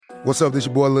What's up, this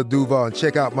your boy Lil Duval, and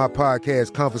check out my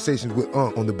podcast, Conversations with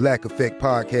Unc, on the Black Effect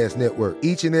Podcast Network.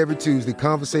 Each and every Tuesday,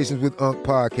 Conversations with Unc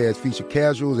podcast feature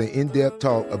casuals and in-depth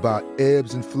talk about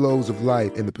ebbs and flows of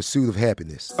life and the pursuit of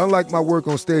happiness. Unlike my work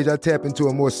on stage, I tap into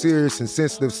a more serious and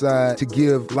sensitive side to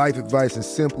give life advice and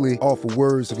simply offer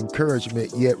words of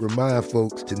encouragement, yet remind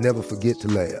folks to never forget to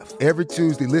laugh. Every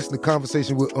Tuesday, listen to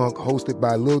Conversations with Unc, hosted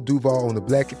by Lil Duval on the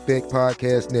Black Effect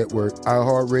Podcast Network,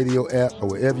 iHeartRadio app, or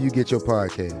wherever you get your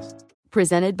podcasts.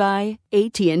 Presented by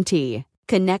AT&T.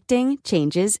 Connecting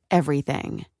changes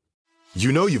everything.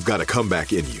 You know you've got a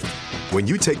comeback in you. When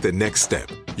you take the next step,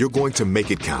 you're going to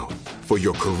make it count. For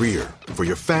your career, for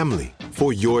your family,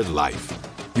 for your life.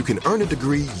 You can earn a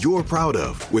degree you're proud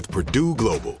of with Purdue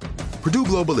Global. Purdue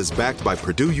Global is backed by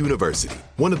Purdue University,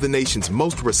 one of the nation's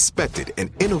most respected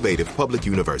and innovative public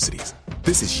universities.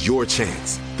 This is your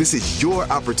chance. This is your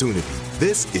opportunity.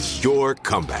 This is your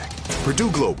comeback.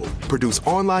 Purdue Global, Purdue's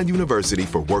online university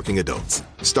for working adults.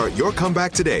 Start your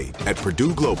comeback today at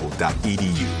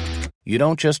purdueglobal.edu. You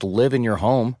don't just live in your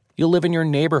home, you live in your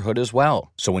neighborhood as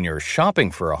well. So when you're shopping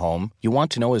for a home, you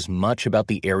want to know as much about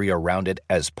the area around it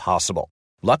as possible.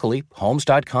 Luckily,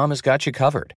 Homes.com has got you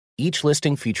covered. Each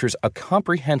listing features a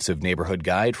comprehensive neighborhood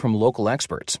guide from local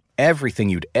experts. Everything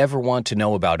you'd ever want to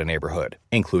know about a neighborhood,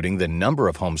 including the number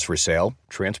of homes for sale,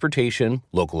 transportation,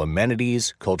 local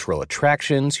amenities, cultural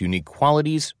attractions, unique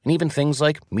qualities, and even things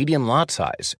like median lot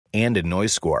size and a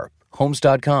noise score.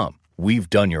 Homes.com. We've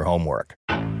done your homework.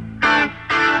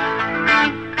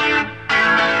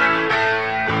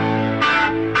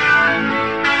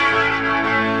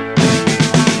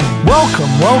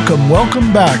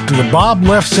 Welcome back to the Bob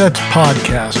Lefsetz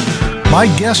podcast. My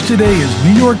guest today is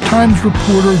New York Times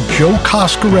reporter Joe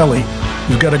Coscarelli,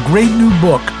 who's got a great new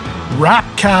book, Rap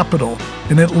Capital,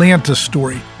 an Atlanta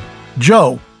story.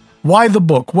 Joe, why the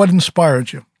book? What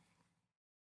inspired you?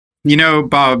 You know,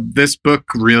 Bob, this book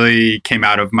really came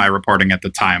out of my reporting at the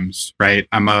Times, right?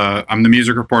 I'm the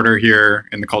music reporter here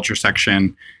in the culture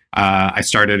section. I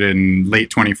started in late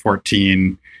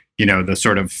 2014, the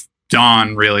sort of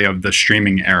dawn really of the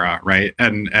streaming era, right?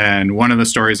 And one of the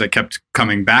stories I kept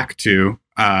coming back to,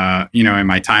 in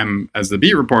my time as the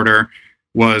beat reporter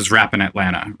was rap in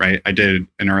Atlanta, right? I did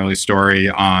an early story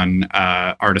on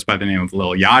artist by the name of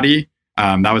Lil Yachty.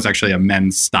 That was actually a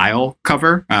Men's Style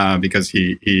cover because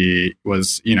he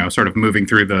was, sort of moving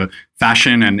through the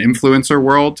fashion and influencer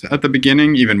world at the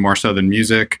beginning, even more so than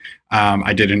music.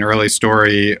 I did an early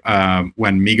story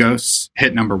when Migos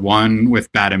hit #1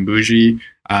 with Bad and Bougie,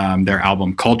 their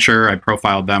album Culture. I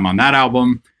profiled them on that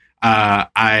album.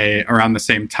 Around the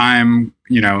same time,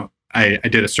 I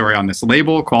did a story on this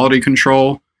label, Quality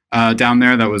Control, down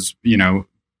there that was,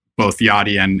 both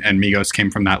Yachty and Migos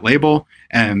came from that label,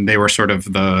 and they were sort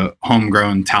of the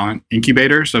homegrown talent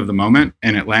incubators of the moment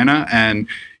in Atlanta. And,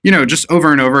 just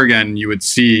over and over again, you would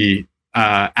see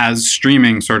as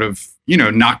streaming sort of,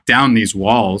 knocked down these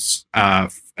walls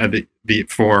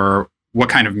for what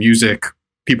kind of music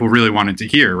people really wanted to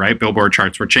hear, right? Billboard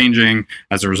charts were changing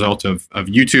as a result of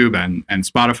YouTube and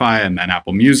Spotify and then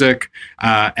Apple Music.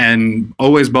 And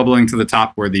always bubbling to the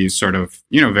top were these sort of,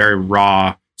 very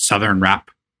raw Southern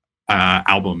rap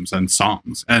albums and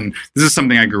songs. And this is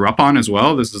something I grew up on as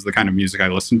well. This is the kind of music I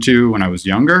listened to when I was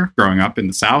younger, growing up in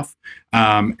the South.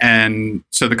 And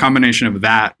so the combination of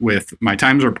that with my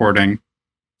Times reporting,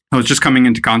 I was just coming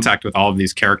into contact with all of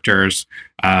these characters,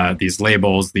 these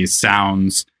labels, these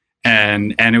sounds,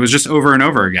 and it was just over and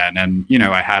over again. And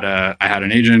I had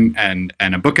an agent and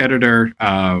a book editor.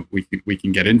 We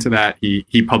can get into that.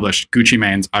 He published Gucci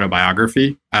Mane's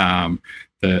autobiography.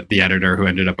 The editor who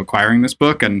ended up acquiring this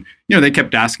book. And, they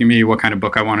kept asking me what kind of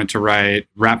book I wanted to write.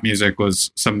 Rap music was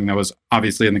something that was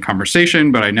obviously in the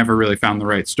conversation, but I never really found the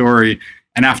right story.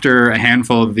 And after a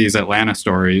handful of these Atlanta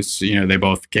stories, they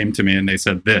both came to me and they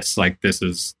said, this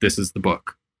is the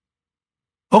book.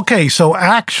 Okay, so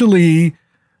actually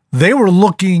they were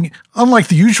looking, unlike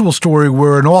the usual story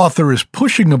where an author is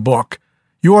pushing a book,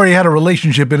 you already had a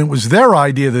relationship and it was their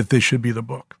idea that this should be the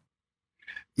book.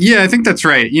 Yeah, I think that's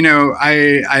right.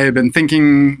 I had been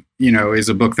thinking, is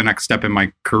a book the next step in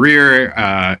my career?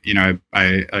 I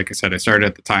like I said, I started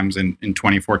at the Times in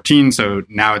 2014. So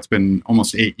now it's been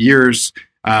almost 8 years.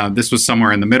 This was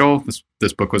somewhere in the middle.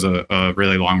 This book was a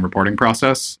really long reporting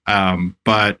process.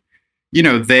 But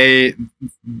they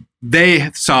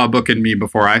saw a book in me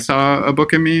before I saw a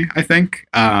book in me, I think.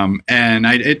 And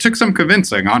it took some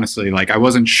convincing, honestly. Like, I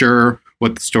wasn't sure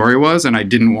what the story was, and I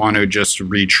didn't want to just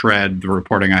retread the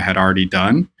reporting I had already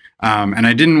done. And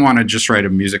I didn't want to just write a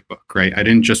music book, right? I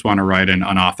didn't just want to write an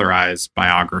unauthorized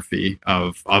biography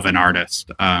of an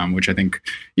artist, which I think,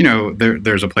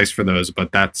 there's a place for those,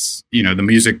 but that's, the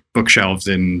music bookshelves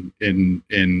in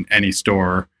any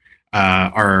store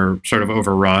are sort of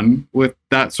overrun with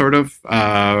that sort of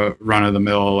run of the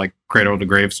mill, like cradle to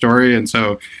grave story. And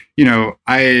so,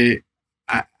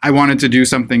 I wanted to do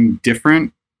something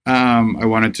different. I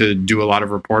wanted to do a lot of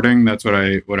reporting. That's what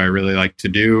I really like to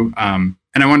do.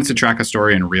 And I wanted to track a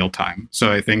story in real time.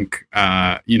 So I think,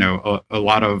 a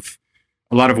lot of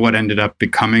what ended up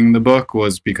becoming the book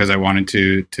was because I wanted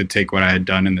to take what I had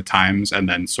done in the Times and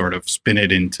then sort of spin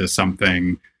it into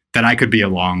something that I could be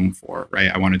along for,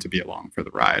 right? I wanted to be along for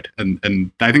the ride.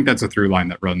 And I think that's a through line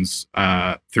that runs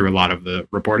through a lot of the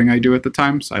reporting I do at the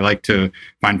Times. I like to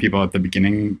find people at the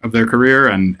beginning of their career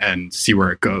and see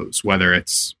where it goes, whether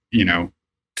it's,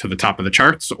 to the top of the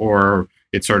charts or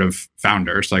it's sort of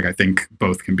founders. Like, I think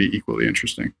both can be equally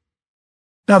interesting.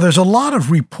 Now, there's a lot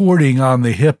of reporting on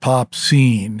the hip hop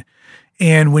scene.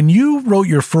 And when you wrote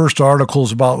your first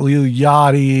articles about Lil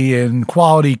Yachty and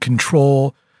quality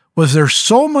control, was there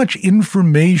so much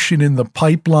information in the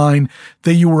pipeline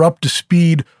that you were up to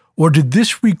speed, or did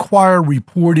this require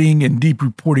reporting and deep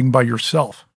reporting by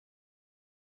yourself?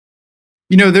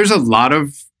 There's a lot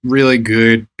of really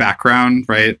good background,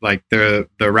 right? Like the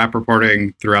rap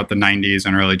reporting throughout the 90s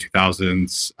and early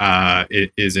 2000s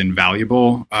it is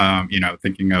invaluable.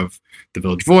 Thinking of the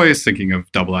Village Voice, thinking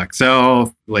of Double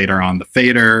XL, later on the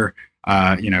Fader,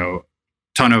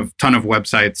 ton of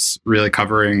websites really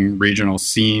covering regional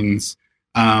scenes.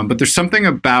 But there's something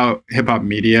about hip hop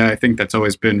media, I think, that's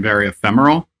always been very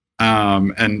ephemeral.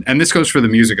 And this goes for the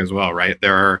music as well, right?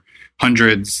 There are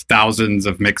hundreds, thousands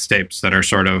of mixtapes that are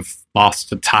sort of lost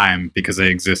to time because they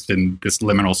exist in this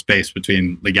liminal space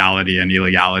between legality and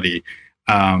illegality.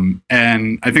 And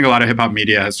I think a lot of hip hop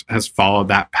media has followed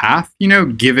that path,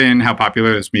 given how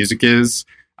popular this music is,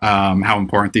 how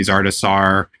important these artists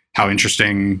are, how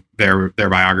interesting their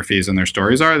biographies and their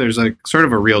stories are. There's sort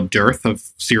of a real dearth of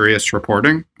serious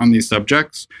reporting on these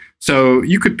subjects. So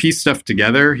you could piece stuff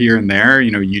together here and there.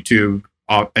 YouTube,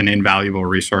 an invaluable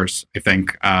resource, I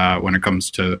think, when it comes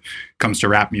to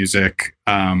rap music.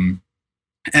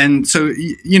 And so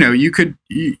you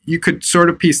could sort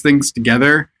of piece things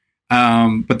together,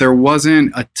 but there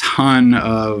wasn't a ton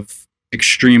of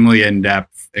extremely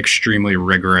in-depth, extremely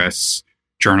rigorous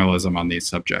journalism on these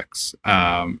subjects. There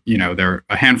are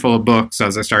a handful of books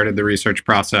as I started the research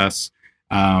process.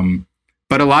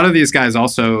 But a lot of these guys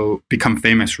also become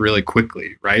famous really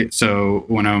quickly, right? So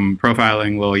when I'm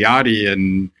profiling Lil Yachty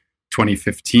in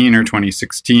 2015 or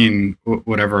 2016,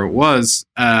 whatever it was,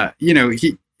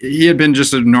 he had been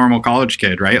just a normal college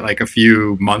kid, right? Like a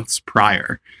few months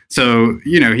prior. So,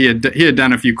 he had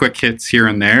done a few quick hits here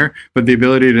and there, but the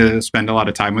ability to spend a lot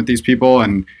of time with these people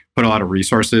and put a lot of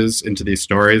resources into these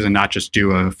stories and not just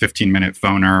do a 15-minute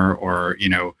phoner or,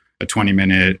 a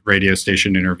 20-minute radio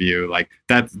station interview, like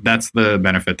that's the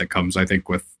benefit that comes, I think,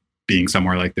 with being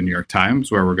somewhere like the New York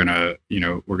Times, where we're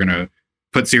gonna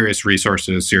put serious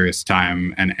resources, serious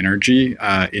time and energy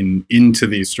into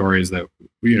these stories that,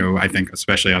 I think,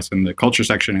 especially us in the culture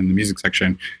section and the music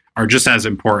section, are just as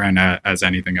important as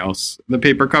anything else the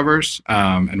paper covers.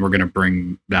 And we're going to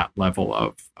bring that level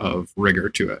of rigor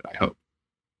to it, I hope.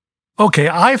 Okay,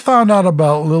 I found out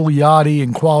about Lil Yachty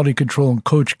and quality control and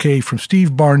Coach K from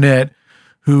Steve Barnett,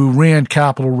 who ran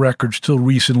Capitol Records till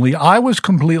recently. I was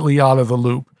completely out of the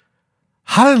loop.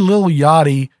 How did Lil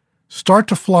Yachty start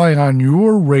to fly on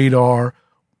your radar?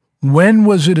 When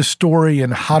was it a story,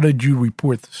 and how did you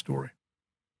report the story?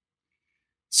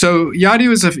 So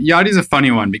Yachty's a funny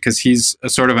one because he's a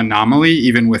sort of anomaly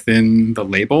even within the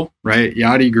label, right?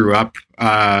 Yachty grew up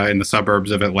in the suburbs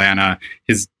of Atlanta.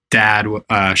 His dad,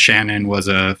 Shannon, was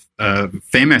a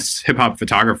famous hip hop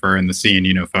photographer in the scene.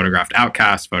 Photographed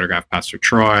Outkast, photographed Pastor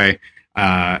Troy.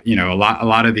 A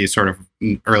lot of these sort of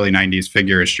early '90s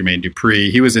figures, Jermaine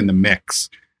Dupri. He was in the mix,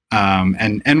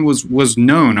 and was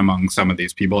known among some of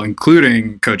these people,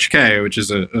 including Coach K, which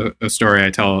is a story I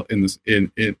tell in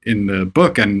the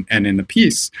book and in the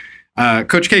piece.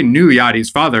 Coach K knew Yachty's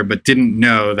father, but didn't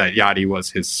know that Yachty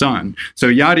was his son. So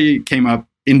Yachty came up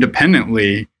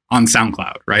independently on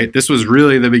SoundCloud, right? This was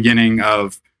really the beginning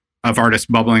of artists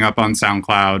bubbling up on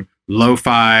SoundCloud,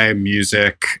 lo-fi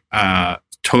music,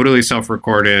 totally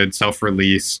self-recorded,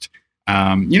 self-released.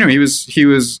 He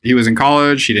was in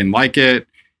college. He didn't like it.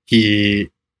 He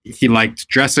liked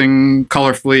dressing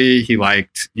colorfully. He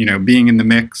liked, being in the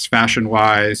mix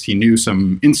fashion-wise. He knew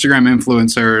some Instagram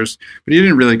influencers, but he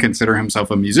didn't really consider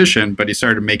himself a musician. But he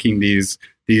started making these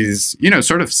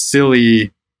sort of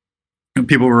silly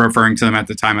people were referring to them at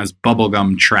the time as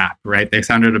bubblegum trap, right? They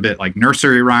sounded a bit like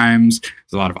nursery rhymes.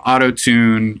 There's a lot of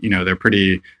auto-tune. They're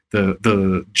pretty,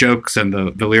 the jokes and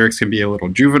the lyrics can be a little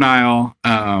juvenile.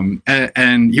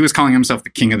 And he was calling himself the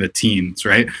king of the teens,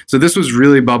 right? So this was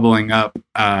really bubbling up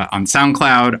on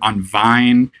SoundCloud, on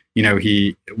Vine.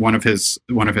 One of his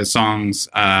songs,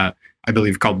 I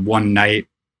believe called One Night,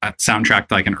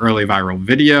 soundtracked like an early viral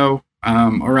video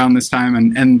around this time,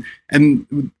 and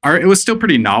it was still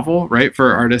pretty novel, right,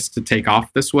 for artists to take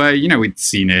off this way. We'd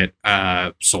seen it.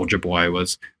 Soulja Boy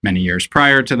was many years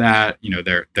prior to that.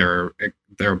 There are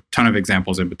a ton of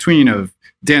examples in between of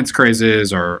dance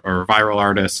crazes or viral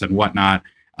artists and whatnot.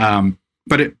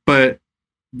 But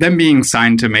them being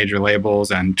signed to major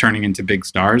labels and turning into big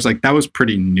stars, like that was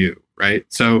pretty new, right?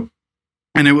 So,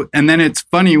 and then it's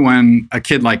funny when a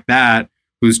kid like that,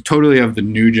 who's totally of the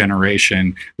new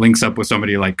generation, links up with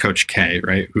somebody like Coach K,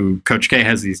 right? Coach K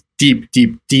has these deep,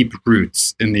 deep, deep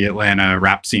roots in the Atlanta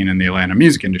rap scene and the Atlanta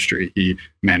music industry. He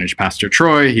managed Pastor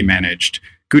Troy, he managed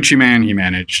Gucci Mane, he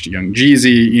managed Young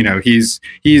Jeezy.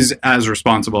 He's as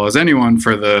responsible as anyone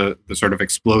for the sort of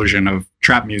explosion of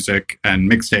trap music and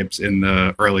mixtapes in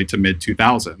the early to mid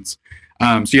 2000s.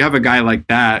 So you have a guy like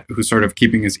that who's sort of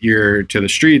keeping his ear to the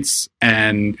streets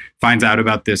and finds out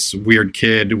about this weird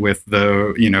kid with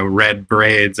the red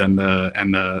braids and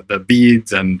the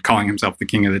beads and calling himself the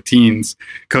king of the teens.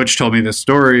 Coach told me this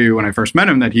story when I first met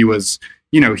him, that he was,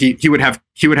 he would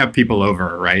have people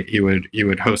over, right? He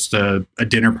would host a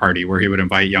dinner party where he would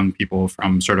invite young people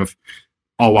from sort of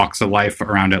all walks of life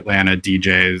around Atlanta,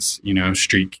 DJs,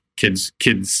 street kids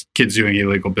doing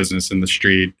illegal business in the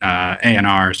street,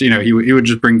 A&Rs. He would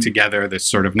just bring together this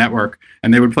sort of network,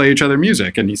 and they would play each other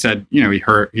music. And he said, he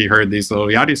heard these Lil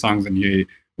Yachty songs, and he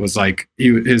was like,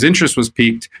 his interest was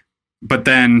piqued. But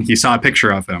then he saw a picture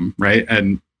of him, right?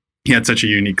 And he had such a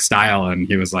unique style, and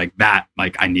he was like,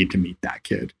 I need to meet that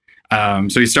kid.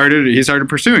 So he started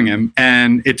pursuing him,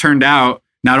 and it turned out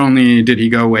not only did he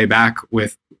go way back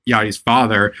with Yachty's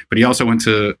father, but he also went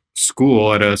to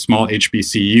school at a small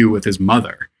HBCU with his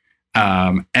mother.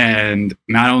 And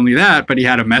not only that, but he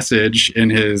had a message in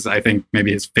his, I think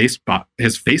maybe his Facebook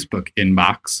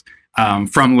inbox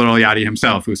from Lil Yachty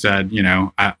himself, who said,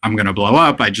 I'm going to blow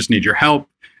up. I just need your help.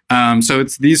 So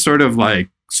it's these sort of like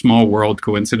small world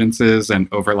coincidences and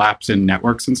overlaps in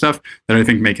networks and stuff that I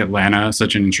think make Atlanta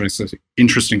such an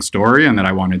interesting story, and that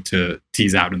I wanted to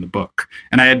tease out in the book.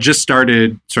 And I had just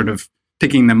started sort of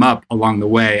picking them up along the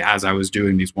way as I was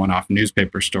doing these one-off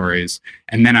newspaper stories.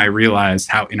 And then I realized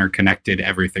how interconnected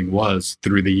everything was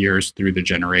through the years, through the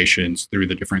generations, through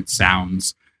the different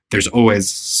sounds. There's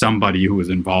always somebody who was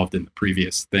involved in the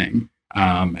previous thing.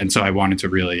 And so I wanted to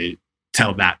really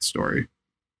tell that story.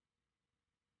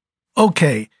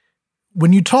 Okay,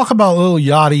 when you talk about Lil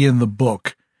Yachty in the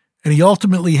book, and he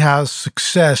ultimately has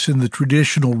success in the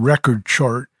traditional record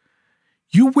chart,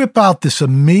 you whip out this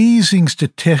amazing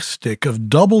statistic of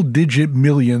double-digit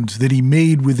millions that he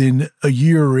made within a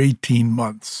year or 18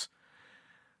 months.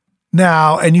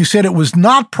 Now, and you said it was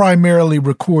not primarily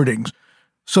recordings.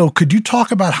 So could you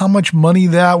talk about how much money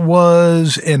that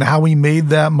was and how he made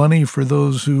that money for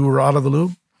those who are out of the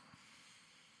loop?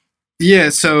 Yeah,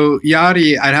 so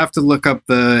Yachty, I'd have to look up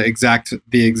the exact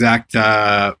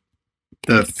the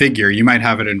figure. You might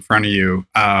have it in front of you.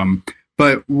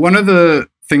 But one of the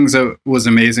things that was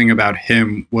amazing about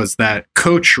him was that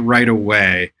Coach right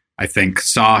away, I think,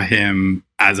 saw him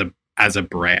as a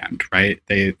brand, right?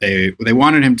 They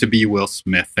wanted him to be Will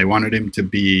Smith. They wanted him to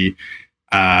be,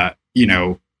 the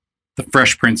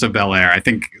Fresh Prince of Bel-Air. I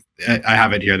think I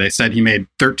have it here. They said he made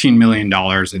 $13 million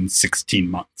in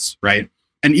 16 months, right?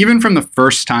 And even from the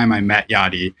first time I met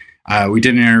Yachty, we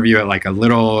did an interview at like a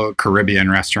little Caribbean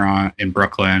restaurant in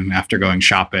Brooklyn after going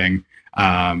shopping.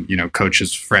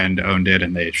 Coach's friend owned it,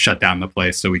 and they shut down the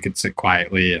place so we could sit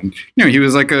quietly. And, he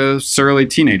was like a surly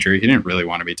teenager. He didn't really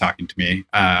want to be talking to me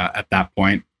at that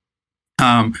point.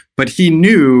 But he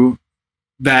knew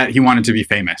that he wanted to be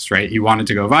famous, right? He wanted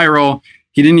to go viral.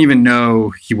 He didn't even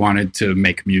know he wanted to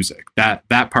make music.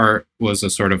 That part was a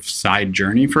sort of side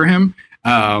journey for him.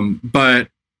 But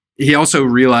he also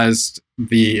realized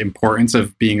the importance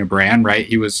of being a brand, right?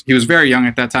 He was very young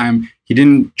at that time. He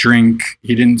didn't drink.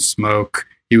 He didn't smoke.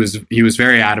 He was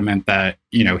very adamant that,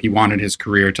 he wanted his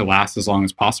career to last as long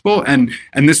as possible. And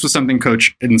this was something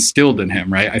Coach instilled in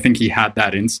him, right? I think he had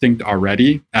that instinct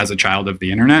already as a child of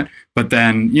the internet. But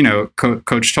then,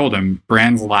 Coach told him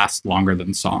brands last longer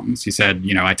than songs. He said,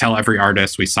 I tell every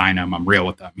artist we sign them, I'm real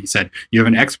with them. He said, you have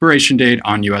an expiration date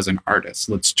on you as an artist.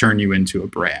 Let's turn you into a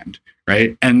brand,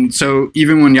 right? And so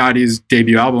even when Yachty's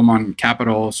debut album on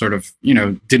Capitol sort of,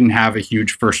 didn't have a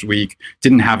huge first week,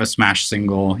 didn't have a smash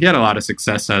single, he had a lot of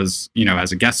success as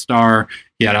a guest star.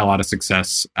 He had a lot of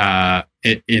success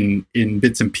in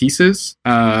bits and pieces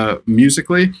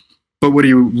musically. But what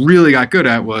he really got good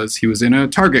at was he was in a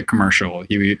Target commercial.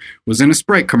 He was in a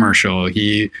Sprite commercial.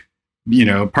 He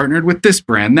partnered with this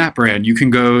brand, that brand. You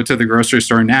can go to the grocery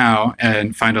store now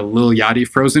and find a Lil Yachty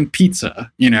frozen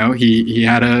pizza. He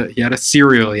had a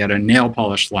cereal, he had a nail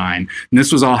polish line, and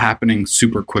this was all happening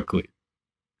super quickly.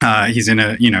 He's in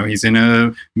a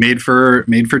made for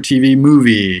TV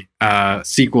movie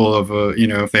sequel of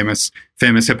a famous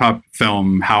hip hop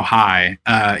film, How High.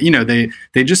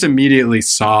 They just immediately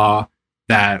saw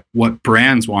that what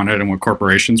brands wanted and what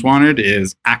corporations wanted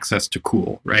is access to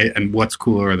cool, right? And what's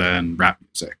cooler than rap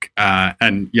music?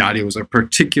 And Yachty was a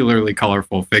particularly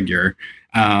colorful figure,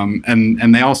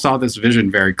 and they all saw this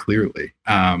vision very clearly,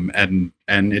 and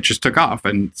it just took off.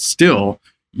 And still,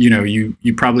 you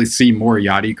probably see more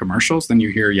Yachty commercials than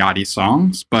you hear Yachty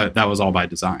songs, but that was all by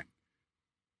design.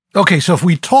 Okay, so if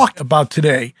we talk about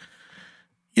today,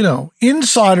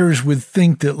 insiders would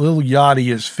think that Lil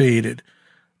Yachty is faded.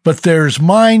 But there's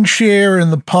mind share in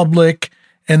the public,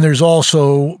 and there's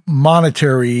also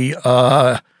monetary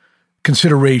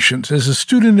considerations. As a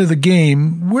student of the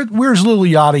game, where's Lil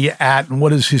Yachty at, and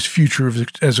what is his future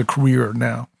as a career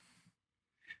now?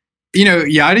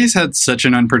 Yachty's had such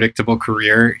an unpredictable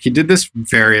career. He did this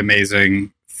very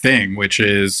amazing thing, which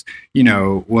is,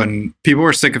 when people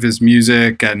were sick of his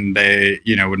music and they,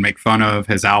 would make fun of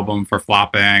his album for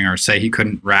flopping or say he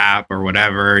couldn't rap or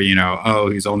whatever,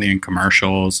 he's only in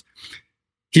commercials.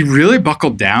 He really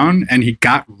buckled down and he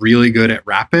got really good at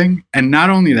rapping. And not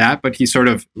only that, but he sort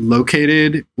of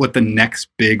located what the next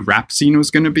big rap scene was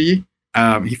going to be.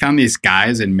 He found these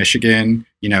guys in Michigan,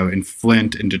 in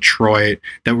Flint, in Detroit,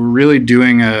 that were really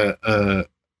doing a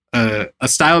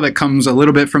style that comes a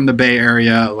little bit from the Bay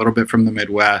Area, a little bit from the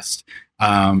Midwest,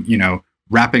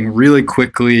 rapping really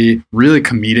quickly, really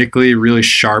comedically, really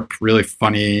sharp, really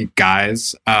funny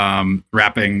guys,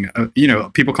 rapping,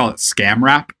 people call it scam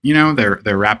rap.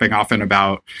 They're rapping often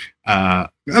about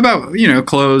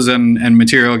clothes and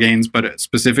material gains, but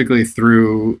specifically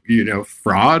through,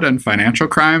 fraud and financial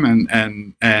crime.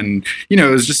 And it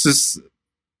was just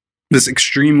this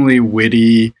extremely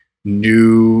witty,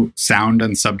 new sound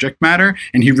and subject matter,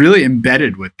 and he really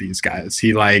embedded with these guys. He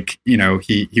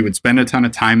he would spend a ton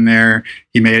of time there.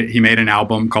 He made an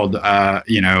album called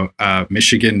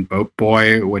Michigan Boat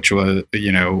Boy, which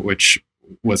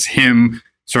was him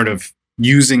sort of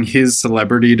using his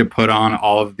celebrity to put on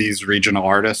all of these regional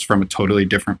artists from a totally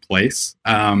different place,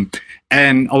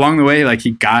 and along the way, he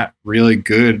got really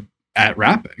good at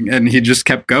rapping, and he just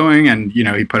kept going. And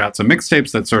he put out some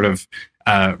mixtapes that sort of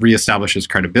reestablish his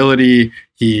credibility.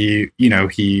 He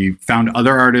found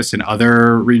other artists in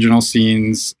other regional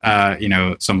scenes,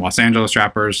 some Los Angeles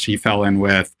rappers he fell in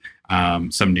with,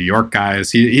 some New York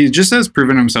guys. He just has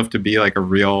proven himself to be a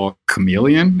real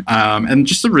chameleon, and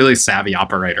just a really savvy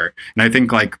operator. And I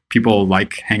think people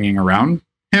like hanging around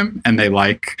him, and they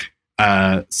like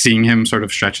seeing him sort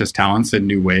of stretch his talents in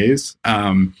new ways.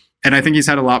 And I think he's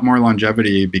had a lot more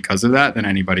longevity because of that than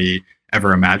anybody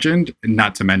ever imagined.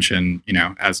 Not to mention,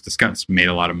 as discussed, made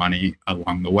a lot of money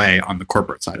along the way on the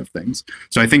corporate side of things.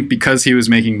 So I think because he was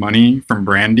making money from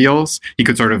brand deals, he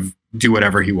could sort of do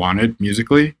whatever he wanted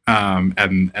musically. And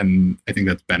I think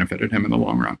that's benefited him in the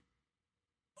long run.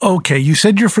 Okay. You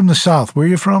said you're from the South. Where are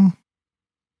you from?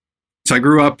 So I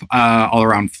grew up all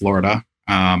around Florida.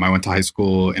 I went to high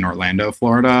school in Orlando,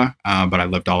 Florida, but I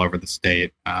lived all over the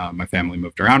state. My family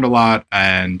moved around a lot.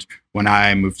 And when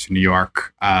I moved to New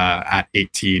York at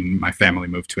 18, my family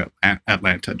moved to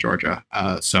Atlanta, Georgia.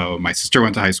 So my sister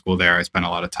went to high school there. I spent a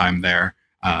lot of time there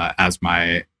as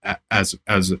my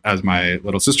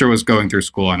little sister was going through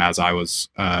school and as I was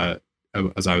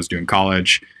doing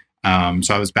college.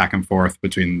 So I was back and forth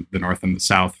between the North and the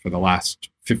South for the last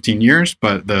 15 years.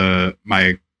 But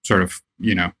my sort of,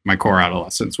 my core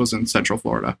adolescence was in Central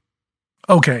Florida.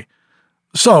 Okay.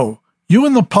 So you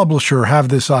and the publisher have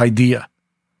this idea.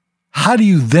 How do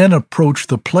you then approach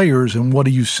the players, and what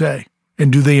do you say?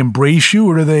 And do they embrace you,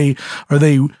 or are they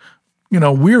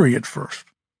weary at first?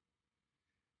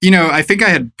 I think I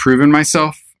had proven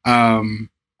myself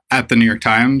at the New York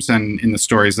Times and in the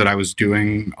stories that I was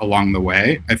doing along the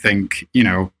way. I think,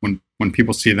 when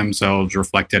people see themselves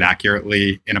reflected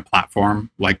accurately in a platform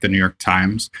like the New York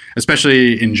Times,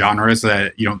 especially in genres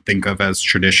that you don't think of as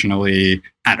traditionally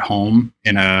at home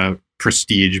in a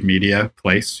prestige media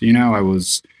place, I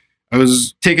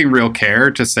was taking real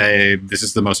care to say, this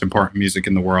is the most important music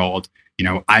in the world.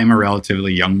 I'm a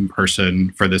relatively young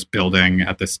person for this building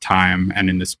at this time and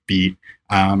in this beat.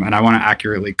 And I want to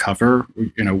accurately cover,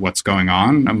 what's going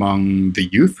on among the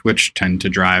youth, which tend to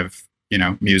drive,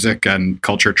 music and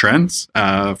culture trends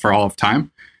for all of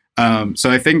time. So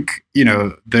I think,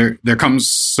 there comes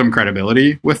some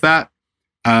credibility with that.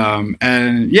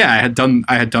 And yeah, I had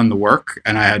done the work,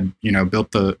 and I had,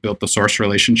 built the source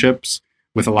relationships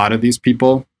with a lot of these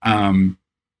people.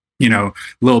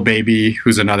 Lil Baby,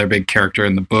 who's another big character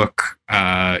in the book,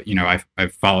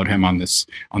 I've followed him on this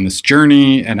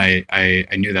journey, and I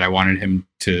knew that I wanted him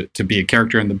to be a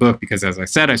character in the book because, as I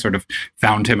said, I sort of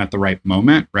found him at the right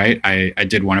moment, right? I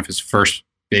did one of his first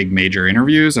big major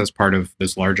interviews as part of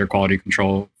this larger quality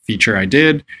control feature I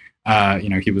did.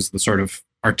 He was the sort of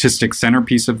artistic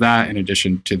centerpiece of that, in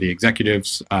addition to the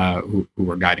executives who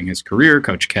were guiding his career,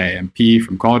 Coach K and P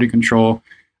from Quality Control.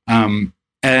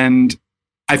 And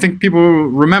I think people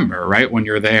remember, right, when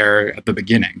you're there at the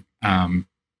beginning.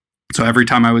 So every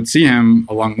time I would see him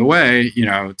along the way,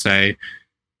 I would say,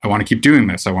 I want to keep doing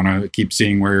this. I want to keep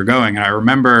seeing where you're going. And I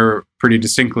remember pretty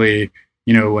distinctly,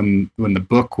 when the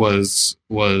book was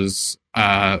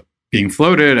being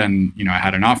floated, and, I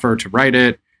had an offer to write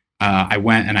it, I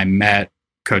went and I met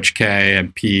Coach K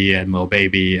and P and Lil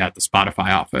Baby at the Spotify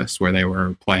office where they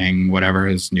were playing whatever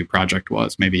his new project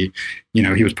was. Maybe,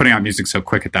 he was putting out music so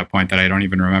quick at that point that I don't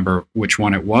even remember which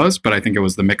one it was, but I think it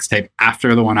was the mixtape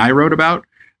after the one I wrote about.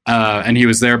 And he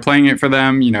was there playing it for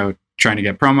them, trying to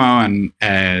get promo,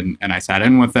 and I sat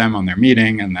in with them on their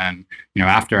meeting. And then,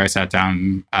 after I sat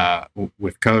down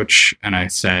with Coach, and I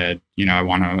said, I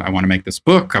want to make this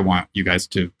book. I want you guys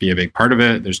to be a big part of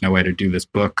it. There's no way to do this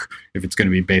book if it's going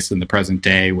to be based in the present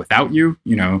day without you.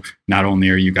 Not only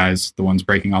are you guys the ones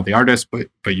breaking all the artists, but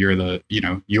you're the,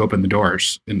 you open the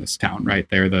doors in this town, right?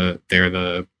 They're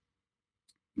the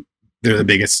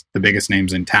biggest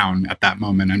names in town at that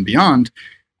moment and beyond.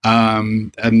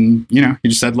 And he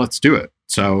just said, let's do it.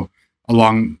 So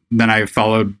then I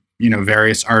followed,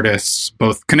 various artists,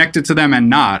 both connected to them and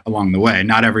not, along the way.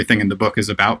 Not everything in the book is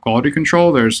about quality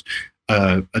control. There's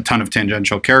a ton of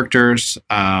tangential characters.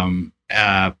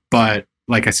 But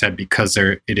like I said, because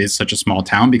it is such a small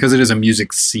town, because it is a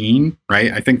music scene,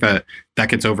 right? I think that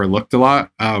gets overlooked a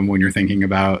lot when you're thinking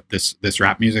about this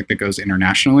rap music that goes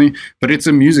internationally. But it's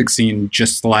a music scene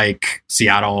just like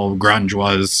Seattle grunge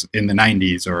was in the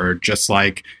 90s, or just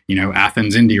like,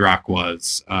 Athens indie rock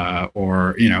was,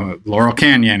 or, Laurel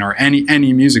Canyon, or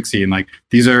any music scene. Like,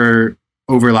 these are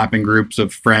overlapping groups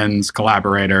of friends,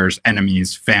 collaborators,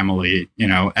 enemies, family,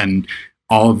 and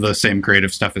all of the same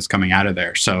creative stuff is coming out of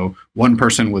there. So one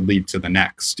person would lead to the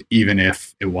next, even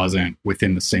if it wasn't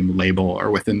within the same label or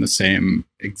within the same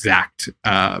exact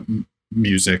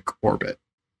music orbit.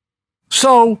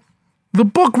 So the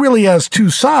book really has two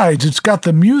sides. It's got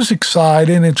the music side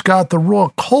and it's got the raw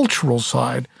cultural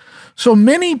side. So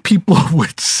many people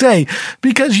would say,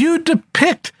 because you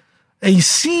depict a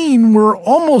scene where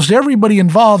almost everybody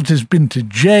involved has been to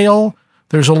jail,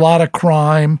 there's a lot of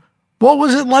crime. What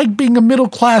was it like being a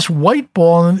middle-class white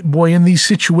boy in these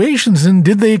situations, and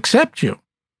did they accept you?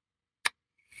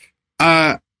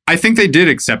 I think they did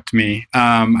accept me.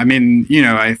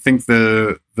 I think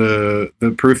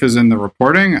the proof is in the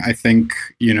reporting. I think,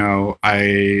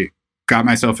 I got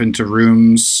myself into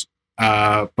rooms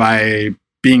by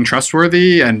being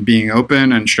trustworthy and being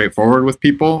open and straightforward with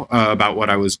people about what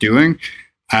I was doing.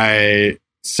 I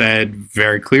said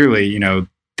very clearly,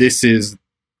 this is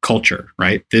culture,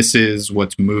 right? This is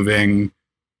what's moving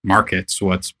markets,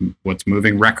 what's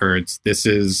moving records. This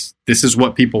is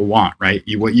what people want, right?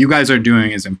 What you guys are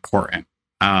doing is important.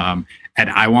 And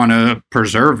I want to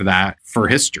preserve that for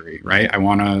history, right? I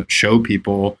want to show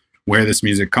people where this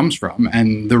music comes from.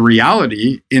 And the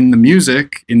reality in the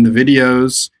music, in the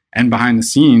videos, and behind the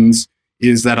scenes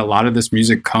is that a lot of this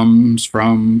music comes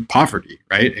from poverty,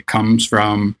 right? It comes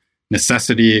from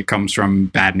necessity. It comes from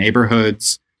bad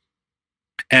neighborhoods.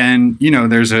 And,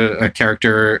 there's a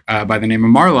character by the name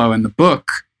of Marlo in the book.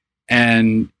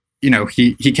 And,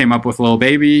 he came up with Lil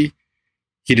Baby.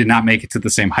 He did not make it to the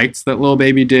same heights that Lil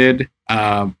Baby did.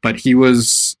 But he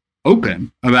was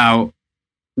open about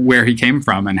where he came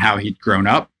from and how he'd grown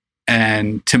up.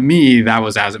 And to me, that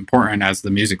was as important as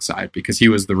the music side, because he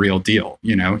was the real deal.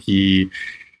 He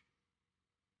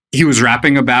was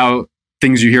rapping about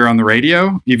things you hear on the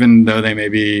radio, even though they may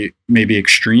be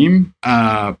extreme,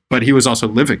 but he was also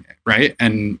living it, right?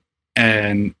 And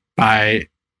by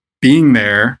being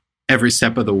there every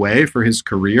step of the way for his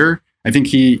career, I think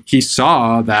he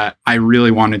saw that I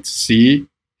really wanted to see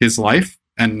his life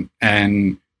and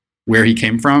where he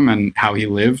came from and how he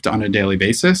lived on a daily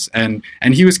basis. And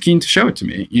he was keen to show it to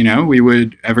me.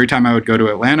 Every time I would go to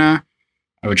Atlanta,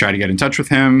 I would try to get in touch with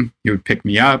him. He would pick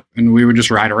me up and we would just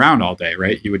ride around all day,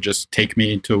 right? He would just take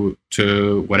me to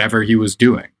whatever he was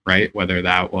doing, right? Whether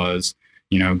that was,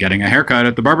 getting a haircut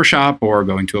at the barbershop or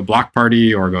going to a block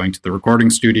party or going to the recording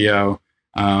studio.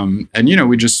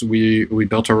 We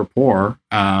built a rapport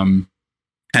and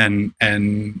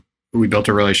we built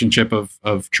a relationship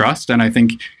of trust. And I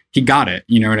think he got it.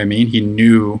 You know what I mean? He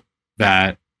knew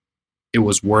that it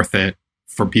was worth it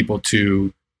for people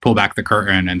to pull back the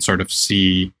curtain and sort of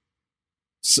see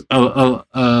a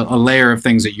layer of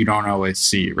things that you don't always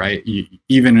see, right?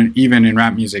 Even in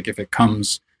rap music, if it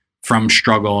comes from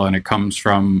struggle and it comes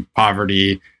from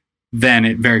poverty, then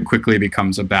it very quickly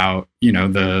becomes about,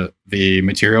 the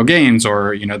material gains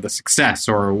or, the success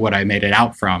or what I made it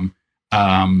out from.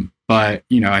 But,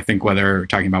 I think whether you're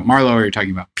talking about Marlo or you're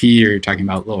talking about P or you're talking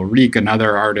about Lil Reek,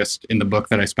 another artist in the book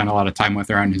that I spent a lot of time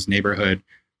with around his neighborhood,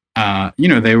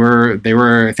 they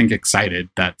were, I think, excited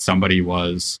that somebody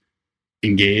was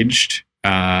engaged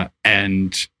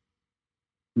and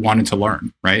wanted to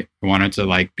learn, right? I wanted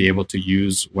to be able to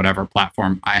use whatever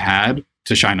platform I had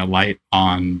to shine a light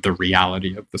on the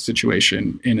reality of the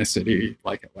situation in a city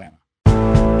like Atlanta.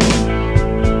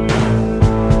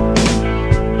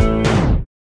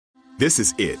 This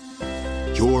is it.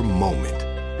 Your moment.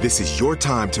 This is your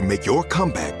time to make your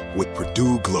comeback with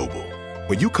Purdue Global.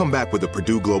 When you come back with a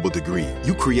Purdue Global degree,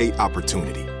 you create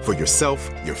opportunity for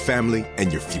yourself, your family, and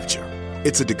your future.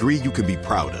 It's a degree you can be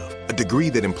proud of, a degree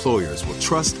that employers will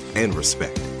trust and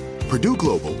respect. Purdue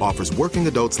Global offers working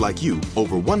adults like you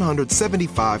over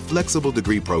 175 flexible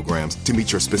degree programs to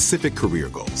meet your specific career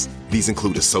goals. These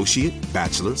include associate,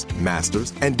 bachelor's,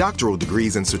 master's, and doctoral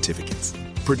degrees and certificates.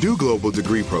 Purdue Global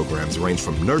degree programs range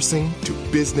from nursing to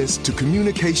business to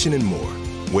communication and more.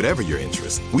 Whatever your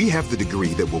interest, we have the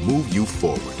degree that will move you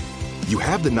forward. You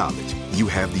have the knowledge, you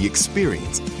have the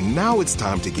experience. Now it's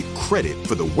time to get credit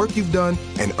for the work you've done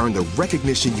and earn the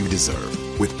recognition you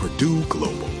deserve with Purdue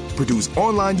Global, Purdue's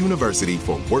online university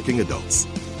for working adults.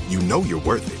 You know you're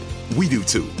worth it. We do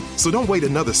too. So don't wait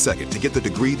another second to get the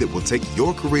degree that will take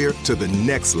your career to the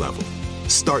next level.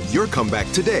 Start your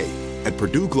comeback today at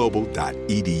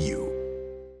purdueglobal.edu.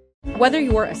 Whether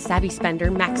you're a savvy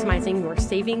spender maximizing your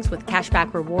savings with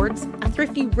cashback rewards, a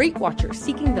thrifty rate watcher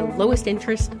seeking the lowest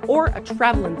interest, or a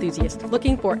travel enthusiast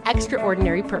looking for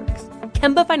extraordinary perks,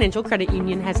 Kemba Financial Credit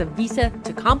Union has a visa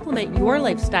to complement your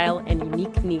lifestyle and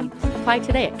unique needs. Apply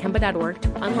today at Kemba.org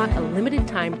to unlock a limited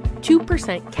time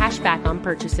 2% cash back on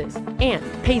purchases and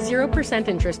pay 0%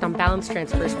 interest on balance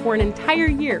transfers for an entire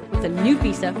year with a new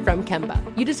visa from Kemba.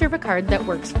 You deserve a card that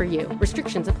works for you.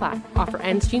 Restrictions apply. Offer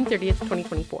ends June 30th,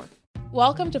 2024.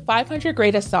 Welcome to 500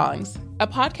 Greatest Songs, a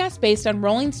podcast based on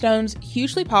Rolling Stone's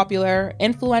hugely popular,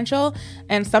 influential,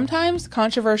 and sometimes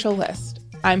controversial list.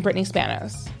 I'm Brittany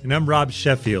Spanos. And I'm Rob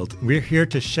Sheffield. We're here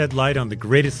to shed light on the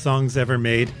greatest songs ever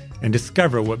made and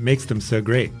discover what makes them so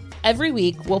great. Every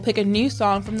week, we'll pick a new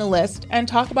song from the list and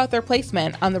talk about their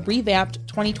placement on the revamped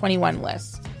 2021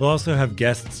 list. We'll also have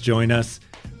guests join us,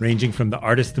 ranging from the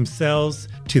artists themselves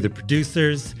to the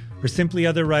producers, or simply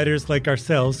other writers like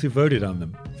ourselves who voted on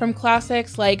them. From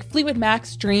classics like Fleetwood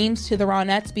Mac's Dreams to the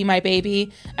Ronettes' Be My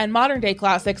Baby, and modern-day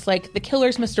classics like The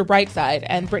Killer's Mr. Brightside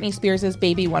and Britney Spears'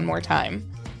 Baby One More Time.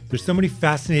 There's so many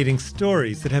fascinating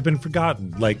stories that have been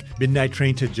forgotten, like Midnight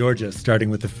Train to Georgia starting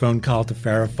with a phone call to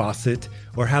Farrah Fawcett,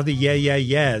 or how the Yeah Yeah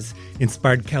Yeahs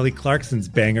inspired Kelly Clarkson's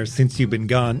banger Since You've Been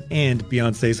Gone and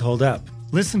Beyoncé's Hold Up.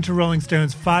 Listen to Rolling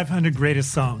Stone's 500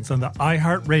 Greatest Songs on the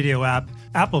iHeartRadio app,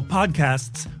 Apple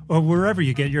Podcasts, or wherever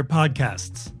you get your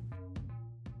podcasts.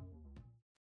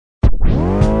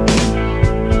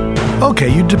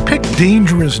 Okay, you depict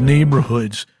dangerous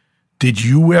neighborhoods. Did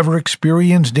you ever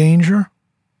experience danger?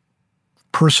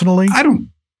 Personally? I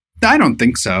don't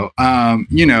think so.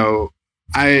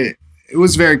 It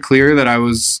was very clear that I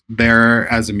was there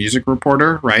as a music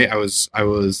reporter, right? I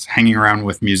was hanging around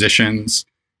with musicians.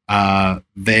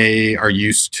 They are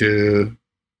used to,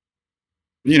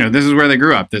 this is where they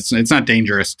grew up. It's not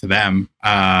dangerous to them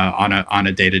on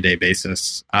a day-to-day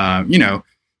basis.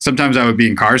 Sometimes I would be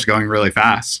in cars going really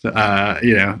fast.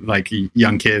 Like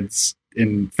young kids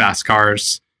in fast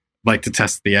cars like to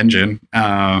test the engine.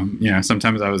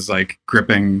 Sometimes I was like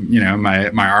gripping, my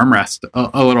armrest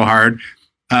a little hard.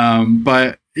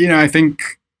 But I think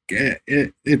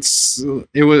it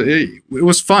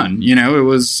was fun.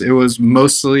 It was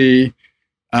mostly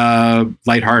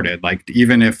lighthearted. Like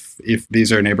even if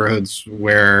these are neighborhoods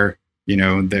where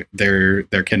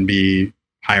there can be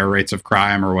higher rates of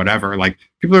crime or whatever. Like,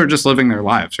 people are just living their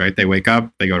lives, right? They wake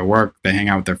up, they go to work, they hang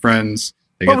out with their friends,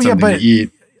 they get something to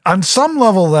eat. On some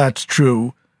level, that's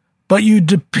true, but you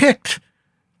depict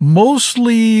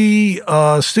mostly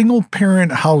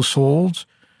single-parent households.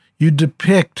 You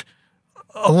depict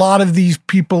a lot of these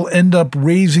people end up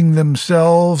raising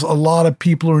themselves. A lot of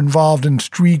people are involved in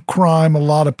street crime. A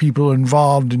lot of people are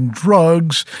involved in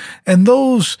drugs. And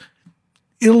those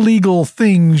illegal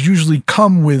things usually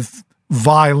come with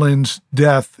violence,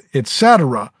 death,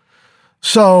 etc.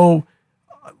 So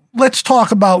let's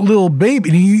talk about Lil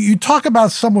Baby. You talk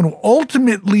about someone who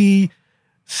ultimately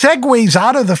segues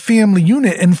out of the family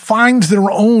unit and finds their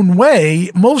own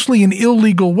way, mostly in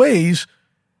illegal ways,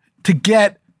 to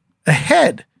get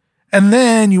ahead. And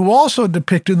then you also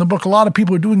depict in the book a lot of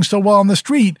people are doing so well on the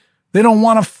street, they don't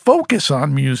want to focus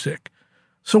on music.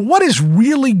 So what is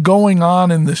really going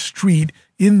on in the street,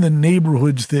 in the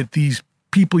neighborhoods that these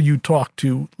people you talk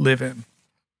to live in?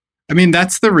 I mean,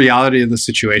 that's the reality of the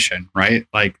situation, right?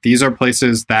 Like, these are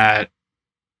places that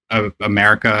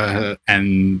America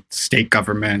and state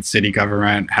government, city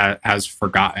government has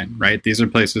forgotten, right? These are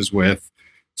places with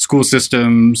school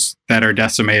systems that are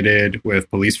decimated, with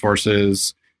police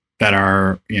forces that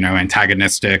are,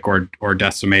 antagonistic or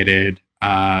decimated.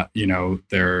 There's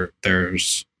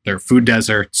food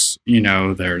deserts.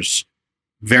 There's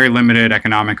very limited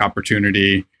economic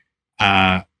opportunity.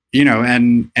 And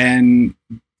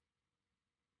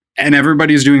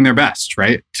everybody's doing their best,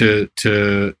 right, to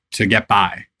get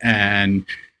by. And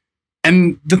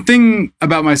the thing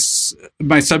about my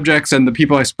subjects and the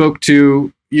people I spoke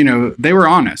to, they were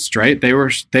honest, right? They were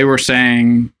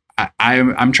saying,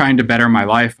 I'm trying to better my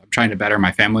life. I'm trying to better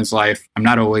my family's life. I'm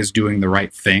not always doing the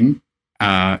right thing.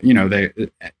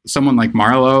 Someone like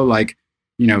Marlowe, like,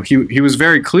 he was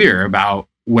very clear about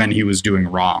when he was doing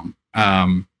wrong.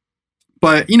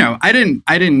 But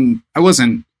I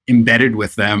wasn't embedded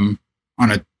with them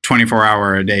on a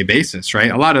 24-hour-a-day basis,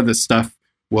 right? A lot of this stuff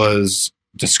was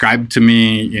described to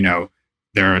me. There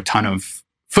are a ton of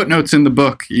footnotes in the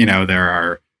book. There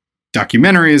are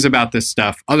documentaries about this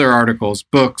stuff, other articles,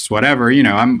 books, whatever.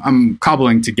 I'm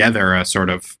cobbling together a sort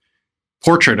of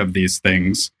portrait of these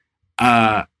things.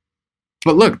 But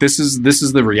look, this is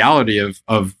the reality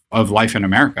of life in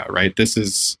America, right? This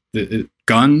is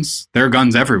guns. There are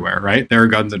guns everywhere, right? There are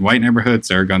guns in white neighborhoods.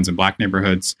 There are guns in black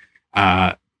neighborhoods.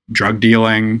 Drug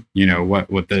dealing. The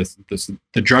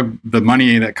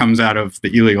money that comes out of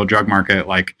the illegal drug market,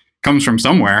 like, comes from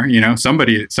somewhere.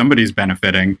 Somebody's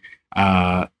benefiting.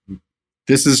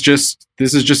 This is just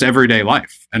everyday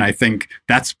life, and I think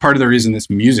that's part of the reason this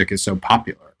music is so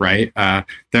popular, right?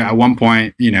 There at one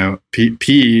point,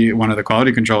 P, one of the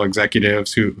quality control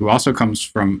executives, who also comes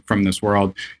from this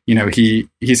world, he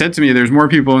said to me, "There's more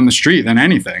people in the street than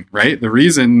anything, right? The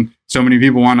reason so many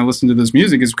people want to listen to this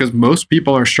music is because most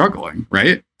people are struggling,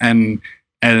 right? And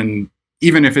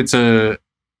even if it's a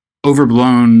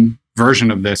overblown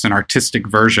version of this, an artistic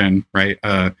version, right,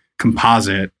 a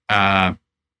composite."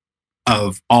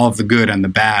 Of all of the good and the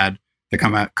bad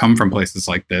that come from places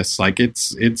like this, like,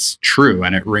 it's true,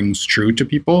 and it rings true to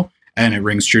people, and it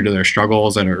rings true to their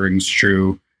struggles, and it rings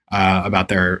true about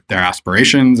their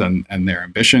aspirations and their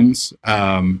ambitions.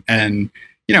 I don't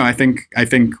think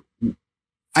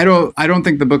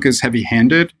the book is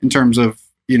heavy-handed in terms of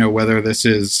whether this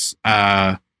is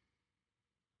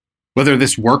whether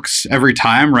this works every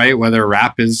time, right? Whether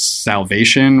rap is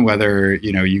salvation, whether,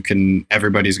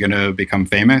 everybody's going to become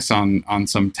famous on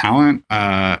some talent.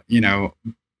 I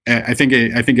think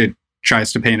it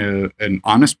tries to paint an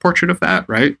honest portrait of that,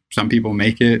 right? Some people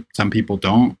make it, some people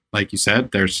don't. Like you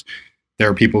said, there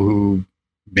are people who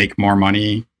make more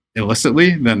money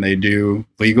illicitly than they do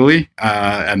legally.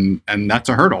 And that's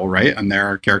a hurdle, right? And there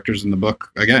are characters in the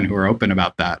book, again, who are open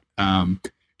about that.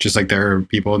 Just like there are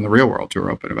people in the real world who are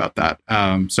open about that.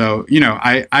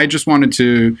 I just wanted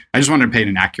to paint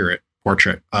an accurate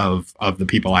portrait of the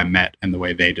people I met and the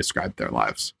way they described their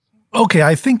lives. Okay,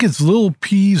 I think it's Lil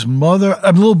Baby's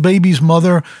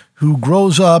mother who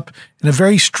grows up in a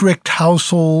very strict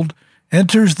household,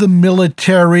 enters the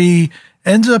military,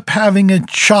 ends up having a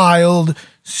child,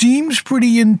 seems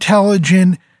pretty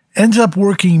intelligent, ends up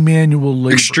working manual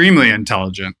labor. Extremely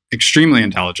intelligent,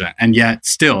 and yet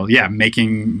still,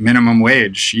 making minimum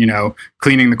wage,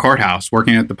 cleaning the courthouse,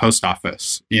 working at the post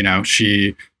office.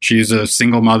 She's a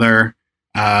single mother,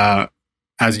 as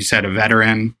you said, a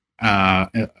veteran,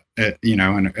 and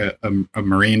a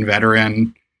Marine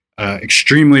veteran,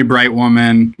 extremely bright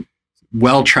woman,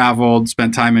 well-traveled,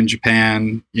 spent time in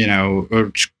Japan,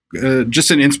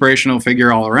 just an inspirational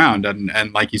figure all around.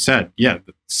 And like you said,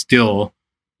 still,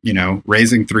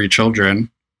 raising 3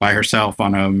 children, by herself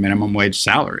on a minimum wage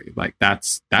salary. Like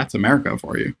that's America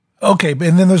for you. Okay.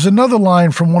 And then there's another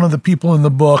line from one of the people in the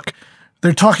book.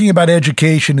 They're talking about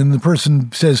education, and the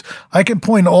person says, I can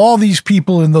point all these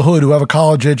people in the hood who have a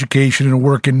college education and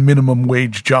work in minimum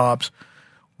wage jobs.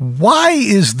 Why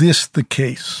is this the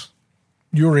case?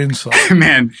 Your insight.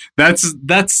 Man, that's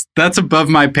above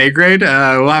my pay grade.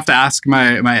 We'll have to ask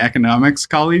my economics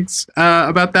colleagues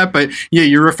about that. But yeah,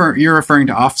 you're referring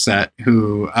to Offset,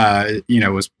 who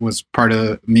was part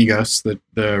of Migos,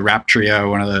 the rap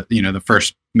trio, one of the the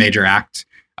first major act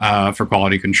for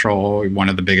quality control, one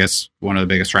of the biggest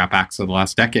rap acts of the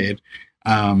last decade.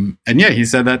 And yeah, he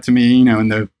said that to me, in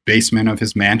the basement of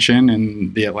his mansion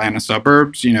in the Atlanta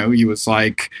suburbs. He was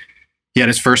like, he had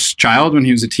his first child when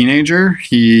he was a teenager.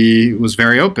 He was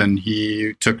very open.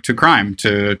 He took to crime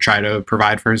to try to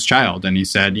provide for his child. And he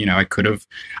said, I could have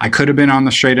been on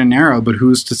the straight and narrow, but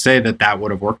who's to say that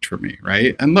would have worked for me,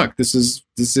 right? And look, this is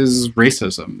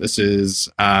racism. This is,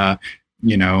 a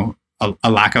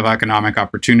lack of economic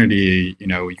opportunity.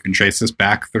 You can trace this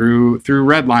back through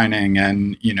redlining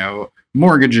and,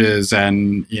 mortgages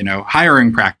and,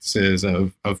 hiring practices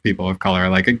of people of color.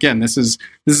 Like, again, this is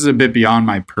a bit beyond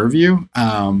my purview.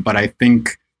 But I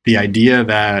think the idea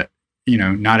that,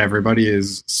 not everybody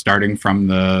is starting from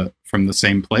the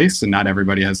same place and not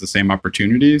everybody has the same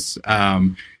opportunities,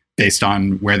 based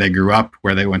on where they grew up,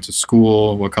 where they went to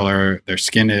school, what color their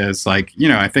skin is. Like,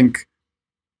 I think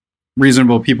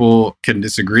reasonable people can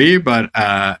disagree, but,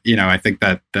 I think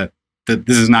that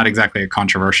this is not exactly a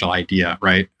controversial idea,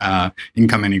 right?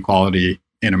 Income inequality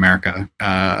in America,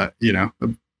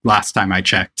 last time I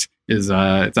checked, is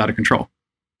it's out of control.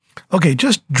 Okay,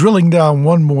 just drilling down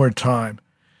one more time.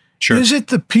 Sure. Is it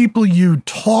the people you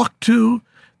talk to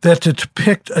that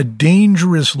depict a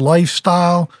dangerous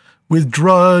lifestyle with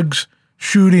drugs,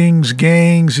 shootings,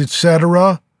 gangs,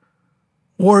 etc.?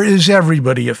 Or is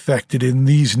everybody affected in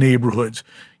these neighborhoods?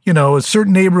 In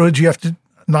certain neighborhoods you have to,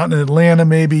 not in Atlanta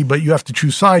maybe, but you have to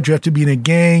choose sides. You have to be in a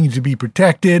gang to be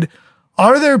protected.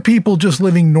 Are there people just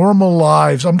living normal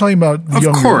lives? I'm talking about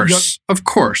Of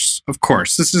course.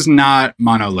 This is not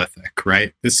monolithic,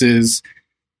 right? This is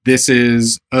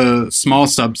a small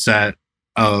subset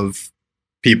of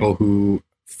people who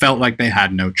felt like they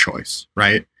had no choice,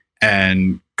 right?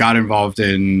 And got involved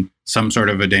in some sort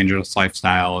of a dangerous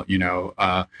lifestyle.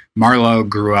 Marlo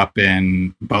grew up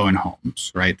in Bowen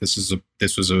Homes, right? This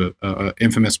was a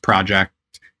infamous project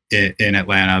in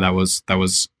Atlanta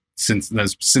that's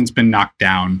since been knocked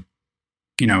down.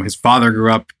 His father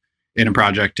grew up in a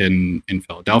project in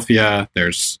Philadelphia.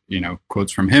 There's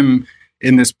quotes from him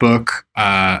in this book.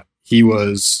 He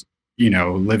was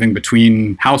living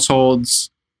between households,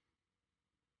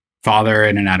 father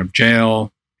in and out of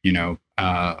jail.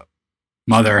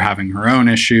 Mother having her own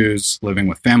issues, living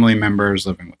with family members,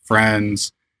 living with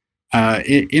friends,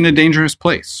 in a dangerous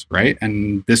place, right?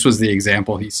 And this was the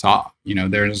example he saw.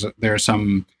 There's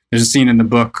a scene in the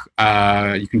book.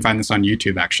 You can find this on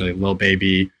YouTube. Actually, Lil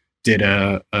Baby did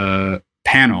a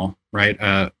panel, right,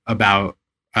 about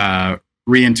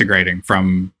reintegrating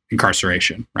from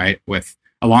incarceration, right,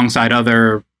 alongside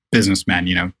other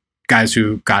businessmen. Guys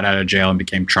who got out of jail and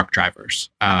became truck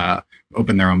drivers.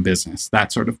 Open their own business,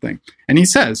 that sort of thing. And he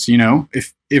says,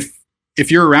 if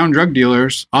you're around drug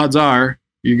dealers, odds are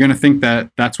you're going to think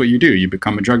that that's what you do. You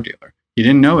become a drug dealer. He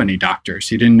didn't know any doctors.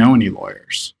 He didn't know any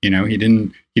lawyers. He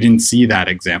didn't see that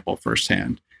example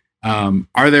firsthand.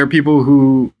 Are there people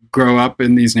who grow up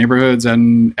in these neighborhoods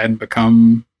and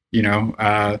become,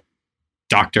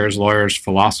 doctors, lawyers,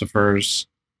 philosophers?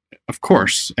 Of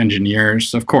course,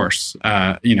 engineers, of course,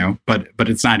 but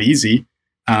it's not easy.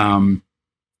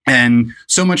 And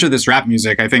so much of this rap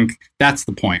music, I think that's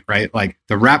the point, right? Like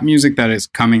the rap music that is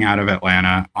coming out of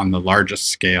Atlanta on the largest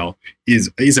scale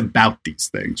is about these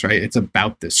things, right? It's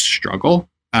about this struggle.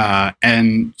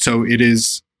 And so it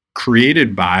is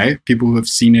created by people who have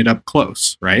seen it up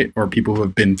close, right? Or people who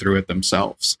have been through it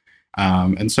themselves.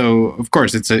 And so, of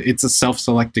course, it's a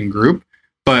self-selecting group.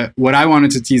 But what I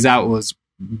wanted to tease out was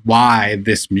why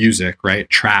this music, right?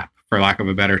 Trap, for lack of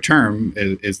a better term,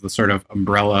 is the sort of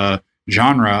umbrella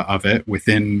genre of it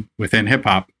within hip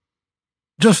hop.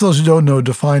 Just for those who don't know,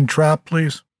 define trap,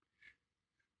 please.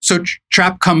 So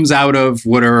trap comes out of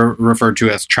what are referred to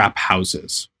as trap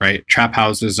houses, right? Trap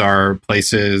houses are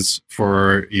places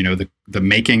for, the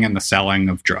making and the selling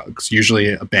of drugs,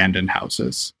 usually abandoned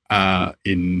houses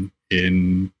in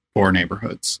poor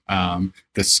neighborhoods.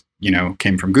 This,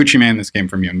 came from Gucci Mane. This came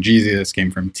from Young Jeezy. This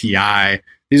came from T.I.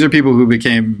 These are people who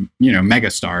became,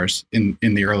 megastars in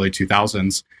the early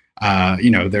 2000s.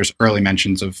 There's early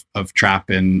mentions of trap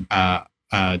in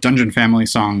Dungeon Family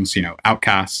songs,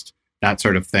 Outkast,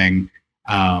 sort of thing.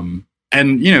 And,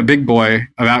 Big Boy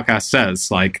of Outkast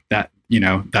says like that,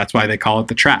 that's why they call it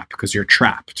the trap, because you're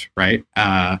trapped. Right.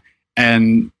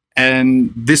 And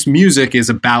this music is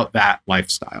about that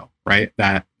lifestyle, right?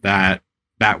 That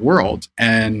world.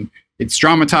 And it's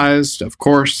dramatized, of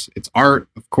course, it's art,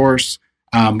 of course.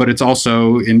 But it's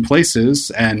also in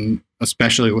places, and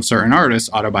especially with certain artists,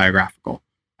 autobiographical.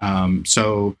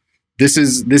 So this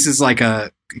is like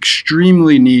a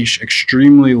extremely niche,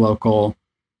 extremely local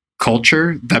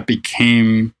culture that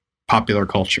became popular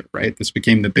culture, right? This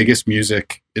became the biggest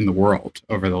music in the world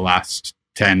over the last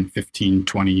 10, 15,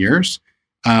 20 years.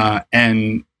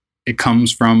 And it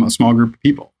comes from a small group of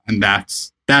people. And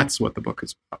that's what the book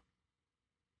is about.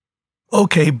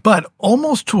 Okay, but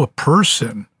almost to a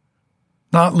person,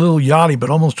 not Lil Yachty, but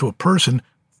almost to a person,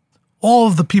 all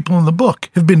of the people in the book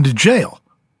have been to jail.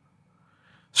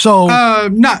 So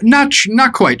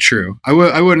not quite true.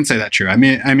 I wouldn't say that true. I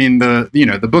mean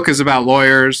the book is about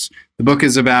lawyers. The book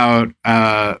is about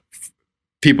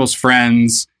people's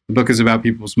friends. The book is about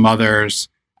people's mothers.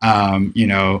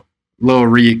 Lil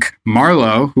Reek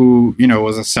Marlowe, who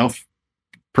was a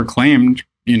self-proclaimed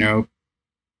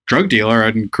drug dealer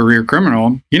and career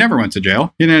criminal. He never went to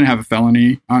jail. He didn't have a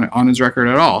felony on his record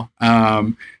at all.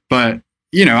 But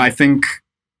I think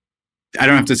I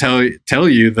don't have to tell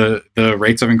you the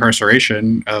rates of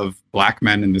incarceration of Black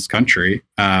men in this country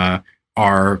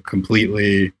are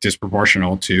completely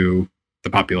disproportional to the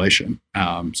population.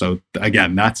 So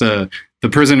again, the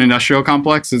prison industrial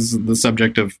complex is the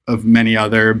subject of many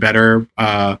other better,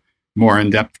 more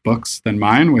in-depth books than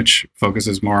mine, which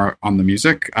focuses more on the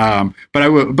music. But I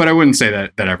wouldn't say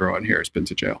that everyone here has been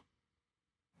to jail.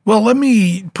 Well, let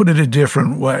me put it a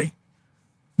different way.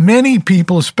 Many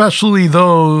people, especially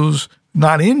those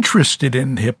not interested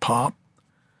in hip hop,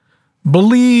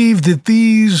 believe that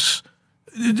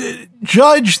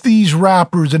judge these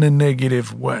rappers in a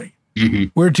negative way. Mm-hmm.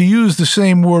 Where, to use the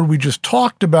same word we just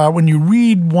talked about, when you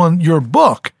read your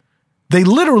book, they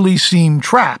literally seem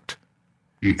trapped.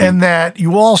 Mm-hmm. And that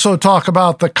you also talk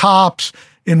about the cops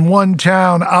in one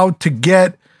town out to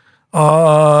get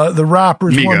the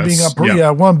rappers,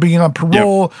 Migos. one being on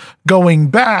parole, going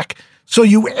back. So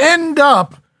you end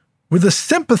up with a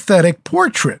sympathetic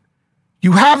portrait.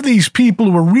 You have these people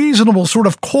who are reasonable, sort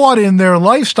of caught in their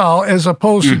lifestyle, as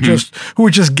opposed to who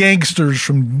are just gangsters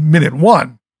from minute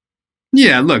one.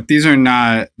 Yeah, look, these are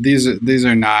not, as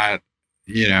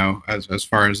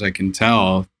far as I can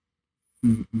tell,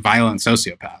 violent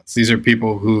sociopaths. These are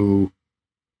people who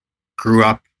grew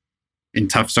up in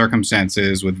tough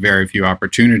circumstances with very few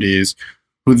opportunities,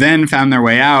 who then found their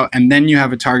way out, and then you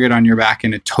have a target on your back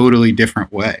in a totally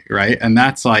different way, right? And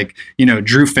that's like,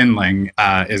 Drew Findling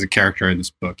is a character in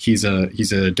this book. He's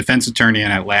a defense attorney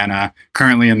in Atlanta,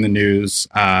 currently in the news,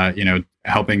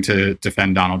 helping to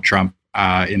defend Donald Trump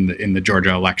in the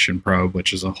Georgia election probe,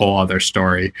 which is a whole other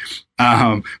story.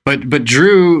 But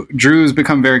Drew's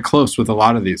become very close with a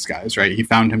lot of these guys, right? He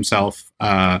found himself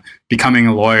becoming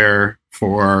a lawyer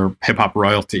for hip hop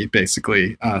royalty,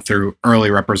 basically, through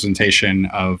early representation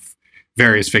of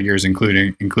various figures,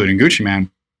 including Gucci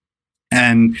Mane.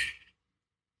 And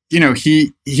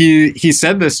he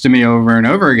said this to me over and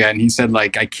over again. He said,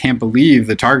 like, I can't believe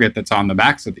the target that's on the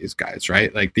backs of these guys,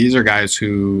 right? Like, these are guys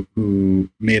who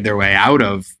made their way out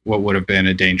of what would have been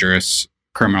a dangerous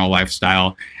criminal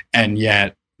lifestyle, and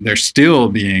yet they're still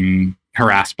being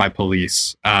harassed by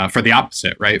police for the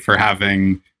opposite, right? For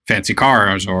having fancy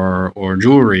cars or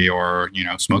jewelry or,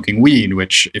 smoking weed,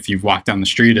 which if you've walked down the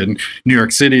street in New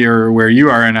York City or where you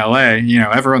are in LA,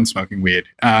 everyone's smoking weed.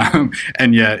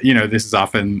 And yet, this is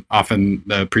often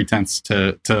the pretense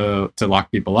to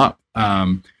lock people up.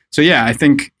 So yeah, I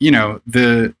think,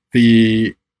 the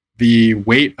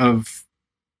weight of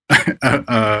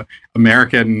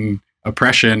American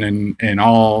oppression in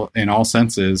all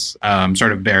senses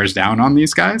sort of bears down on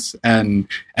these guys, and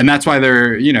that's why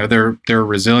they're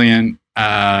resilient,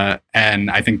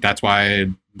 and I think that's why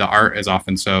the art is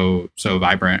often so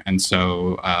vibrant and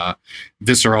so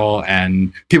visceral,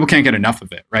 and people can't get enough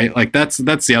of it, right? Like that's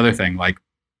the other thing. Like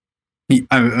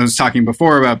I was talking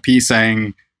before about P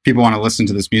saying people want to listen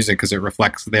to this music because it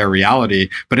reflects their reality,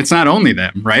 but it's not only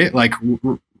them, right? Like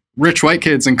rich white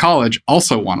kids in college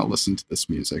also want to listen to this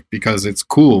music because it's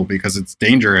cool, because it's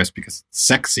dangerous, because it's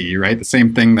sexy, right? The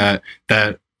same thing that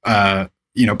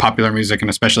popular music, and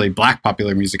especially Black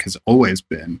popular music, has always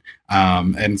been.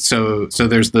 And so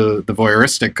there's the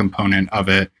voyeuristic component of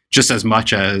it just as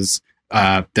much as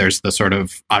there's the sort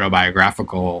of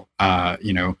autobiographical,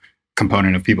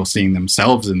 component of people seeing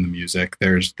themselves in the music.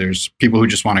 There's people who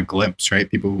just want a glimpse, right?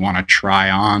 People who want to try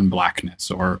on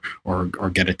blackness or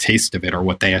get a taste of it, or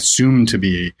what they assume to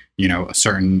be, a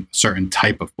certain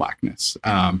type of blackness.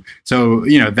 So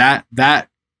that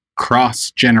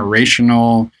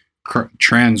cross-generational,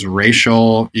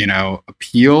 transracial,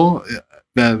 appeal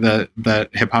that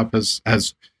hip hop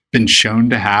has been shown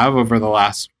to have over the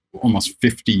last almost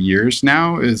 50 years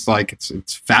now is like,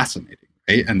 it's fascinating,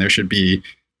 right? And there should be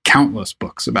countless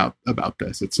books about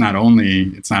this. It's not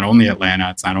only Atlanta,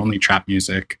 it's not only trap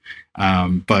music,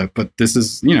 but this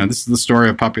is the story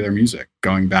of popular music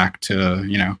going back to,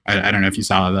 I don't know if you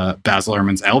saw the Baz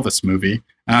Luhrmann's Elvis movie,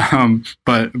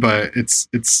 but it's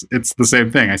the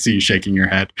same thing. I see you shaking your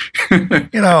head.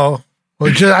 Well,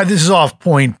 this is off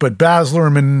point, but Baz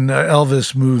Luhrmann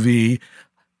Elvis movie,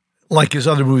 like his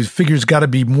other movies, figures got to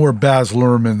be more Baz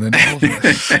Luhrmann than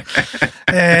Elvis.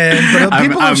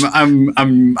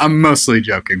 I'm mostly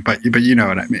joking, but you know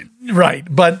what I mean, right?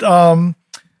 But the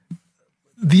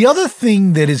other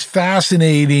thing that is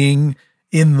fascinating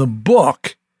in the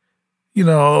book,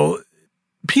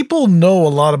 people know a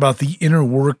lot about the inner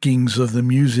workings of the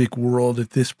music world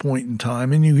at this point in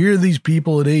time. And you hear these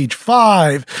people at age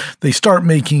 5, they start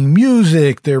making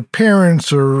music. Their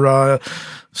parents are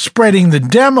spreading the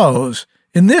demos.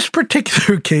 In this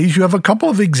particular case, you have a couple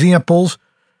of examples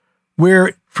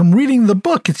where, from reading the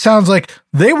book, it sounds like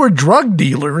they were drug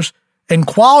dealers, and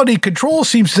quality control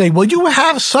seems to say, well, you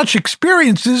have such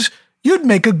experiences, you'd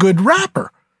make a good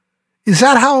rapper. Is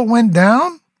that how it went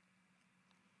down?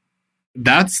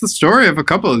 That's the story of a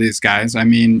couple of these guys. I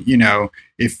mean,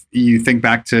 if you think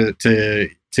back to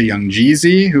young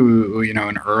Jeezy, who,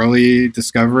 an early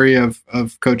discovery of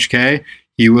Coach K,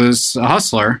 he was a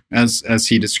hustler, as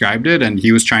he described it, and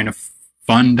he was trying to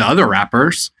fund other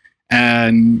rappers.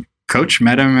 And Coach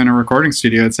met him in a recording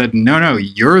studio and said, no,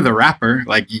 you're the rapper.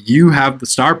 Like, you have the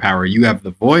star power. You have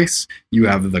the voice. You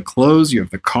have the clothes. You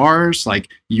have the cars. Like,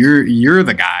 you're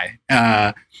the guy.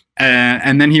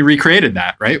 And then he recreated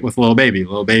that, right, with Lil Baby.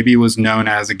 Lil Baby was known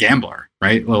as a gambler,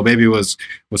 right? Lil Baby was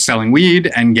selling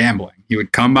weed and gambling. He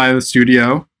would come by the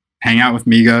studio, hang out with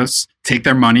Migos, take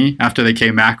their money after they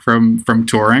came back from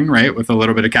touring, right, with a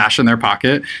little bit of cash in their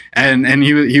pocket, and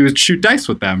he would shoot dice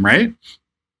with them, right?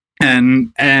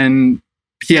 And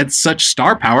he had such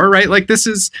star power, right? Like, this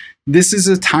is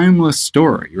a timeless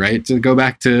story, right? To go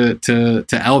back to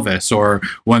Elvis, or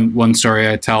one story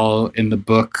I tell in the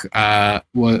book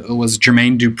was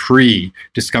Jermaine Dupri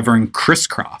discovering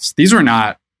Crisscross. These were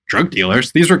not drug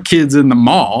dealers; these were kids in the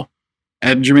mall,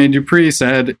 and Jermaine Dupri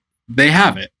said, "They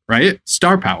have it, right?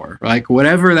 Star power, like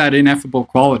whatever that ineffable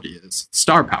quality is,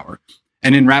 star power."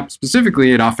 And in rap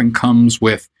specifically, it often comes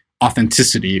with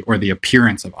authenticity, or the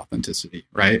appearance of authenticity,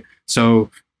 right?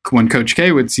 So when Coach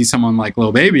K would see someone like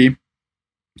Lil Baby,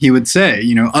 he would say,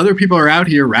 other people are out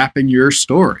here rapping your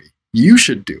story. You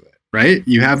should do it, right?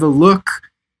 You have the look,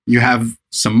 you have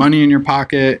some money in your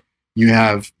pocket, you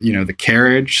have, the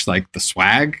carriage, like the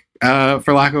swag,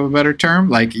 for lack of a better term,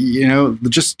 like,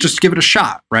 just give it a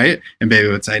shot, right? And Baby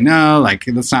would say, no, like,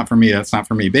 that's not for me. That's not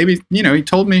for me. Baby, he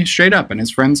told me straight up, and his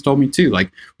friends told me too,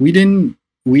 like, we didn't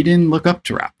look up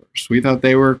to rappers. We thought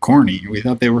they were corny. We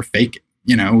thought they were faking.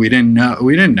 We didn't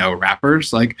know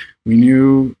rappers. Like, we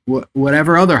knew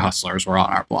whatever other hustlers were on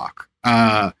our block.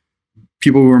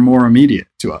 People who were more immediate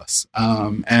to us.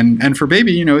 And for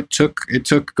Baby, it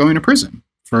took going to prison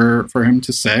for him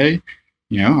to say,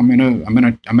 I'm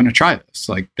gonna try this.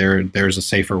 Like, there's a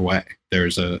safer way.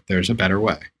 There's a better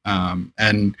way.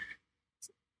 And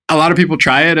a lot of people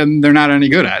try it and they're not any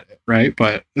good at it, right?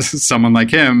 But this is someone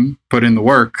like him, put in the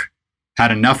work,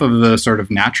 had enough of the sort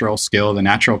of natural skill, the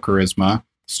natural charisma,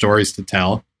 stories to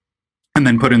tell, and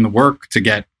then put in the work to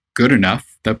get good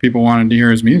enough that people wanted to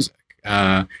hear his music.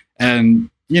 And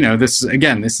this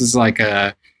is like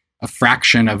a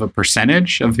fraction of a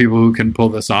percentage of people who can pull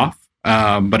this off.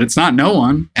 But it's not no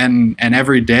one. And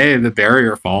every day the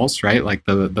barrier falls, right? Like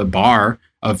the bar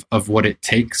of what it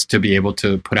takes to be able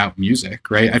to put out music,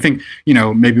 right? I think,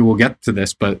 maybe we'll get to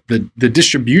this, but the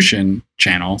distribution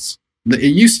channels, it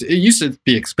used to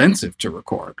be expensive to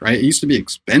record, right? It used to be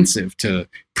expensive to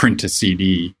print a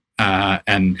CD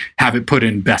and have it put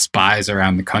in Best Buys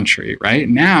around the country, right?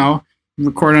 Now,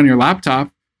 record on your laptop,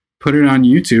 put it on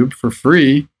YouTube for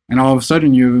free, and all of a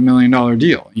sudden you have $1 million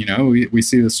deal. We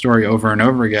see the story over and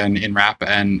over again in rap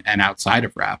and outside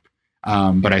of rap.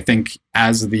 But I think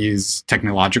as these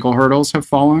technological hurdles have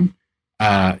fallen,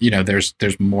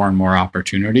 there's more and more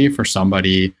opportunity for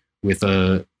somebody with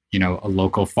a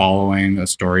local following, a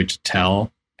story to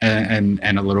tell, and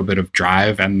a little bit of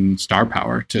drive and star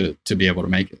power to be able to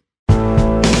make it.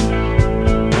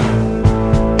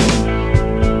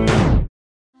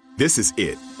 This is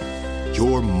it.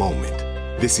 Your moment.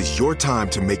 This is your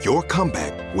time to make your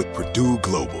comeback with Purdue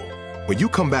Global. When you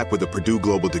come back with a Purdue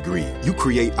Global degree, you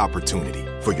create opportunity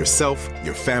for yourself,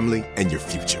 your family, and your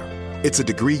future. It's a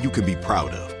degree you can be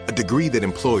proud of, a degree that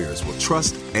employers will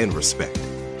trust and respect.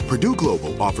 Purdue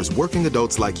Global offers working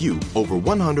adults like you over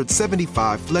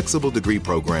 175 flexible degree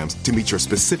programs to meet your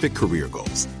specific career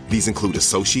goals. These include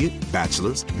associate,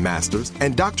 bachelor's, master's,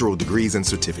 and doctoral degrees and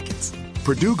certificates.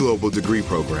 Purdue Global degree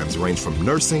programs range from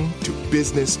nursing to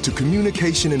business to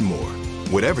communication and more.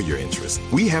 Whatever your interest,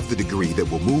 we have the degree that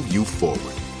will move you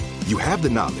forward. You have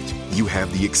the knowledge, you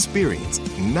have the experience.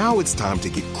 Now it's time to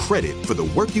get credit for the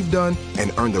work you've done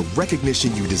and earn the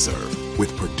recognition you deserve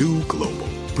with Purdue Global,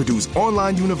 Purdue's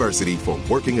online university for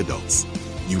working adults.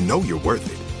 You know you're worth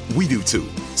it. We do too.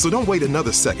 So don't wait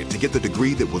another second to get the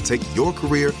degree that will take your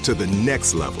career to the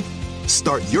next level.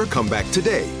 Start your comeback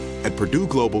today at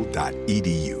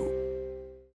purdueglobal.edu.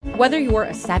 Whether you're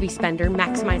a savvy spender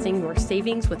maximizing your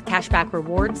savings with cashback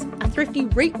rewards, a thrifty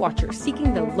rate watcher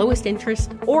seeking the lowest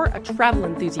interest, or a travel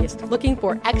enthusiast looking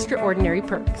for extraordinary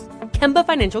perks, Kemba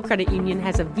Financial Credit Union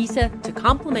has a visa to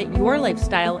complement your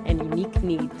lifestyle and unique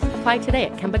needs. Apply today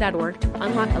at Kemba.org to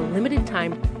unlock a limited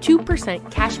time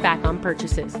 2% cash back on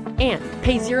purchases and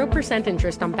pay 0%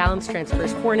 interest on balance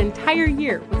transfers for an entire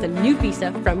year with a new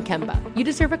visa from Kemba. You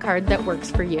deserve a card that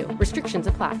works for you. Restrictions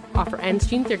apply. Offer ends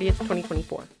June 30th,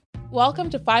 2024. Welcome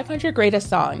to 500 Greatest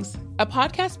Songs, a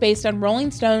podcast based on Rolling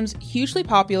Stone's hugely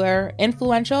popular,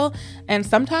 influential, and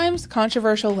sometimes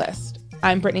controversial list.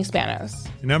 I'm Brittany Spanos.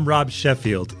 And I'm Rob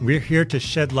Sheffield. We're here to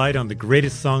shed light on the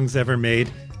greatest songs ever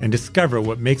made and discover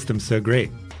what makes them so great.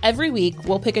 Every week,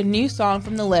 we'll pick a new song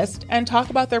from the list and talk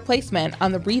about their placement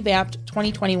on the revamped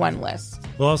 2021 list.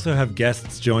 We'll also have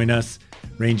guests join us,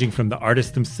 ranging from the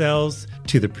artists themselves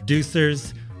to the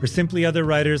producers, or simply other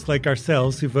writers like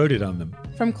ourselves who voted on them.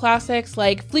 From classics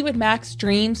like Fleetwood Mac's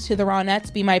Dreams to the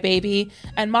Ronettes' Be My Baby,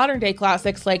 and modern-day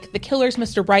classics like The Killer's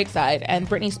Mr. Brightside and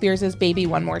Britney Spears' Baby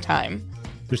One More Time.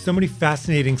 There's so many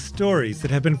fascinating stories that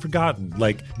have been forgotten,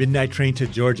 like Midnight Train to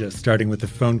Georgia starting with a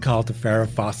phone call to Farrah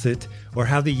Fawcett, or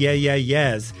how the Yeah Yeah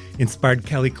Yeahs inspired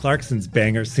Kelly Clarkson's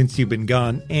banger Since You've Been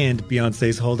Gone and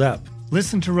Beyoncé's Hold Up.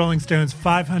 Listen to Rolling Stone's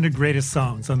 500 Greatest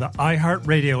Songs on the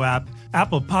iHeartRadio app,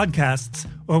 Apple Podcasts,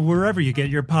 or wherever you get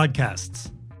your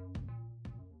podcasts.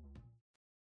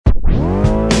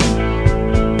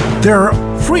 There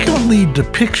are frequently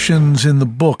depictions in the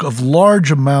book of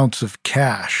large amounts of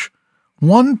cash.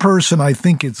 One person, I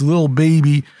think it's Lil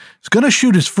Baby, is going to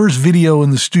shoot his first video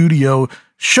in the studio,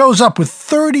 shows up with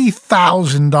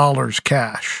 $30,000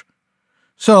 cash.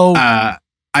 So I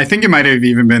think it might have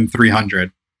even been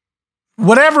 300.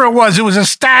 Whatever it was a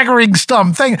staggering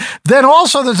thing. Then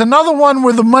also there's another one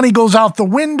where the money goes out the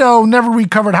window, never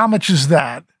recovered. How much is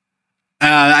that?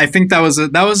 I think that was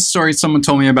a story someone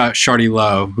told me about Shorty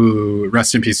Lowe, who,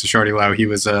 rest in peace to Shorty Lowe. He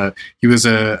was a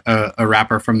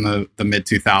rapper from the mid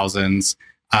 2000s.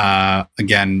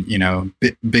 Again, you know,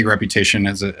 big reputation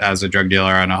as a drug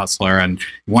dealer and a hustler. And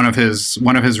one of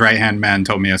his right hand men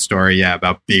told me a story,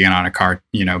 about being on a car,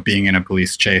 being in a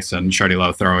police chase and Shorty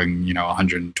Lowe throwing,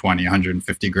 120,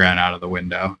 150 grand out of the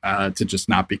window to just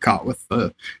not be caught with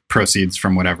the proceeds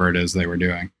from whatever it is they were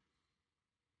doing.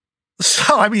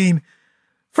 So, I mean,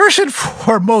 first and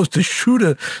foremost, to shoot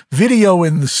a video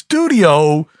in the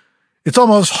studio, it's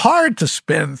almost hard to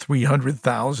spend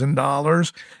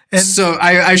 $300,000. And so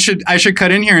I should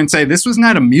cut in here and say this was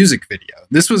not a music video.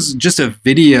 This was just a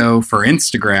video for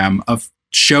Instagram of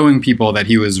showing people that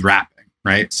he was rapping,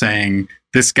 right? Saying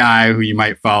this guy who you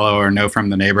might follow or know from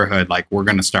the neighborhood, like, we're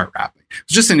going to start rapping. It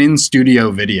was just an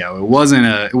in-studio video. It wasn't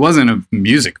a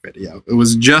music video. It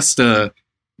was just here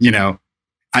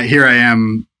I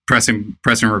am pressing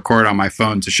record on my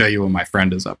phone to show you what my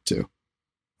friend is up to.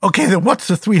 Okay, then what's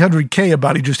the $300K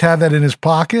about? He just had that in his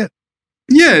pocket?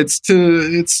 Yeah, it's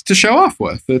to show off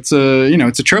with. It's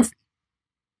a trophy.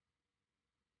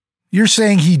 You're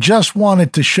saying he just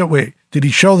wanted to show. Wait, did he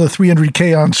show the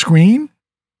 $300K on screen?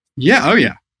 Yeah. Oh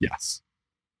yeah. Yes.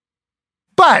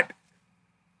 But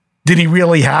did he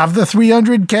really have the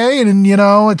 $300K and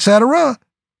et cetera?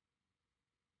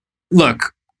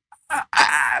 Look,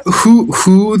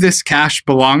 who this cash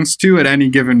belongs to at any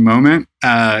given moment,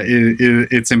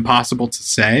 it's impossible to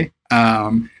say.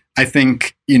 I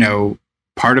think,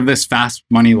 part of this fast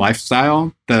money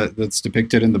lifestyle that's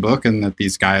depicted in the book and that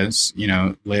these guys,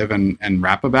 live and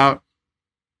rap about,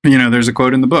 there's a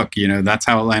quote in the book, that's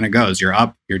how Atlanta goes. You're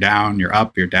up, you're down, you're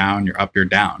up, you're down, you're up, you're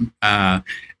down.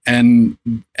 And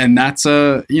that's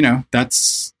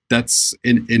that's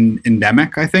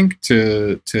endemic, I think,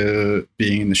 to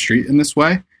being in the street in this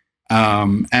way.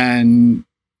 And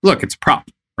look, it's a prop,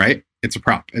 right? It's a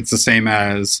prop. It's the same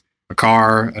as a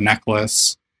car, a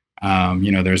necklace.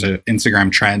 There's an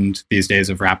Instagram trend these days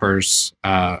of rappers,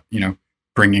 trying to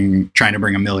bring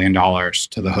 $1 million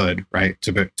to the hood, right?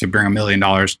 To bring $1 million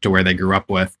to where they grew up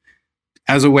with,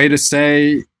 as a way to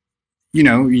say,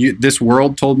 this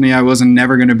world told me I wasn't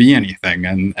never going to be anything,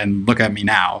 and look at me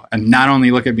now. And not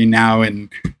only look at me now in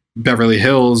Beverly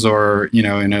Hills or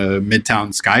in a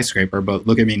midtown skyscraper, but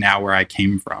look at me now where I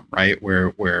came from, right?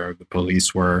 Where the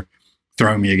police were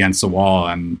throwing me against the wall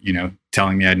and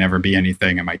telling me I'd never be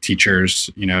anything, and my teachers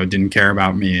didn't care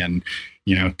about me and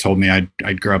told me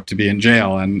I'd grow up to be in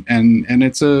jail, and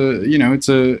it's a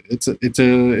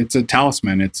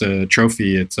talisman, it's a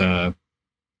trophy, it's a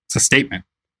statement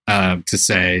to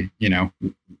say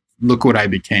look what I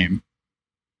became.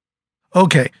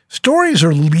 Okay, stories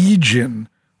are legion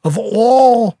of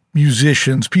all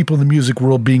musicians, people in the music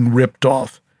world being ripped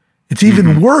off. It's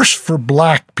even worse for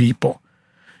Black people.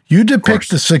 You depict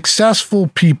the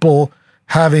successful people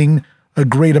having a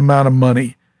great amount of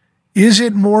money. Is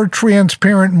it more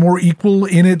transparent, more equal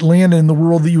in Atlanta, in the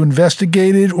world that you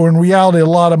investigated, or in reality, a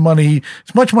lot of money,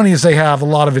 as much money as they have, a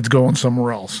lot of it's going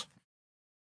somewhere else?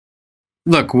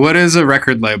 Look, what is a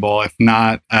record label if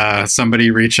not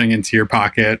somebody reaching into your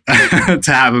pocket to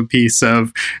have a piece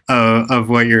of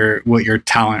what your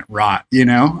talent wrought?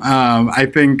 I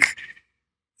think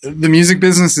the music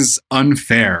business is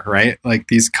unfair, right? Like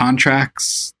these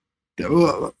contracts.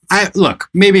 Look,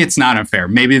 maybe it's not unfair.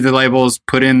 Maybe the labels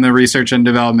put in the research and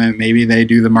development. Maybe they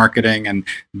do the marketing and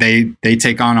they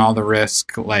take on all the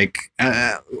risk. Like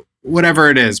whatever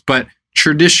it is, but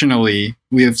traditionally,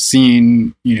 we have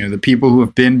seen, the people who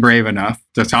have been brave enough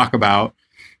to talk about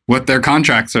what their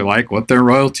contracts are like, what their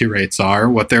royalty rates are,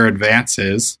 what their advance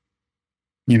is.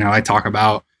 I talk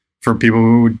about, for people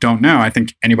who don't know, I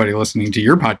think anybody listening to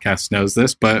your podcast knows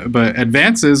this, but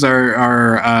advances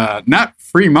are not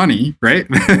free money, right?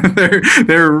 they're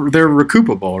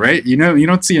recoupable, right? You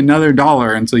don't see another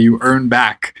dollar until you earn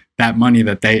back that money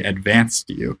that they advanced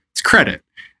to you. It's credit.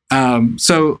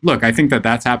 So look, I think that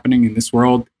that's happening in this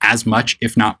world as much,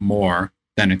 if not more,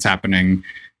 than it's happening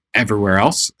everywhere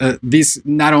else. These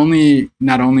not only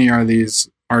are these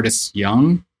artists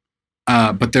young,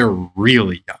 but they're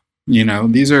really young.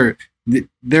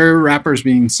 They're rappers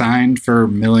being signed for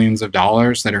millions of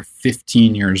dollars that are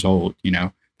 15 years old.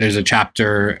 There's a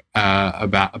chapter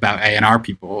about A&R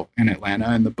people in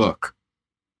Atlanta in the book,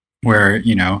 where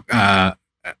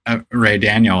Ray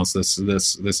Daniels,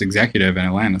 this executive in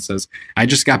Atlanta, says, I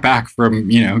just got back from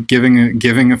giving a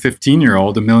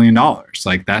 15-year-old $1 million.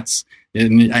 Like that's,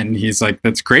 and he's like,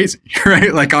 that's crazy,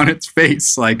 right? Like on its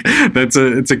face, like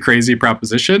it's a crazy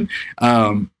proposition.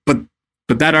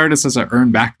 But that artist has to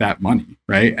earn back that money,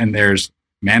 right? And there's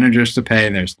managers to pay,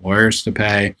 there's lawyers to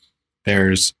pay,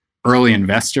 there's early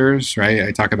investors, right?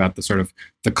 I talk about the sort of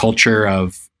the culture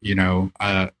of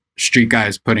street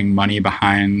guys putting money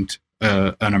behind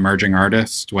an emerging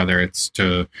artist, whether it's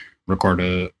to record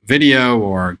a video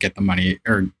or get the money,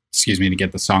 or to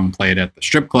get the song played at the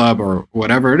strip club or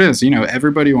whatever it is.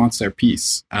 Everybody wants their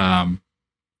piece, and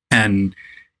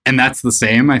that's the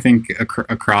same, I think,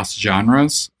 across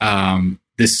genres.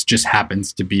 This just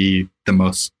happens to be the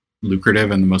most lucrative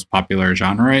and the most popular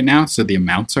genre right now, so the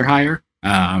amounts are higher.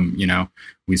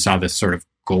 We saw this sort of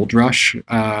gold rush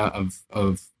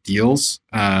of deals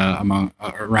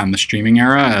around the streaming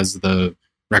era as the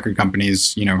record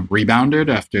companies rebounded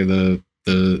after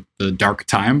the dark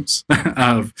times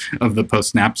of the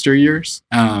post Napster years.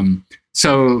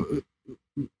 So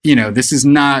this is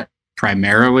not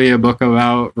primarily a book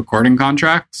about recording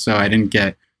contracts, so I didn't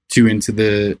get too into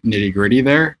the nitty gritty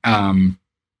there.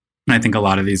 I think a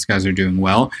lot of these guys are doing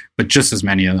well, but just as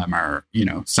many of them are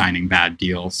signing bad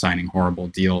deals, signing horrible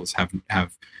deals, have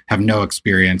no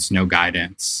experience, no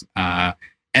guidance.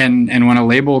 And when a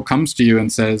label comes to you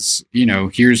and says,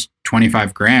 here's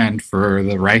 $25,000 for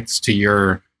the rights to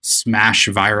your smash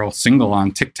viral single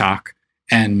on TikTok,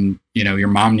 and your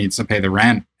mom needs to pay the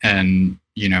rent, and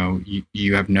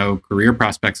you have no career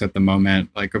prospects at the moment,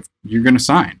 like you're going to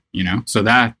sign. So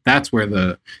that's where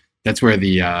the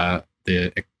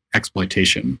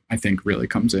exploitation, I think, really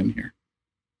comes in here.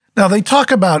 Now, they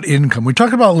talk about income. We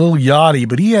talk about Lil Yachty,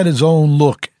 but he had his own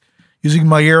look, using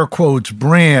my air quotes,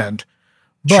 brand.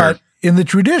 But in the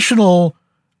traditional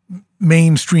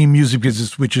mainstream music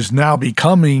business, which is now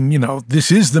becoming,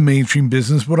 this is the mainstream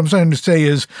business. What I'm trying to say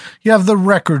is you have the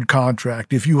record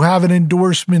contract. If you have an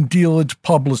endorsement deal, it's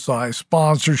publicized,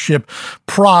 sponsorship,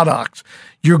 products.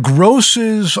 Your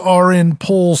grosses are in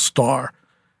Polestar.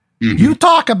 Mm-hmm. You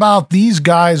talk about these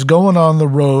guys going on the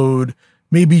road,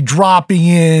 maybe dropping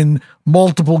in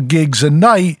multiple gigs a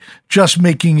night, just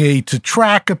making a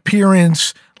to-track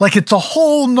appearance. Like it's a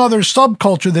whole nother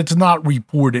subculture that's not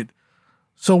reported.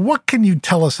 So what can you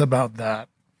tell us about that?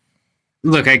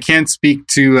 Look, I can't speak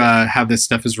to how this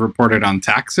stuff is reported on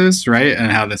taxes, right,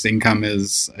 and how this income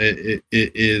is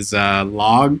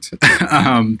logged.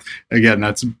 Again,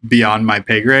 that's beyond my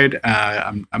pay grade.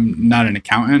 I'm not an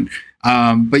accountant,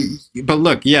 but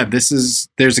look, yeah,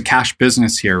 there's a cash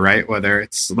business here, right? Whether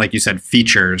it's like you said,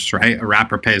 features, right? A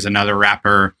rapper pays another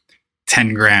rapper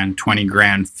 10 grand, 20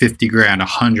 grand, 50 grand,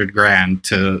 100 grand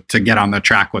to get on the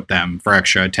track with them for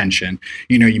extra attention.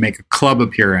 You make a club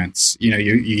appearance. You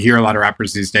hear a lot of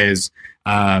rappers these days,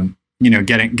 getting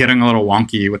a little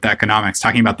wonky with the economics,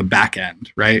 talking about the back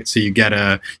end, right? So you get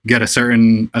a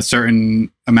certain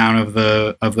amount of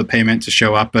the payment to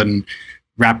show up and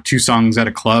rap 2 songs at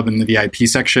a club in the VIP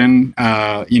section,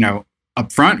 up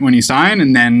front when you sign,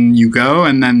 and then you go,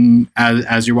 and then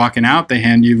as you're walking out, they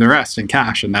hand you the rest in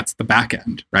cash, and that's the back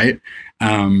end, right?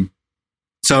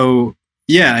 So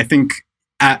yeah, I think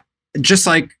just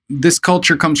like this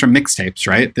culture comes from mixtapes,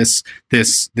 right? This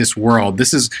world,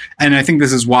 and I think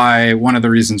this is why one of the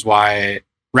reasons why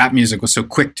rap music was so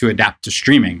quick to adapt to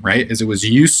streaming, right? Is it was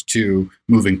used to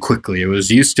moving quickly. It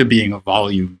was used to being a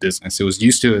volume business. It was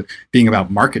used to being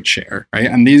about market share, right?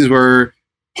 And these were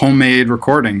homemade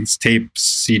recordings,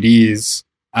 tapes, CDs,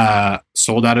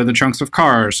 sold out of the trunks of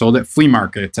cars, sold at flea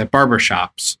markets, at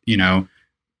barbershops,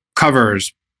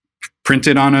 covers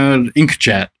printed on an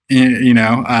inkjet,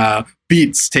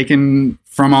 beats taken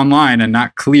from online and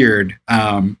not cleared,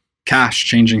 cash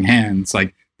changing hands.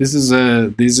 Like these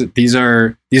are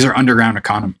underground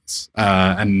economies,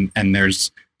 and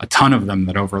there's a ton of them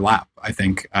that overlap, I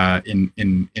think,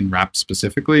 in rap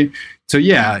specifically. So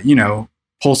yeah,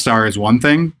 Polestar is one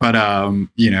thing, but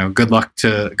good luck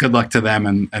to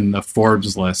them and the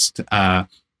Forbes list to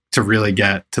really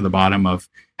get to the bottom of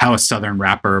how a Southern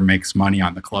rapper makes money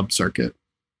on the club circuit.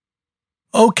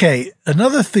 Okay,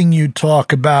 another thing you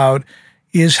talk about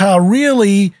is how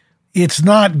really it's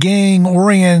not gang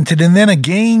oriented, and then a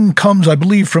gang comes, I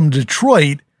believe, from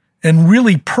Detroit and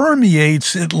really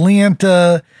permeates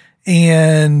Atlanta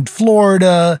and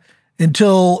Florida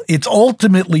until it's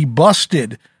ultimately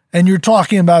busted. And you're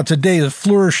talking about today the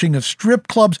flourishing of strip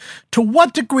clubs. To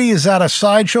what degree is that a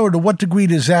sideshow, or to what degree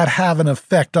does that have an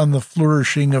effect on the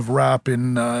flourishing of rap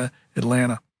in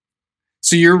Atlanta?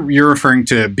 So you're referring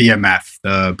to BMF,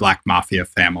 the Black Mafia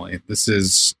family. This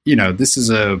is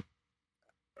a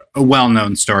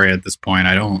well-known story at this point.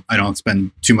 I don't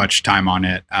spend too much time on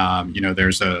it.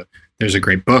 There's a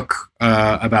great book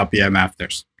about BMF.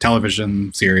 There's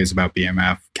television series about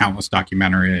BMF, countless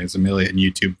documentaries, a million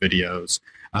YouTube videos.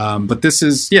 But this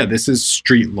is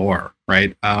street lore,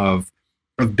 right? Of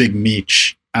Big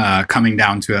Meech coming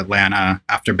down to Atlanta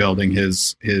after building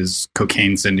his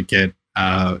cocaine syndicate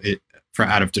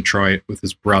out of Detroit with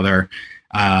his brother.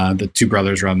 The two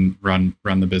brothers run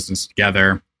the business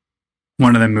together.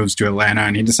 One of them moves to Atlanta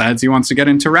and he decides he wants to get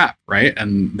into rap, right?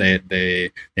 And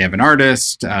they have an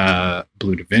artist,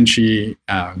 Blue Da Vinci,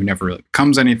 who never really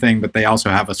becomes anything, but they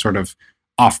also have a sort of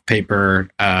off-paper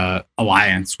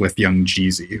alliance with Young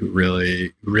Jeezy, who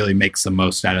really makes the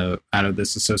most out of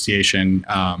this association,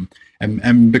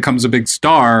 and becomes a big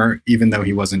star, even though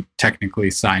he wasn't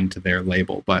technically signed to their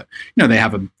label. But they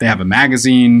have a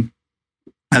magazine.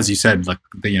 As you said, like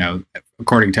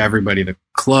according to everybody, the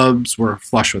clubs were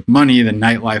flush with money. The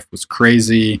nightlife was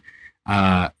crazy.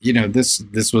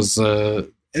 This was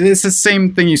it's the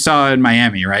same thing you saw in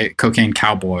Miami, right? Cocaine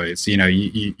cowboys.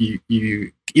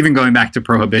 You even going back to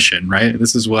Prohibition, right?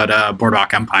 This is what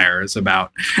Boardwalk Empire is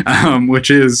about,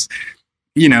 which is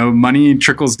money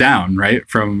trickles down, right,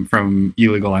 from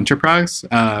illegal enterprise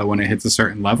when it hits a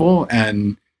certain level,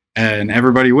 and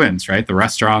everybody wins, right? The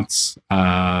restaurants,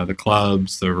 the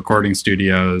clubs, the recording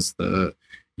studios, the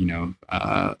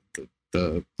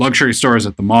luxury stores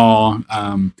at the mall.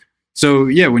 So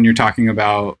yeah, when you're talking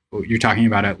about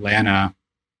Atlanta,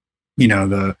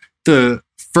 the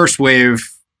first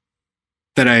wave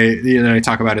that I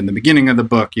talk about in the beginning of the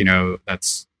book,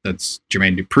 that's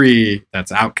Jermaine Dupri,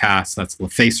 that's Outkast, that's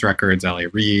LaFace Records, L.A.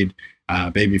 Reid,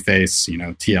 Babyface,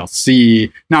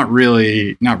 TLC, not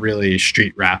really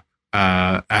street rap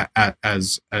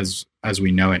as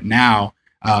we know it now.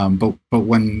 But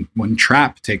when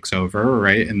trap takes over,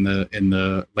 right, in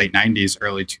the late 90s,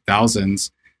 early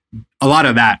 2000s, a lot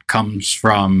of that comes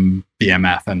from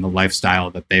BMF and the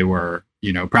lifestyle that they were,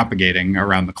 propagating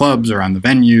around the clubs, around the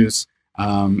venues.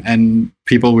 And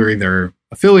people were either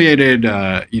affiliated,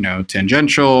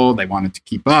 tangential, they wanted to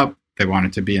keep up,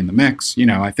 wanted to be in the mix.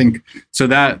 I think so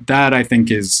that I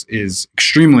think is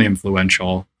extremely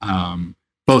influential,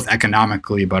 both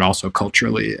economically but also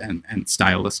culturally and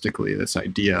stylistically. This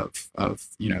idea of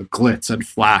glitz and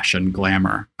flash and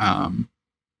glamour.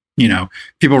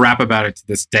 People rap about it to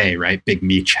this day, right? Big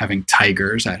Meech having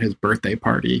tigers at his birthday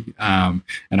party. And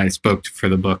I spoke for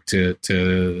the book to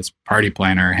this party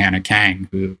planner, Hannah Kang,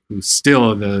 who's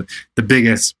still the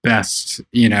biggest, best,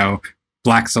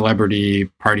 Black celebrity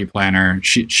party planner.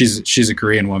 She's a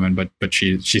Korean woman, but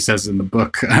she says in the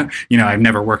book, I've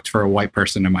never worked for a white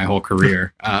person in my whole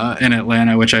career in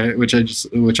Atlanta, which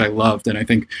I loved, and I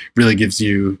think really gives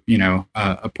you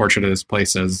a portrait of this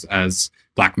place as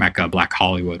Black Mecca, Black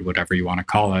Hollywood, whatever you want to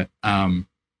call it.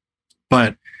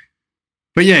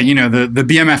 But yeah, the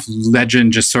BMF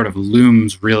legend just sort of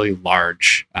looms really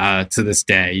large to this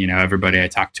day. Everybody I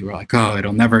talk to are like, oh,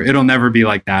 it'll never be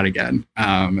like that again.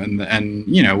 And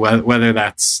whether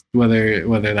that's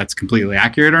completely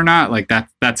accurate or not, like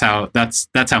that's how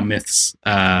myths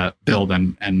build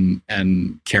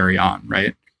and carry on,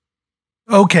 right?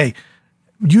 Okay,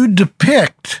 you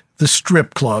depict the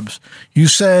strip clubs. You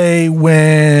say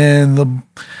when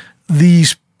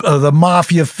the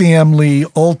mafia family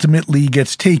ultimately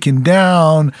gets taken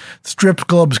down, strip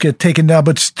clubs get taken down,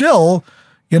 but still,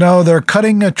 they're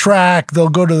cutting a track, they'll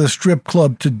go to the strip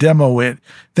club to demo it.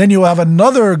 Then you have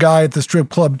another guy at the strip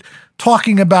club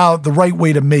talking about the right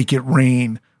way to make it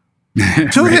rain.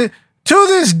 To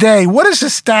this day, what is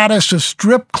the status of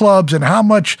strip clubs and how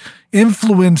much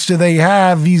influence do they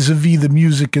have vis-a-vis the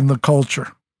music and the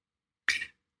culture?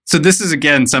 So this is,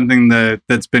 again, something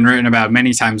that's been written about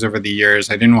many times over the years.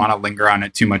 I didn't want to linger on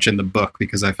it too much in the book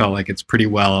because I felt like it's pretty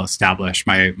well established.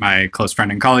 My close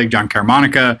friend and colleague, John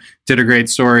Caramanica, did a great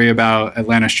story about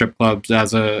Atlanta strip clubs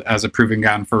as a proving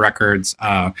ground for records.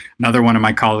 Another one of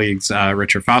my colleagues,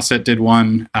 Richard Fawcett, did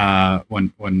one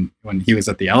when he was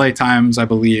at the LA Times, I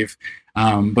believe.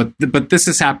 But this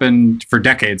has happened for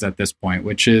decades at this point,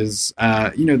 which is,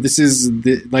 this is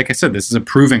like I said, this is a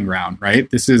proving ground, right?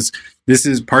 This is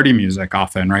party music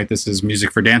often, right? This is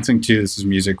music for dancing to. This is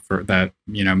music that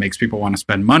makes people want to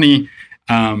spend money,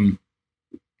 and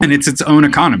it's its own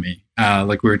economy.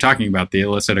 Like we were talking about, the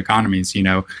illicit economies.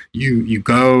 You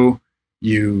go,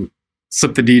 you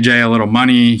slip the DJ a little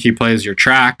money, he plays your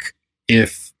track.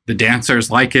 If the dancers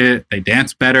like it, they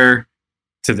dance better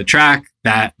to the track.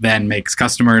 That then makes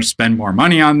customers spend more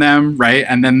money on them, right?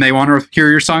 And then they want to hear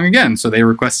your song again, so they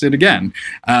request it again.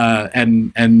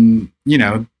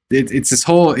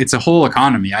 It's a whole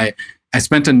economy. I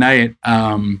spent a night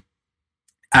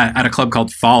at a club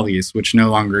called Follies, which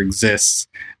no longer exists,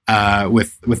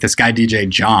 with this guy DJ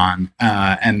John,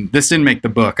 and this didn't make the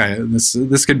book.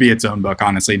 This could be its own book,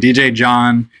 honestly. DJ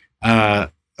John,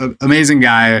 amazing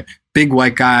guy, big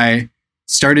white guy,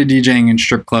 started DJing in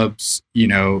strip clubs,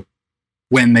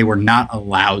 when they were not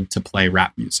allowed to play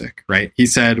rap music, right? He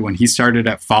said when he started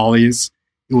at Follies,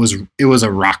 it was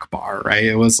a rock bar, right?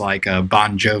 It was like a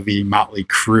Bon Jovi, Motley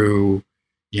Crue,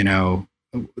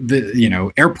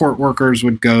 airport workers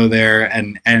would go there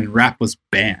and rap was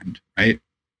banned, right?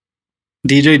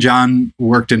 DJ John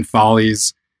worked in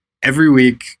Follies every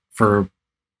week for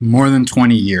more than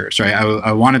 20 years, right?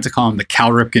 I wanted to call him the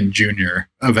Cal Ripken Jr.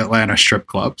 of Atlanta strip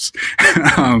clubs,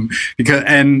 because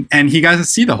he got to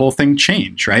see the whole thing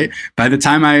change, right? By the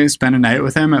time I spent a night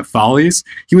with him at Follies,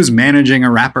 he was managing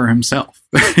a rapper himself.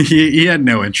 he had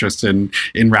no interest in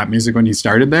rap music when he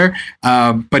started there,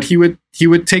 but he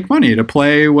would take money to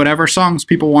play whatever songs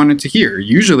people wanted to hear.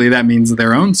 Usually that means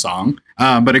their own song,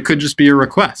 but it could just be a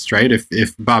request, right?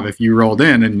 If Bob, if you rolled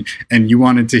in and you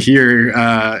wanted to hear,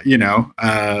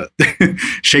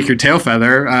 Shake Your Tail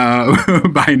Feather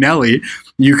by Nelly,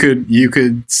 you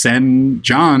could send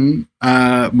John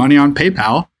money on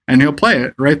PayPal and he'll play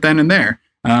it right then and there.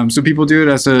 So people do it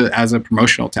as a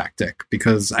promotional tactic,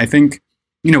 because I think,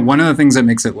 one of the things that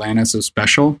makes Atlanta so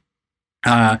special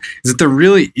is that there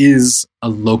really is a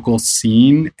local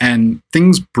scene and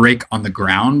things break on the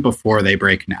ground before they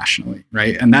break nationally,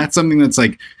 right? And that's something that's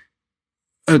like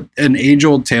an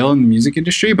age-old tale in the music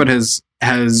industry, but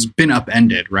has been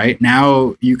upended, right?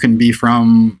 Now you can be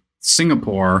from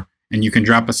Singapore and you can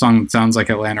drop a song that sounds like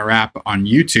Atlanta rap on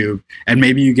YouTube, and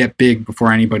maybe you get big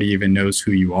before anybody even knows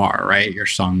who you are, right? Your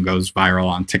song goes viral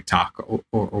on TikTok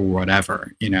or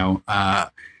whatever,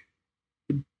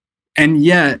 and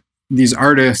yet these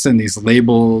artists and these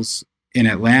labels in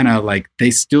Atlanta, like,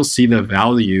 they still see the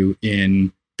value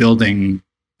in building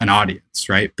an audience,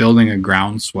 right? Building a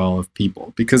groundswell of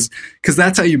people, because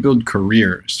that's how you build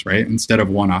careers, right? Instead of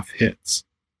one-off hits,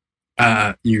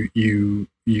 you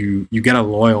get a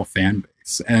loyal fan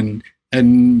base, and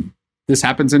this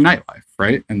happens in nightlife,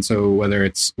 right? And so whether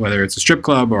it's a strip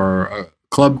club or a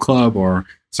club or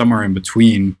somewhere in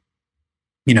between,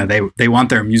 they want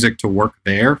their music to work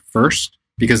there first,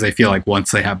 because they feel like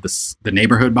once they have the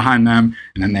neighborhood behind them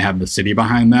and then they have the city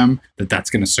behind them, that's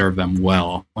going to serve them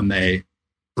well when they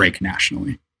break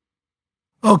nationally.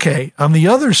 Okay, on the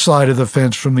other side of the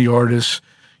fence from the artists,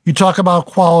 you talk about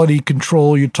quality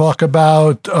control, you talk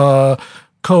about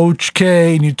Coach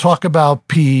K, and you talk about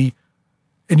P,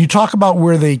 and you talk about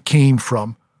where they came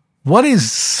from. What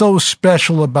is so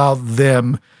special about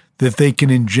them that they can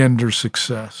engender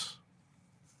success?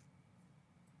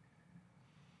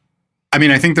 I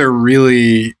mean, I think they're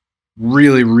really,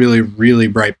 really, really, really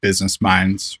bright business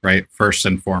minds, right? First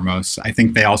and foremost. I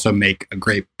think they also make a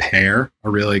great pair, a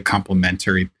really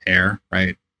complementary pair,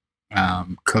 right?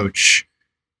 Coach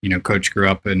grew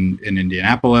up in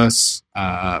Indianapolis.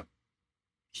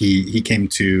 He came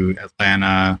to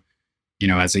Atlanta,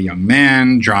 as a young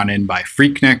man, drawn in by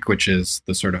Freaknik, which is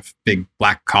the sort of big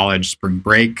black college spring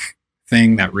break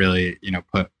thing that really,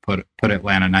 put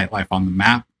Atlanta nightlife on the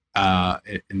map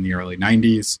in the early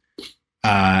 90s.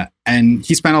 And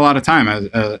he spent a lot of time,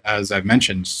 as I've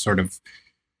mentioned, sort of,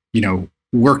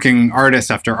 working artist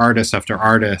after artist after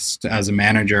artist as a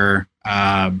manager,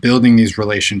 building these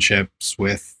relationships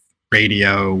with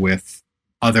radio, with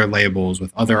other labels,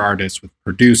 with other artists, with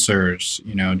producers,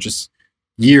 just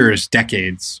years,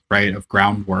 decades, right, of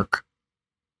groundwork.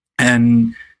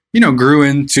 And, grew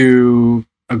into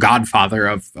a godfather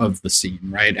of the scene,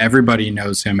 right? Everybody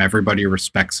knows him. Everybody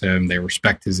respects him. They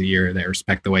respect his ear. They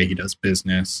respect the way he does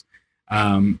business.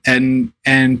 And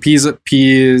P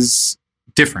is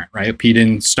different, right? P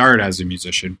didn't start as a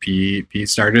musician. P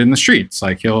started in the streets.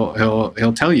 Like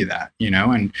he'll tell you that,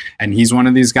 and he's one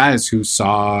of these guys who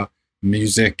saw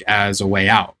music as a way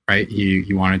out, right?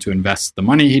 He wanted to invest the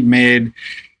money he'd made.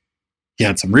 He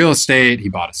had some real estate. He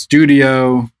bought a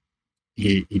studio.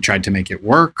 He tried to make it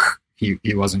work.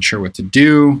 He wasn't sure what to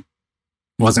do,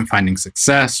 wasn't finding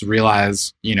success,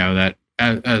 realized, that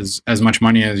as much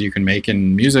money as you can make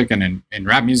in music and in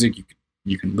rap music,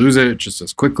 you can lose it just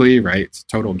as quickly, right? It's a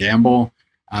total gamble.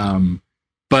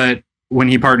 But when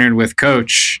he partnered with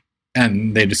Coach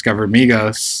and they discovered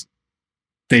Migos,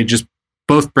 they just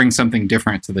both bring something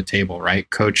different to the table, right?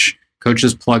 Coach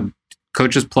is plugged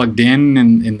in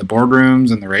the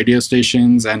boardrooms and the radio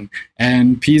stations,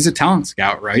 and P's a talent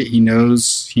scout, right? He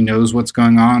knows what's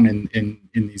going on in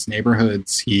these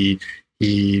neighborhoods. He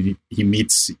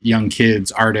meets young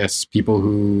kids, artists, people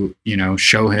who,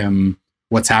 show him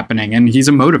what's happening, and he's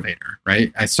a motivator,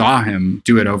 right? I saw him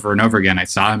do it over and over again. I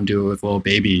saw him do it with Lil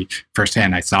Baby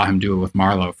firsthand. I saw him do it with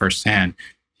Marlo firsthand.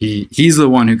 He's the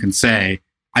one who can say,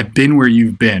 I've been where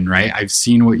you've been, right? I've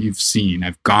seen what you've seen.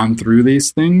 I've gone through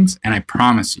these things, and I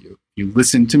promise you, you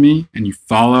listen to me and you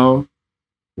follow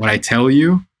what I tell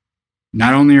you,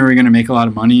 not only are we going to make a lot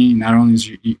of money, not only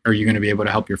are you going to be able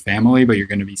to help your family, but you're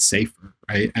going to be safer,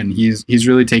 right? And he's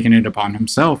really taken it upon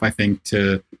himself, I think,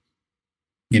 to,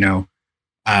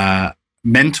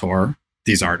 mentor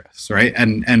these artists, right?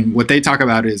 And what they talk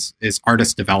about is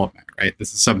artist development, right?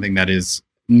 This is something that is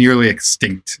nearly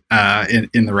extinct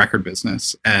in the record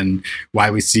business, and why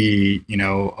we see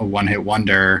a one-hit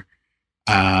wonder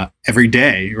every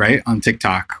day, right, on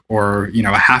TikTok, or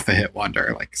a half a hit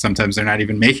wonder. Like sometimes they're not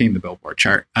even making the Billboard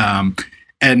chart.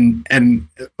 And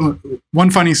one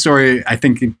funny story, I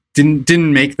think it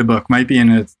didn't make the book, might be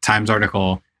in a Times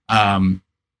article,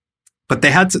 but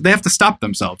they have to stop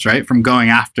themselves, right, from going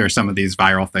after some of these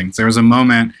viral things. There was a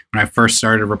moment when I first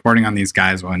started reporting on these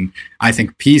guys when I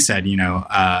think P said,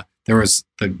 there was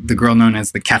the girl known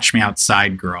as the Catch Me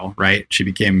Outside girl, right? She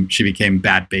became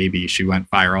Bad Baby. She went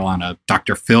viral on a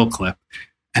Dr. Phil clip,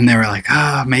 and they were like,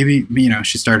 maybe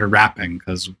she started rapping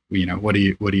because what do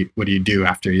you do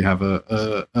after you have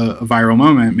a viral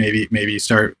moment? Maybe you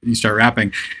start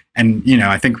rapping. And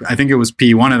I think it was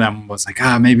P. One of them was like,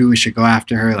 maybe we should go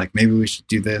after her. Like maybe we should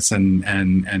do this.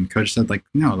 And Coach said, like,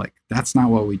 no, like that's not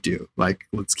what we do. Like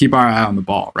let's keep our eye on the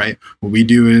ball, right? What we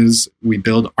do is we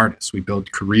build artists, we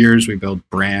build careers, we build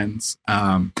brands.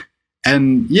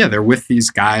 And yeah, they're with these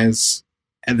guys,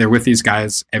 and they're with these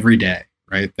guys every day,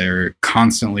 right? They're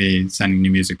constantly sending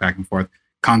new music back and forth,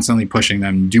 constantly pushing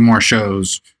them, do more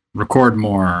shows, record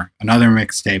more, another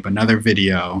mixtape, another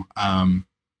video.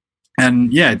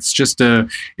 And yeah, it's just a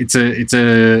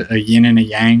yin and a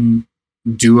yang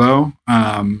duo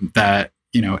that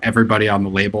everybody on the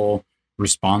label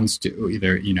responds to.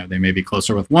 Either they may be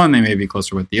closer with one, they may be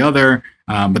closer with the other,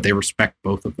 but they respect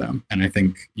both of them. And I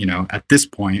think at this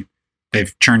point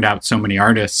they've churned out so many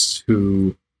artists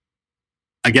who,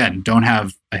 again, don't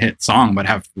have a hit song but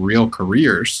have real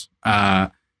careers.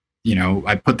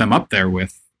 I put them up there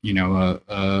with,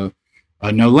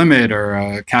 a No Limit or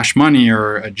a Cash Money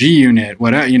or a G Unit,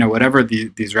 whatever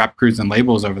these rap crews and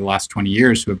labels over the last 20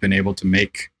 years who have been able to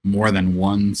make more than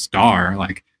one star.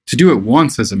 Like, to do it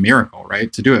once is a miracle,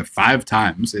 right? To do it 5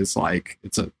 times is like,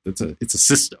 it's a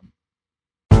system.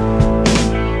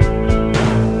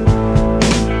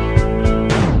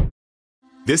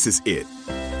 This is it.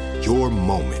 Your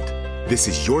moment. This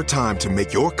is your time to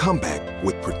make your comeback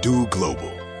with Purdue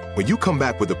Global. When you come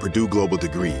back with a Purdue Global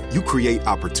degree, you create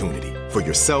opportunity for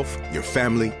yourself, your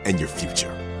family, and your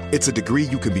future. It's a degree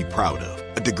you can be proud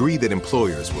of, a degree that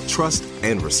employers will trust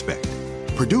and respect.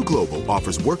 Purdue Global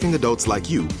offers working adults like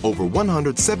you over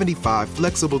 175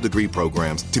 flexible degree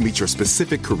programs to meet your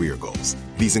specific career goals.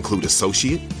 These include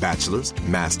associate, bachelor's,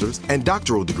 master's, and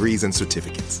doctoral degrees and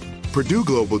certificates. Purdue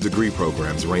Global degree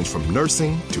programs range from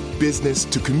nursing to business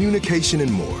to communication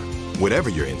and more. Whatever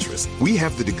your interest, we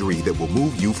have the degree that will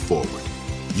move you forward.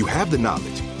 You have the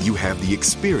knowledge, you have the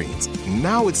experience.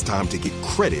 Now it's time to get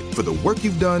credit for the work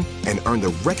you've done and earn the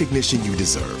recognition you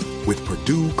deserve with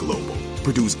Purdue Global,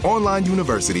 Purdue's online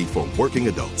university for working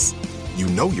adults. You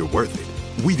know you're worth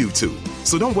it. We do too.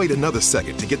 So don't wait another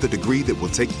second to get the degree that will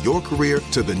take your career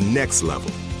to the next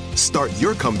level. Start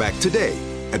your comeback today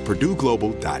at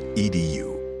purdueglobal.edu.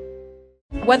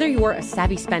 Whether you're a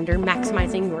savvy spender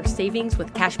maximizing your savings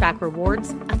with cashback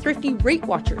rewards, a thrifty rate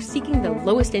watcher seeking the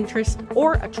lowest interest,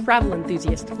 or a travel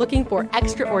enthusiast looking for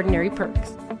extraordinary perks,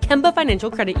 Kemba Financial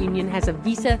Credit Union has a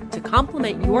visa to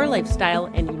complement your lifestyle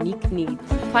and unique needs.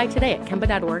 Apply today at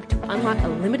Kemba.org to unlock a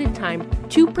limited time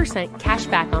 2% cash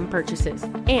back on purchases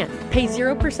and pay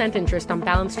 0% interest on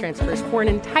balance transfers for an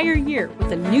entire year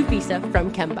with a new visa from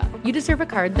Kemba. You deserve a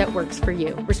card that works for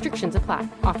you. Restrictions apply.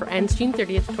 Offer ends June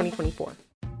 30th, 2024.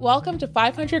 Welcome to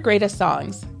 500 Greatest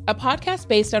Songs, a podcast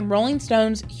based on Rolling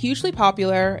Stone's hugely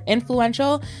popular,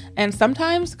 influential, and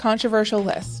sometimes controversial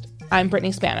list. I'm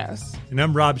Brittany Spanos. And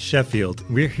I'm Rob Sheffield.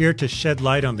 We're here to shed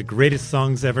light on the greatest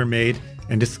songs ever made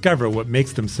and discover what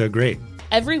makes them so great.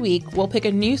 Every week, we'll pick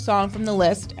a new song from the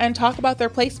list and talk about their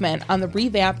placement on the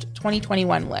revamped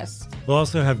 2021 list. We'll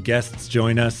also have guests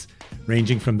join us,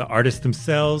 ranging from the artists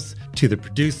themselves to the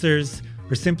producers,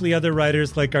 or simply other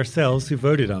writers like ourselves who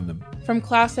voted on them. From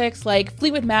classics like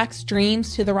Fleetwood Mac's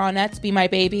Dreams to the Ronettes' Be My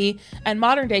Baby, and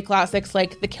modern-day classics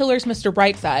like The Killer's Mr.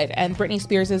 Brightside and Britney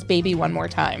Spears' Baby One More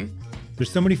Time.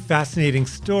 There's so many fascinating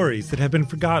stories that have been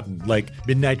forgotten, like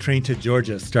Midnight Train to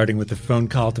Georgia starting with a phone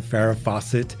call to Farrah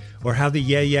Fawcett, or how the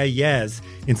Yeah Yeah Yeahs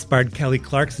inspired Kelly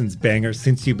Clarkson's banger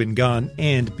Since You've Been Gone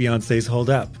and Beyoncé's Hold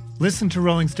Up. Listen to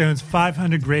Rolling Stone's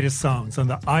 500 Greatest Songs on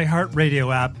the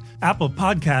iHeartRadio app, Apple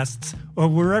Podcasts, or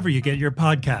wherever you get your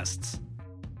podcasts.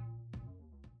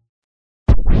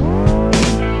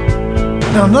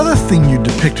 Now, another thing you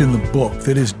depict in the book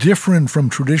that is different from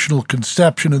traditional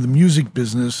conception of the music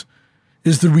business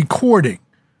is the recording.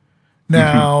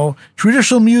 Now,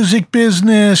 traditional music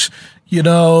business,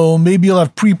 maybe you'll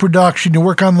have pre-production, you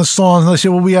work on the songs, and they say,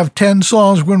 well, we have 10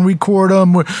 songs, we're going to record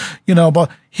them,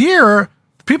 but here,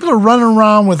 people are running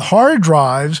around with hard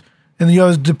drives, and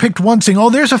you depict one thing, oh,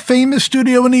 there's a famous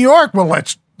studio in New York, well,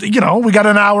 let's, we got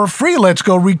an hour free, let's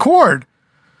go record.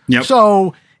 Yep.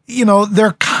 So,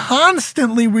 they're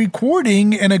constantly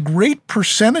recording, and a great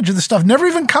percentage of the stuff never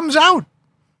even comes out.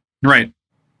 Right.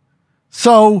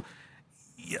 So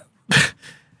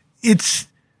it's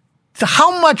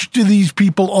how much do these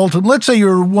people ultimately, let's say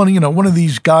you're one of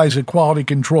these guys at Quality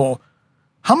Control,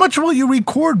 how much will you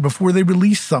record before they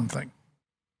release something?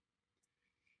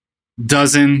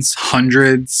 Dozens,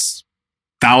 hundreds,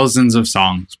 thousands of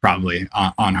songs probably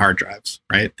on hard drives,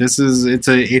 right?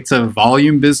 It's a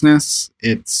volume business.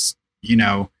 It's,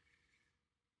 they're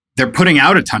putting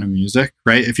out a ton of music,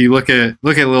 right? If you look at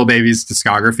Lil Baby's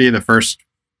discography, the first,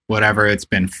 whatever it's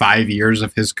been, 5 years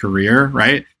of his career,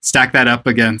 right? Stack that up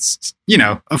against,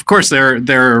 of course there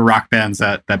are rock bands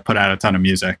that put out a ton of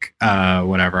music,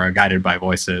 Guided by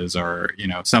Voices or,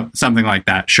 something like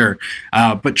that. Sure.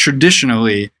 But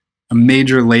traditionally a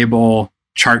major label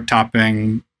chart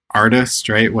topping artist,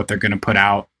 right? What they're going to put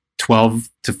out 12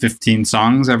 to 15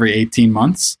 songs every 18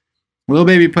 months. Lil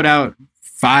Baby put out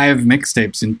 5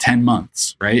 mixtapes in 10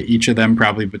 months, right? Each of them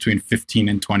probably between 15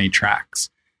 and 20 tracks.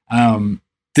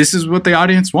 This is what the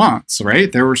audience wants, right?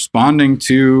 They're responding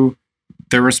to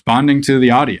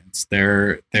the audience.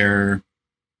 They're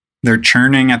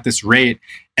churning at this rate,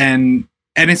 and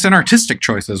it's an artistic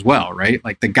choice as well, right?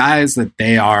 Like the guys that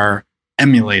they are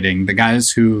emulating, the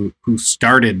guys who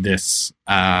started this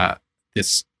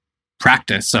this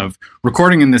practice of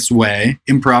recording in this way,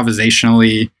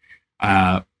 improvisationally,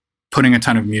 putting a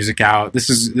ton of music out. This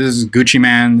is Gucci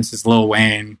Mane, this is Lil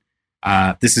Wayne,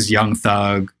 This Is Young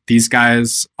Thug. These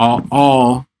guys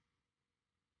all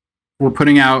were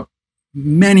putting out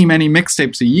many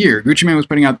mixtapes a year. Gucci Mane was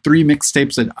putting out 3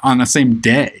 mixtapes on the same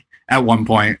day at one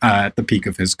point at the peak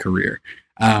of his career.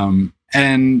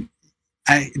 And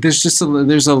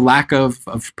there's a lack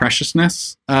of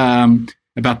preciousness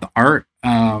about the art.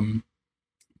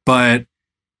 But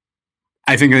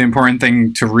I think the important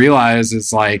thing to realize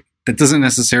is like, that doesn't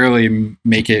necessarily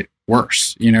make it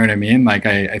worse. You know what I mean? Like,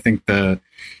 I think the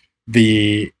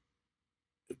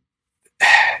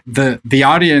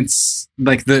audience,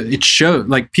 like it showed,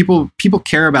 like people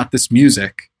care about this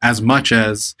music as much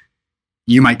as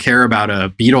you might care about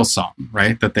a Beatles song,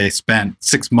 right? That they spent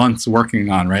 6 months working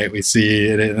on, right? We see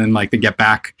it in like the Get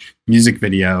Back music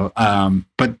video.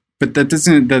 But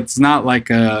that's not like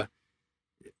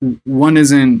one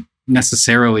isn't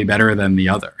necessarily better than the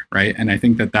other, right? And I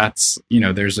think that's,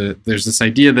 there's this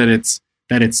idea that it's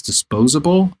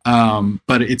disposable,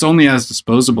 but it's only as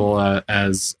disposable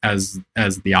as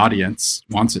the audience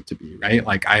wants it to be, right?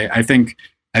 Like I think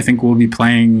we'll be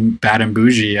playing Bad and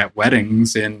Bougie at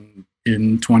weddings in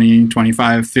 20,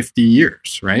 25, 50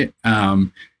 years, right?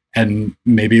 And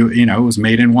maybe, it was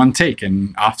made in one take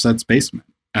in Offset's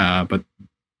basement. But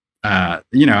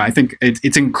I think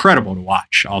it's incredible to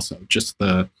watch also, just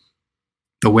the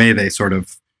way they sort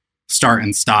of start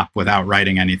and stop without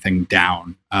writing anything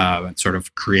down, and sort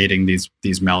of creating these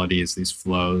melodies, these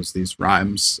flows, these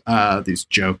rhymes, these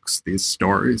jokes, these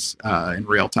stories in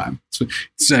real time. So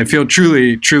I feel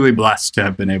truly blessed to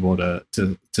have been able to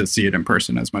see it in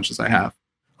person as much as I have.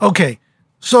 Okay,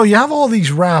 so you have all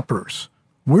these rappers.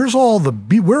 Where are all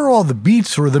the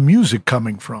beats or the music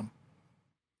coming from?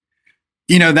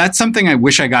 That's something I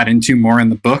wish I got into more in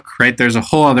the book, right? There's a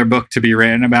whole other book to be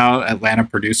written about Atlanta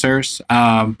producers,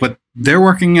 but they're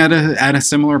working at a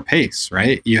similar pace,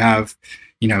 right? You have,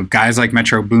 guys like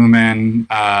Metro Boomin,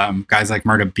 guys like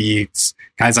Murda Beats,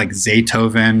 guys like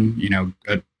Zaytoven,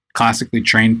 a classically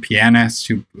trained pianist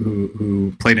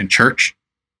who played in church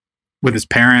with his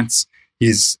parents.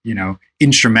 He's,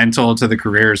 instrumental to the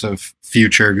careers of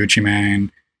Future, Gucci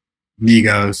Mane,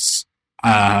 Migos,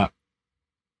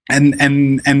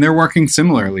 and they're working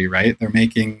similarly, right? They're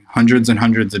making hundreds and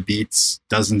hundreds of beats,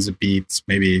 dozens of beats,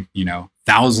 maybe,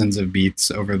 thousands of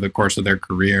beats over the course of their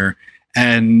career.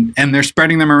 And they're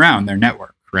spreading them around their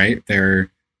network, right?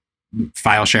 They're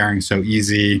file sharing so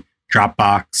easy.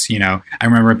 Dropbox, I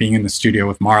remember being in the studio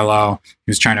with Marlo. He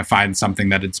was trying to find something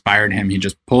that inspired him. He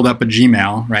just pulled up a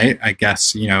Gmail, right? I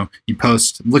guess, you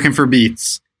post looking for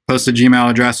beats, post a Gmail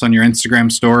address on your Instagram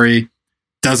story.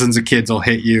 Dozens of kids will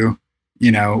hit you,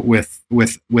 with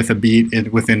a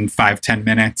beat within 5-10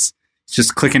 minutes. It's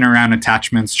just clicking around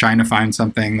attachments, trying to find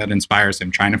something that inspires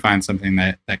him, trying to find something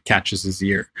that catches his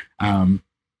ear.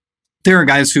 There are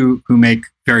guys who make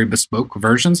very bespoke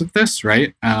versions of this,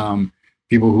 right?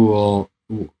 People who will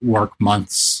work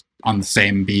months on the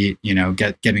same beat,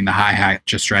 getting the hi-hat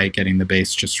just right, getting the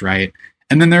bass just right.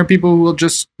 And then there are people who will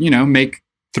just, make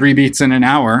 3 beats in an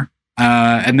hour,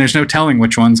 and there's no telling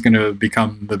which one's going to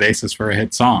become the basis for a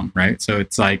hit song, right? So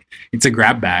it's like, it's a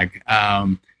grab bag.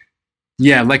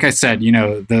 Like I said,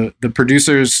 the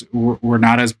producers were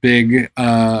not as big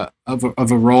of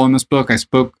a role in this book. I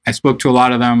spoke to a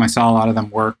lot of them. I saw a lot of them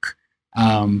work,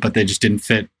 but they just didn't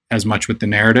fit as much with the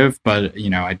narrative. But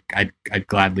I'd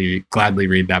gladly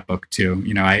read that book too.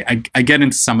 I get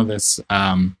into some of this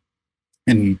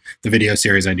in the video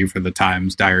series I do for the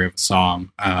Times, Diary of a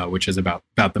Song, which is about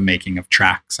the making of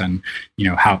tracks and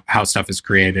how stuff is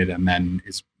created and then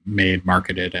is made,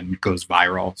 marketed, and goes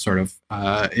viral sort of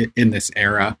in this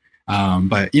era.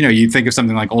 But you think of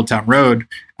something like Old Town Road,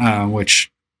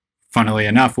 which funnily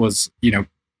enough was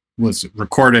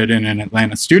recorded in an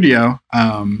Atlanta studio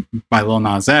by Lil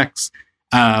Nas X.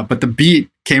 But the beat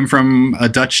came from a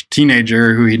Dutch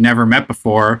teenager who he'd never met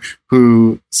before,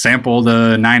 who sampled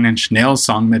a 9 Inch Nails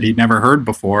song that he'd never heard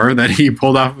before that he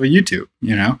pulled off of YouTube,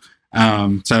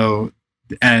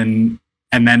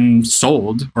 and then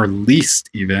sold or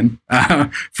leased even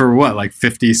for what, like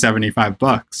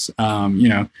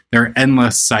 $50-$75. There are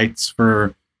endless sites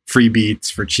for free beats,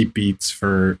 for cheap beats,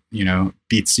 for,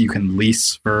 beats you can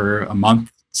lease for a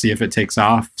month, see if it takes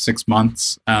off, 6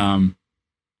 months.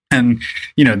 And,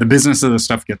 the business of this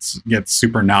stuff gets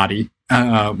super naughty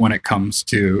when it comes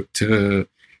to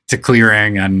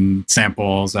clearing and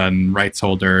samples and rights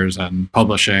holders and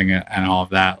publishing and all of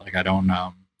that. Like, I don't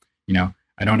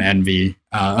envy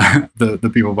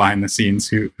the people behind the scenes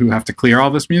who have to clear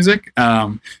all this music.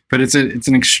 But it's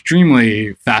an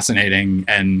extremely fascinating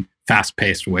and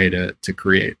fast-paced way to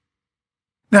create.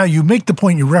 Now, you make the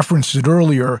point, you referenced it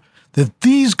earlier, that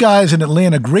these guys in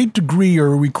Atlanta, great degree,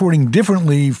 are recording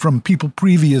differently from people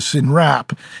previous in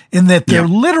rap, in that they're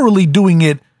literally doing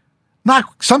it, not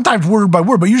sometimes word by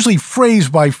word, but usually phrase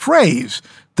by phrase.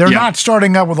 They're not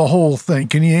starting out with a whole thing.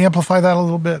 Can you amplify that a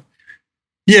little bit?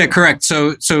 Yeah, correct.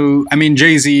 So I mean,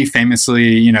 Jay-Z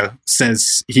famously,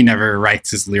 says he never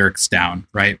writes his lyrics down,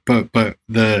 right? But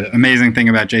the amazing thing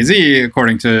about Jay-Z,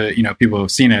 according to people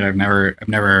who've seen it, I've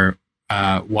never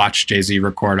watched Jay-Z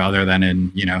record other than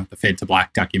in the Fade to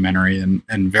Black documentary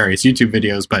and various YouTube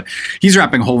videos. But he's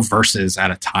rapping whole verses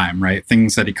at a time, right?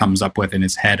 Things that he comes up with in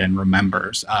his head and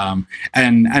remembers.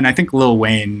 And I think Lil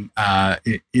Wayne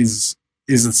is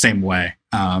the same way.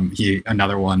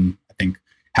 Another one, I think,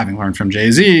 having learned from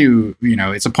Jay-Z, who,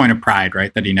 it's a point of pride,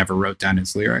 right, that he never wrote down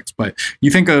his lyrics. But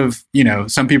you think of,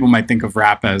 some people might think of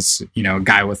rap as, a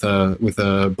guy with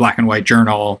a black and white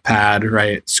journal pad,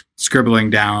 right, scribbling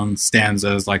down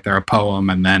stanzas like they're a poem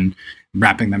and then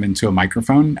rapping them into a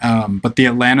microphone. But the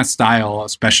Atlanta style,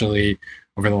 especially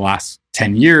over the last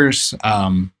 10 years,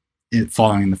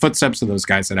 following in the footsteps of those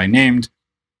guys that I named,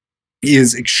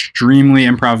 is extremely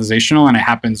improvisational, and it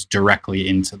happens directly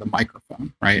into the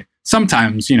microphone, right?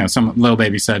 Sometimes, some Lil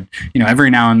Baby said, every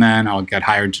now and then I'll get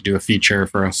hired to do a feature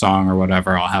for a song or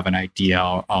whatever. I'll have an idea.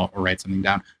 I'll write something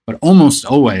down. But almost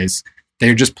always,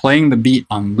 they're just playing the beat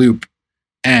on loop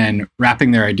and rapping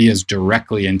their ideas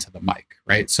directly into the mic,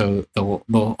 right? So they'll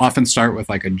often start with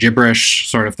like a gibberish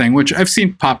sort of thing, which I've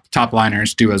seen pop top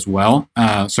liners do as well,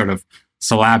 sort of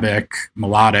syllabic,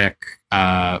 melodic,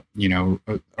 get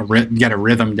a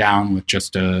rhythm down with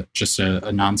just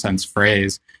a nonsense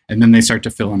phrase, and then they start to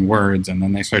fill in words, and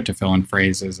then they start to fill in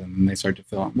phrases, and then they start to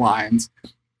fill in lines,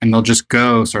 and they'll just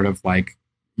go sort of like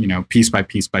piece by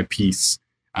piece by piece.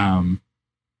 And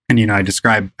I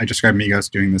describe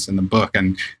Migos doing this in the book,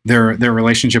 and their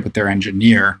relationship with their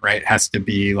engineer, right, has to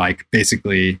be like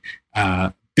basically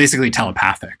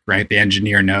telepathic, right? The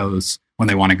engineer knows when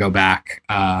they want to go back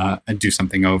and do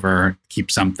something over,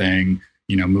 keep something,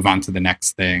 move on to the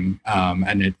next thing,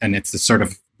 and it's this sort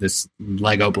of this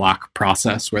Lego block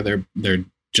process where they're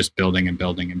just building and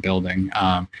building and building,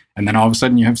 and then all of a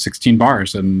sudden you have 16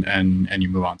 bars and you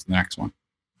move on to the next one.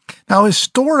 Now,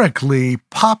 historically,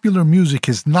 popular music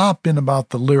has not been about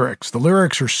the lyrics. The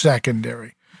lyrics are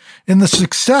secondary. In the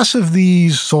success of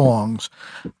these songs,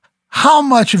 how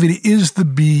much of it is the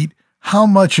beat? How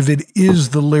much of it is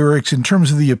the lyrics in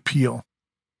terms of the appeal?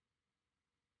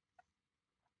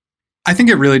 I think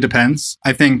it really depends.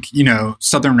 I think,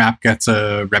 Southern rap gets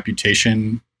a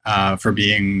reputation for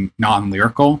being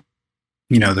non-lyrical.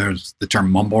 There's the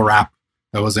term mumble rap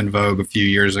that was in vogue a few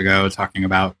years ago, talking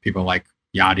about people like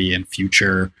Yachty and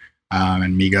Future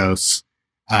and Migos.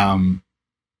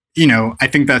 I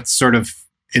think that's sort of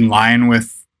in line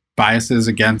with biases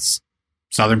against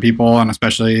Southern people, and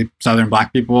especially Southern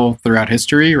Black people throughout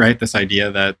history, right? This idea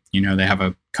that, they have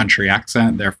a country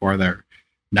accent, therefore they're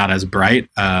not as bright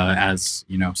as,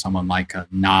 someone like a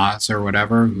Nas or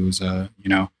whatever, who's a,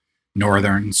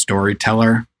 Northern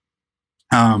storyteller.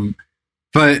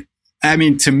 But I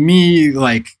mean, to me,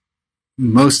 like,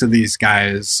 most of these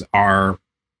guys are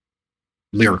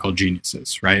lyrical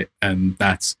geniuses, right? And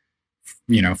that's,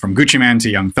 from Gucci Mane to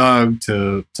Young Thug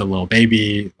to Lil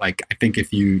Baby. Like, I think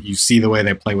if you see the way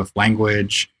they play with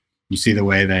language, you see the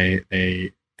way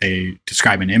they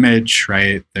describe an image,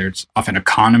 right? There's often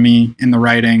economy in the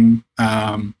writing.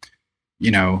 The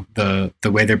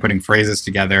way they're putting phrases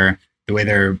together, the way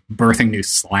they're birthing new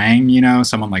slang.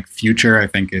 Someone like Future, I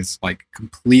think, is like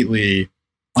completely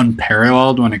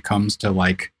unparalleled when it comes to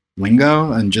like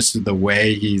lingo and just the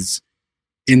way he's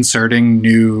inserting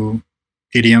new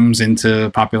idioms into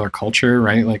popular culture,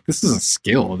 right? Like, this is a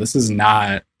skill. This is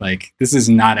not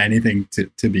anything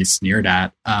to be sneered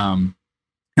at.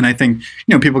 And I think,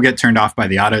 people get turned off by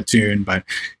the auto-tune, but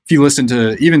if you listen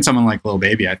to even someone like Lil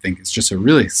Baby, I think it's just a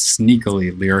really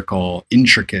sneakily lyrical,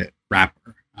 intricate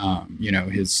rapper.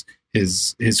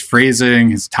 His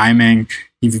phrasing, his timing,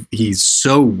 he's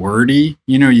so wordy.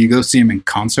 You go see him in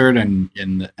concert, and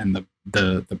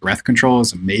the breath control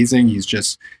is amazing. He's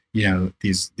just,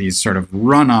 these sort of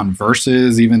run-on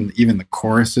verses. Even the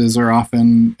choruses are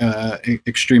often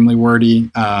extremely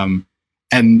wordy.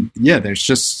 And yeah, there's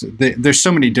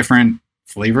so many different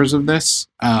flavors of this,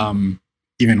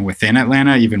 even within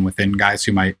Atlanta, even within guys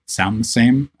who might sound the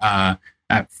same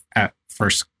at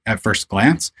first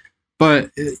glance.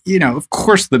 But of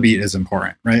course, the beat is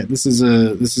important, right? This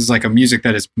is like a music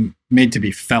that is made to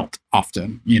be felt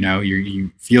often.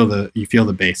 You feel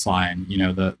the bass line,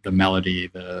 the melody,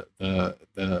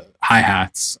 the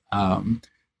hi-hats,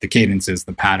 the cadences,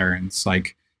 the patterns.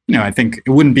 Like, I think it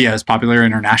wouldn't be as popular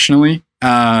internationally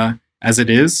as it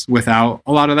is without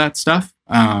a lot of that stuff.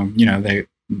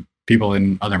 People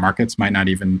in other markets might not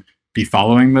even be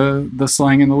following the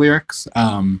slang and the lyrics.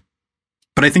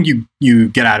 But I think you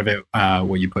get out of it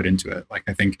what you put into it. Like,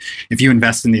 I think if you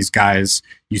invest in these guys,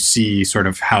 you see sort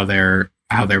of how they're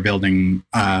building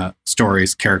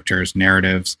stories, characters,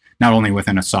 narratives, not only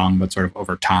within a song, but sort of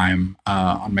over time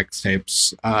on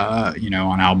mixtapes,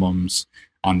 on albums,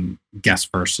 on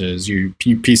guest verses. You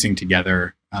piecing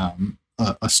together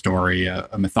a story, a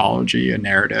mythology, a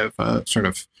narrative, a sort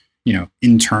of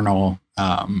internal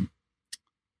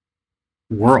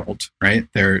world, right?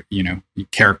 They're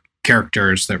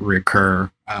characters that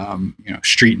recur,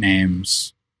 street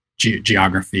names,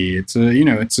 geography. It's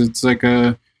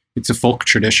a folk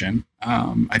tradition,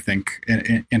 I think,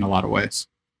 in a lot of ways.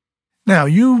 Now,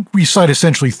 you recite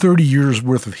essentially 30 years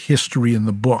worth of history in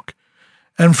the book.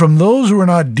 And from those who are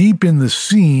not deep in the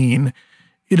scene,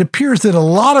 it appears that a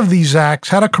lot of these acts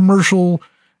had a commercial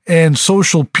and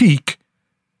social peak,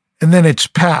 and then it's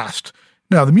passed.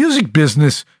 Now, the music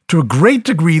business, to a great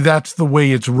degree, that's the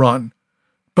way it's run.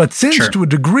 But since to a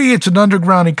degree it's an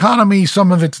underground economy,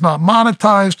 some of it's not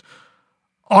monetized,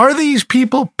 are these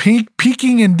people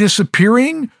peaking and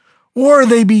disappearing, or are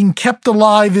they being kept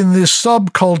alive in this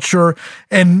subculture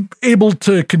and able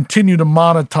to continue to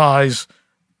monetize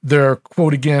their,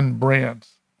 quote again,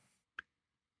 brands?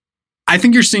 I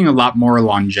think you're seeing a lot more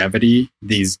longevity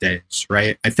these days,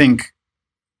 right? I think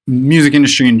music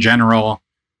industry in general,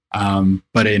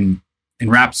 but in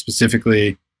rap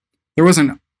specifically, there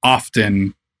wasn't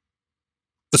often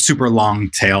a super long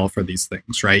tail for these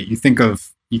things, right? You think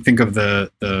of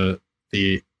the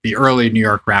early New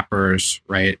York rappers,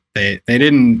 right? They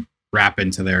didn't rap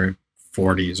into their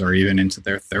 40s or even into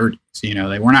their 30s.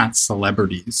 They were not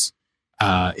celebrities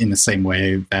in the same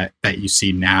way that you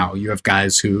see now. You have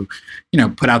guys who,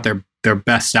 put out their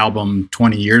best album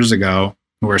 20 years ago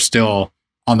who are still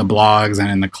on the blogs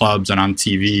and in the clubs and on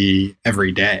TV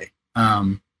every day.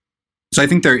 So I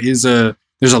think there's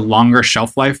a longer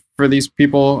shelf life for these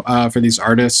people, for these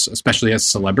artists, especially as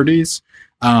celebrities.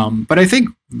 But I think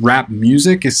rap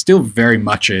music is still very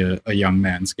much a young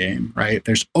man's game, right?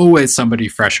 There's always somebody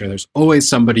fresher. There's always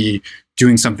somebody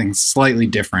doing something slightly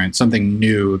different, something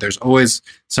new. There's always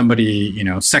somebody,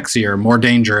 sexier, more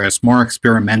dangerous, more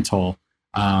experimental.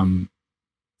 And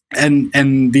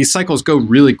these cycles go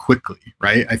really quickly,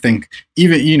 right? I think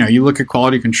even, you look at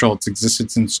Quality Control, it's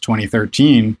existed since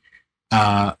 2013.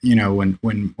 When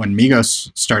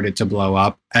Migos started to blow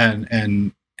up, and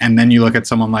then you look at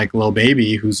someone like Lil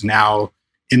Baby, who's now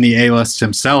in the A-list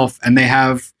himself, and they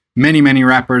have many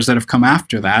rappers that have come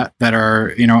after that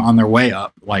are, on their way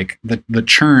up, like the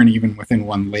churn even within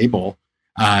one label,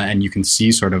 and you can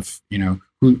see sort of,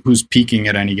 who's peaking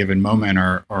at any given moment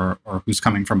or who's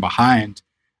coming from behind.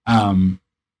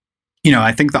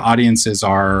 I think the audiences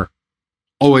are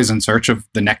always in search of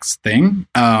the next thing.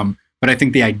 But I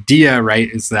think the idea, right,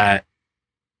 is that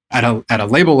at a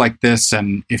label like this,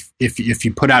 and if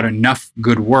you put out enough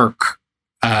good work,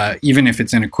 even if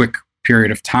it's in a quick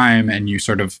period of time, and you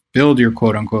sort of build your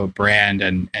quote unquote brand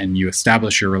and you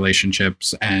establish your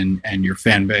relationships and your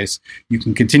fan base, you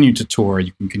can continue to tour,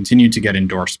 you can continue to get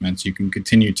endorsements, you can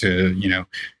continue to,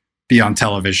 be on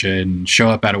television, show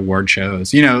up at award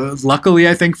shows. Luckily,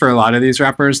 I think for a lot of these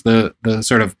rappers, the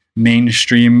sort of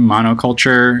mainstream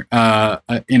monoculture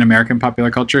in American popular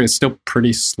culture is still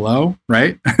pretty slow,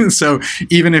 right? So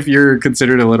even if you're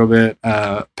considered a little bit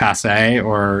passe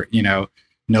or,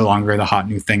 no longer the hot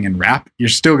new thing in rap, you're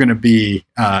still going to be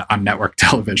on network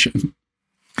television.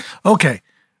 Okay.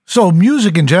 So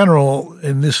music in general,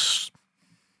 and this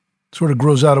sort of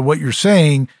grows out of what you're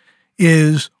saying,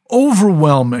 is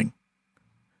overwhelming.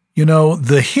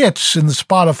 The hits in the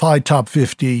Spotify top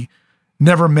 50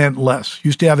 never meant less.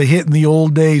 Used to have a hit in the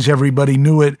old days. Everybody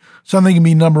knew it. Something can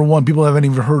be number one. People haven't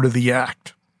even heard of the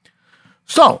act.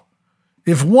 So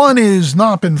if one has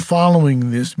not been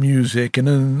following this music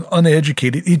and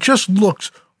uneducated, it just looks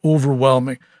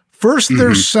overwhelming. First,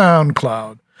 there's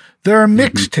SoundCloud. There are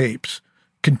mixtapes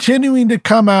continuing to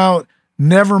come out.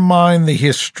 Never mind the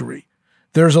history.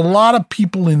 There's a lot of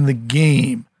people in the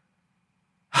game.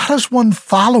 How does one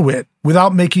follow it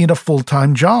without making it a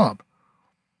full-time job?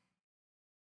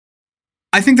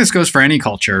 I think this goes for any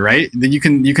culture, right? You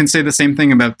can say the same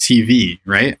thing about TV,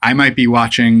 right? I might be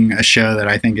watching a show that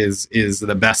I think is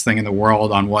the best thing in the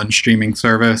world on one streaming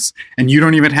service, and you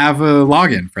don't even have a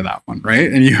login for that one, right?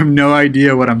 And you have no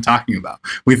idea what I'm talking about.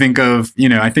 We think of,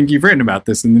 I think you've written about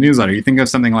this in the newsletter. You think of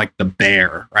something like The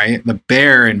Bear, right? The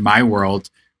Bear in my world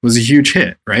was a huge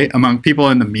hit, right? Among people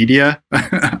in the media,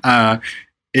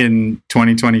 in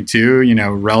 2022,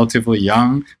 relatively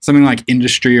young, something like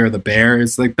Industry or The Bear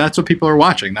is like, that's what people are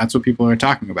watching. That's what people are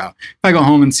talking about. If I go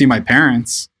home and see my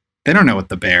parents, they don't know what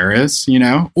The Bear is,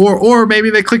 or maybe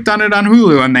they clicked on it on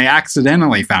Hulu and they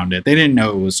accidentally found it. They didn't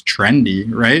know it was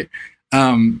trendy, right?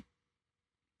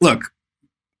 Look,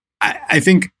 I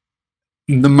think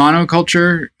the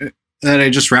monoculture that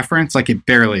I just referenced, like, it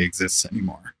barely exists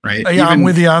anymore, right? Yeah, I'm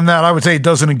with you on that. I would say it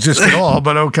doesn't exist at all,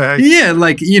 but okay. Yeah,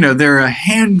 like, there are a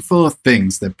handful of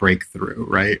things that break through,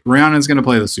 right? Rihanna's going to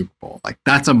play the Super Bowl. Like,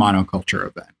 that's a monoculture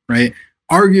event, right?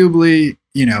 Arguably,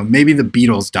 maybe the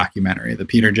Beatles documentary, the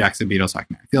Peter Jackson Beatles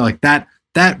documentary. I feel like that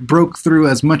broke through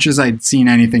as much as I'd seen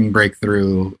anything break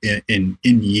through in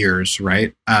years,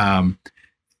 right?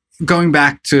 Going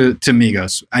back to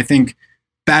Migos, I think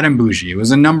Bad and Bougie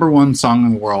was a #1 song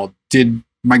in the world. Did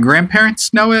my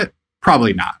grandparents know it?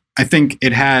 Probably not. I think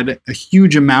it had a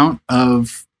huge amount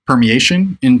of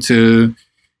permeation into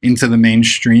the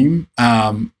mainstream.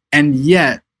 And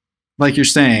yet, like you're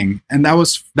saying, and that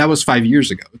was 5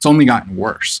 years ago. It's only gotten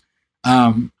worse.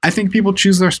 I think people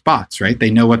choose their spots, right?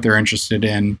 They know what they're interested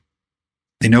in.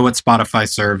 They know what Spotify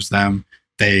serves them.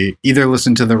 They either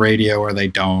listen to the radio or they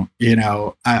don't.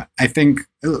 I think,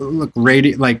 look,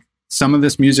 radio, like, some of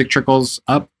this music trickles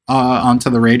up onto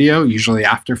the radio, usually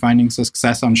after finding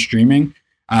success on streaming,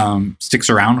 sticks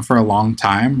around for a long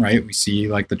time, right? We see,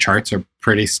 like, the charts are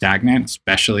pretty stagnant,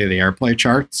 especially the airplay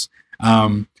charts.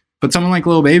 But someone like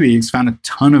Lil Baby has found a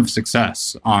ton of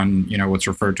success on, what's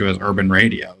referred to as urban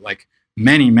radio, like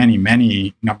many, many,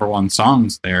 many #1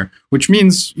 songs there, which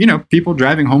means, people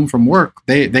driving home from work,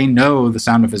 they know the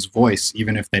sound of his voice,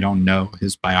 even if they don't know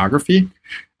his biography.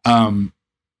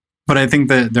 But I think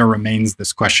that there remains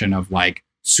this question of, like,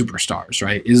 superstars,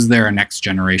 right? Is there a next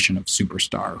generation of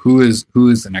superstar? Who is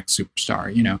the next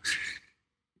superstar?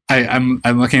 I'm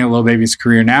looking at Lil Baby's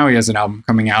career now. He has an album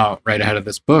coming out right ahead of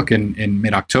this book in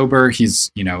mid-October. He's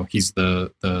doing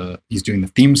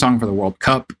the theme song for the World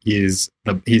Cup. He has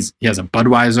a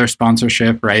Budweiser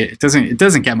sponsorship, right? It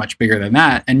doesn't get much bigger than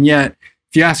that. And yet,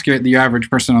 if you ask the average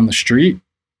person on the street,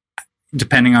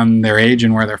 depending on their age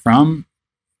and where they're from,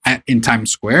 in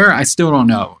Times Square, I still don't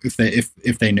know if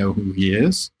they know who he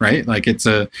is, right? Like, it's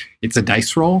a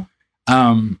dice roll.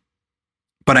 But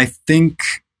I think,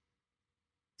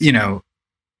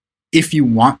 if you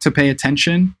want to pay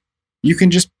attention, you can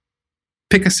just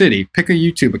pick a city, pick a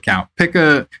YouTube account, pick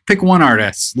one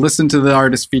artist, listen to the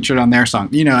artist featured on their song.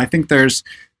 I think there's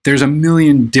a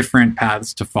million different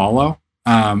paths to follow,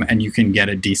 and you can get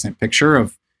a decent picture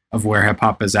of where hip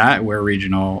hop is at, where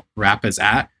regional rap is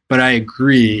at. But I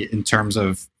agree in terms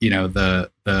of, what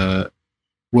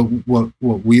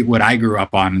I grew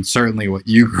up on, and certainly what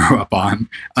you grew up on,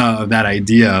 that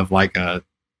idea of, like, a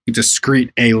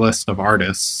discrete A-list of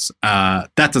artists,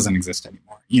 that doesn't exist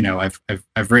anymore.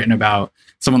 I've written about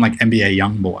someone like NBA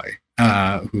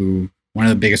Youngboy, who, one of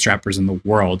the biggest rappers in the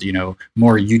world,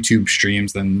 more YouTube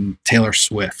streams than Taylor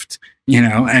Swift,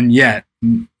 and yet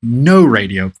no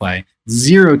radio play,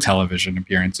 0 television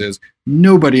appearances.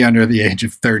 Nobody under the age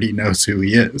of 30 knows who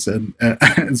he is, and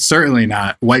certainly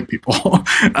not white people.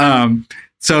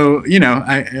 So,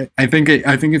 I think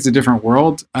it's a different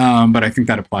world, but I think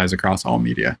that applies across all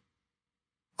media.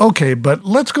 Okay, but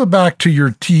let's go back to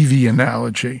your TV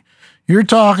analogy. You're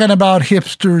talking about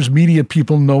hipsters, media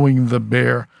people knowing The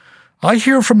Bear. I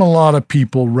hear from a lot of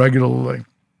people regularly,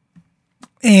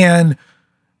 and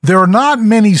there are not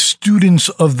many students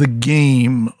of the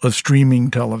game of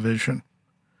streaming television.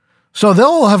 So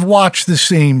they'll have watched the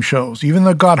same shows. Even though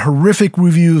they've got horrific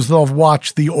reviews, they'll have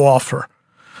watched The Offer.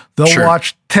 They'll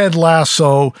watch Ted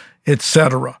Lasso,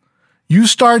 etc. You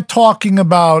start talking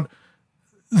about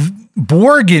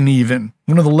Borgen, even,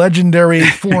 one of the legendary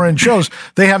foreign shows,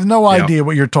 they have no idea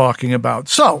what you're talking about.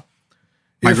 So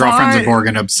my girlfriend's a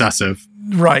Borgen obsessive.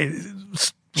 Right.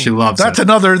 She loves that's it.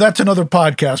 That's another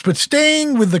podcast. But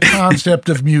staying with the concept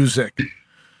of music,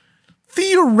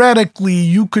 theoretically,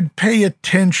 you could pay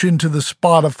attention to the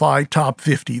Spotify top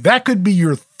 50. That could be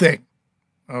your thing.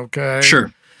 Okay.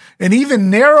 Sure. And even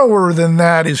narrower than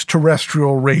that is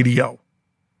terrestrial radio.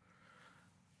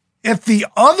 At the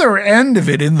other end of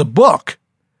it in the book,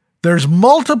 there's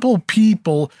multiple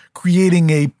people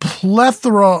creating a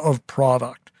plethora of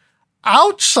product.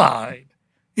 Outside,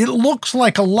 it looks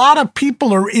like a lot of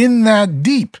people are in that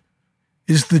deep.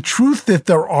 Is the truth that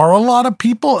there are a lot of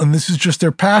people and this is just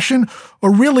their passion?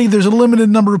 Or really there's a limited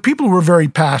number of people who are very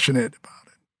passionate about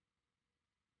it?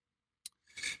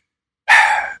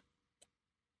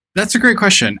 That's a great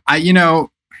question. I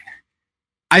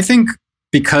think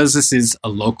because this is a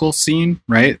local scene,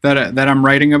 right, that I'm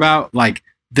writing about, like,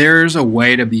 there's a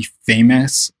way to be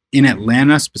famous in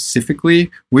Atlanta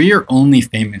specifically, where you're only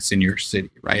famous in your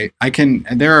city, right?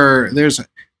 There's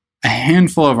a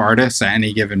handful of artists at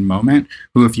any given moment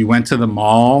who, if you went to the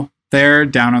mall there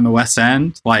down on the West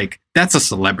End, like, that's a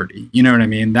celebrity. You know what I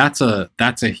mean? That's a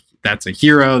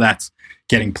hero that's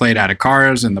getting played out of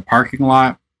cars in the parking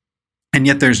lot. And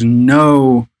yet there's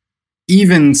no,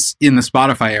 even in the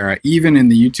Spotify era, even in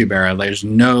the YouTube era, there's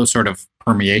no sort of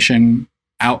permeation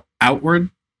outward.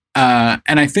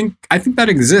 And I think that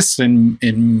exists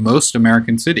in most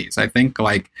American cities. I think,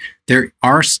 like, there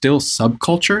are still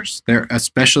subcultures there,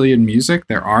 especially in music.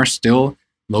 There are still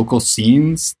local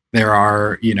scenes. There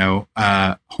are,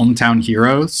 hometown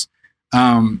heroes.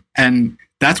 And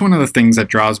that's one of the things that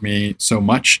draws me so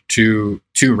much to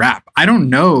rap. I don't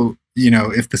know,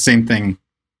 if the same thing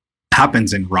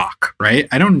happens in rock, right?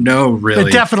 I don't know really.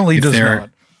 It definitely does not.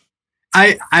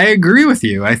 I agree with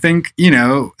you. I think,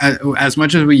 as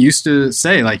much as we used to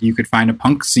say, like, you could find a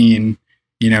punk scene,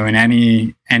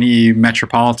 in any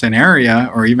metropolitan area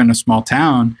or even a small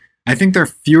town, I think they're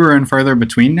fewer and further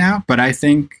between now. But I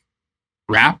think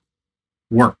rap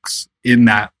works in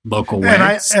that local way. And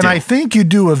I think you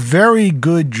do a very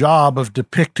good job of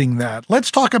depicting that. Let's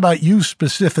talk about you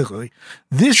specifically.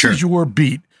 This is your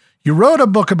beat. You wrote a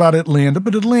book about Atlanta,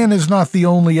 but Atlanta is not the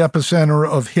only epicenter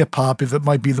of hip-hop, if it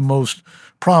might be the most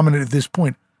prominent at this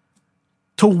point.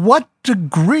 To what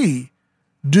degree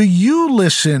do you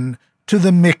listen to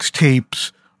the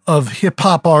mixtapes of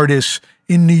hip-hop artists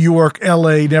in New York,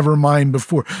 L.A., never mind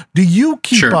before? Do you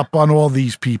keep up on all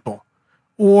these people?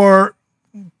 Or,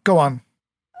 go on.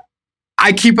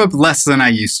 I keep up less than I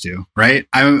used to, right?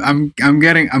 I'm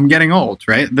getting old,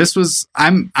 right?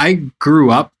 I grew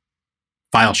up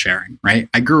file sharing, right?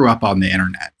 I grew up on the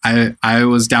internet. I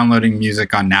was downloading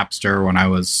music on Napster when I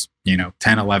was,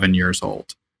 10, 11 years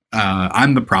old.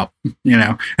 I'm the problem,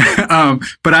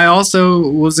 but I also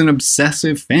was an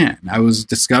obsessive fan. I was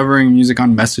discovering music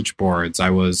on message boards. I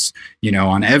was,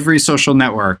 on every social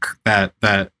network that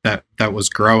was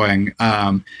growing.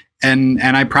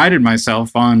 And I prided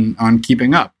myself on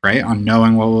keeping up, right? On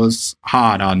knowing what was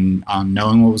hot, on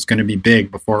knowing what was going to be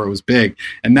big before it was big.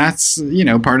 And that's,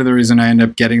 part of the reason I ended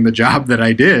up getting the job that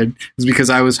I did, is because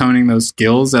I was honing those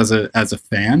skills as a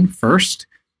fan first.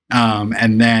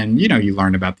 And then, you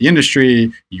learn about the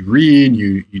industry, you read,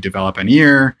 you develop an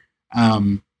ear.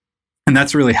 And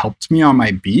that's really helped me on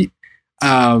my beat.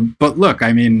 But look,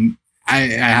 I mean, I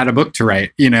had a book to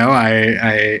write,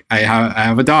 I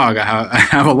have a dog, I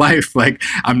have a life. Like,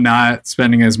 I'm not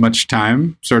spending as much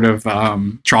time sort of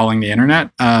trawling the internet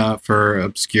for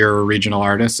obscure regional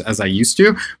artists as I used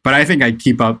to. But I think I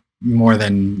keep up more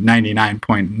than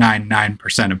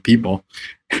 99.99% of people.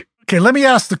 Okay, let me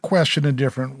ask the question a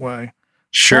different way.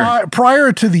 Sure.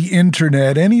 Prior to the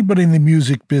internet, anybody in the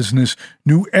music business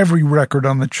knew every record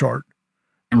on the chart.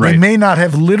 Right. They may not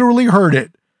have literally heard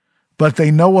it, but they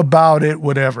know about it,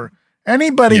 whatever.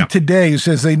 Anybody today who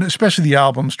says they know, especially the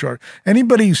albums chart,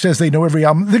 anybody who says they know every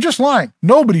album, they're just lying.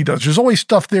 Nobody does. There's always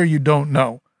stuff there you don't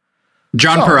know.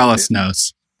 John Perellis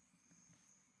knows.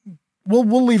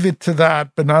 We'll leave it to that,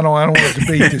 but I don't want to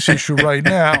debate this issue right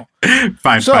now.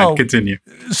 Fine, continue.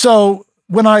 So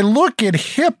when I look at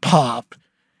hip hop,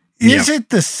 is it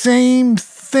the same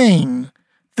thing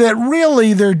that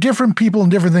really there are different people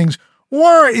and different things,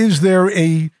 or is there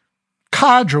a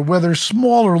cadre, whether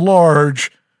small or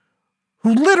large,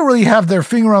 who literally have their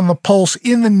finger on the pulse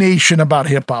in the nation about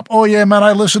hip hop? Oh yeah, man,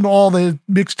 I listen to all the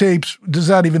mixtapes. Does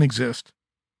that even exist?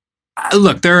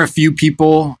 Look, there are a few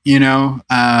people,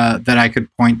 that I could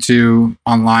point to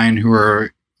online who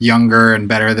are younger and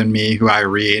better than me, who I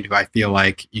read, who I feel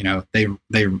like, they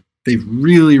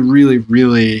really, really,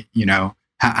 really,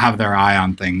 have their eye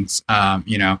on things.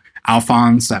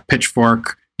 Alphonse at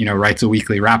Pitchfork, writes a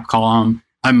weekly rap column.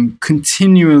 I'm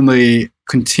continually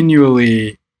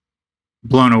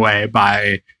blown away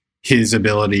by his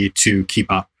ability to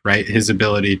keep up, right? His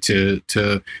ability to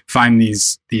find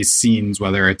these scenes,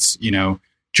 whether it's,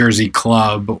 Jersey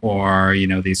Club or,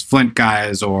 these Flint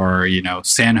guys or,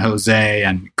 San Jose,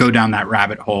 and go down that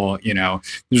rabbit hole.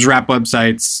 There's rap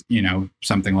websites,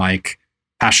 something like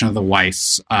Passion of the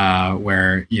Weiss,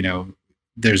 where,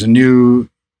 there's a new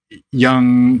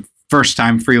young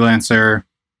first-time freelancer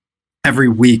every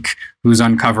week who's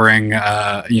uncovering,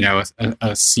 a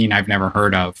scene I've never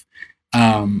heard of.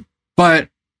 But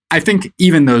I think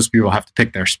even those people have to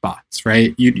pick their spots,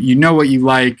 right? You know what you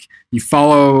like. You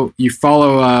follow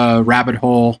a rabbit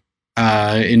hole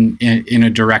in a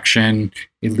direction.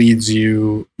 It leads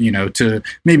you, to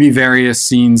maybe various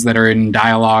scenes that are in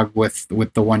dialogue with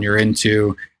the one you're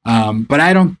into. But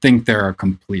I don't think there are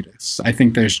completists. I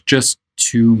think there's just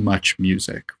too much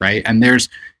music, right? And there's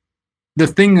the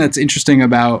thing that's interesting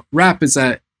about rap is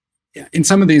that in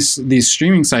some of these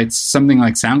streaming sites, something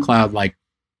like SoundCloud, like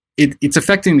it's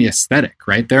affecting the aesthetic,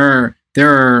 right? There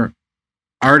are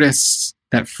artists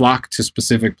that flock to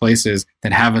specific places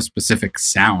that have a specific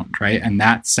sound, right? And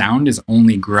that sound is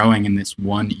only growing in this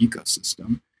one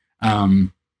ecosystem.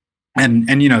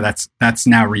 And you know, that's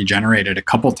now regenerated a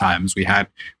couple times. We had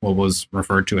what was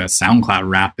referred to as SoundCloud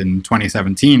rap in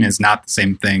 2017 is not the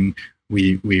same thing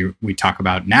we talk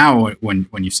about now when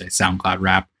you say SoundCloud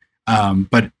rap.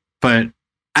 But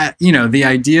you know, the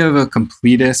idea of a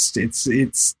completist,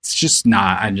 it's just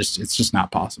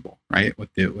not possible, right?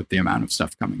 With the amount of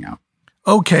stuff coming out.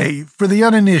 Okay, for the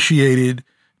uninitiated,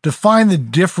 define the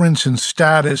difference in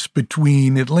status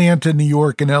between Atlanta, New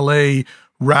York, and LA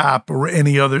rap or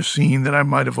any other scene that I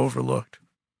might have overlooked.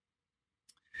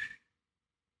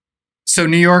 So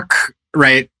New York,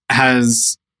 right,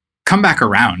 has come back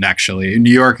around, actually.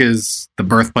 New York is the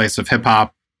birthplace of hip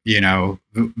hop, you know,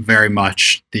 very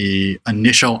much the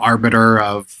initial arbiter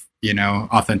of, you know,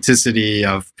 authenticity,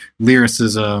 of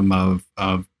lyricism, of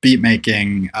beat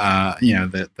making. You know,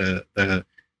 the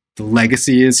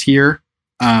legacy is here.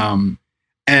 And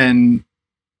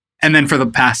then for the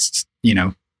past, you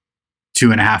know,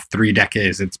 2.5, 3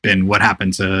 decades, it's been what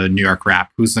happened to New York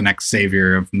rap? Who's the next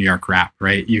savior of New York rap,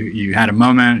 right? You had a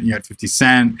moment, you had 50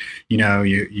 Cent, you know,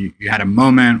 you had a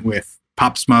moment with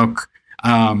Pop Smoke,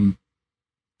 and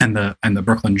the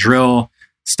Brooklyn drill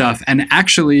stuff. And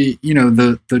actually, you know,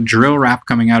 the drill rap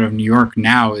coming out of New York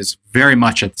now is very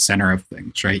much at the center of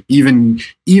things, right? Even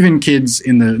kids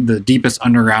in the deepest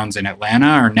undergrounds in Atlanta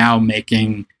are now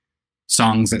making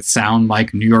songs that sound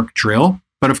like New York drill.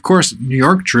 But of course, New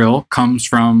York drill comes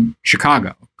from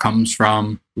Chicago, comes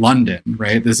from London,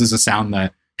 right? This is a sound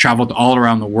that traveled all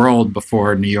around the world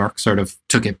before New York sort of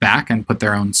took it back and put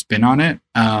their own spin on it.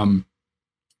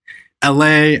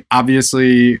 LA,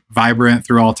 obviously vibrant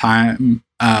through all time,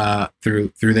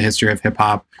 through the history of hip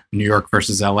hop. New York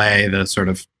versus LA, the sort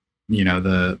of, you know,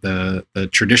 the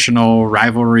traditional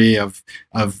rivalry of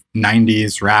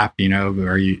 90s rap, you know,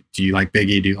 do you like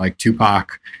Biggie? Do you like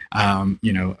Tupac?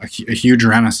 You know, a huge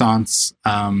renaissance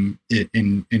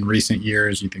in recent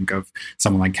years. You think of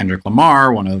someone like Kendrick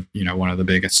Lamar, one of the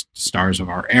biggest stars of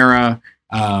our era,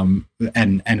 and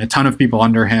a ton of people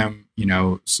under him. You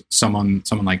know, someone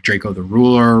like Draco the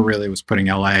Ruler really was putting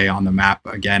LA on the map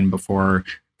again before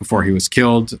he was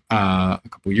killed a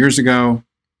couple years ago.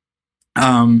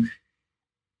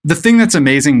 The thing that's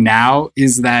amazing now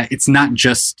is that it's not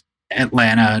just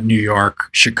Atlanta, New York,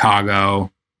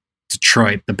 Chicago,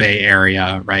 Detroit, the Bay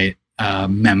Area, right?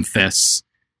 Memphis,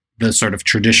 the sort of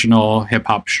traditional hip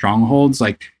hop strongholds.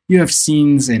 Like, you have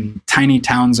scenes in tiny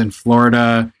towns in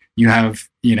Florida. You have,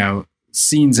 you know,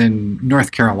 scenes in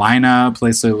North Carolina, a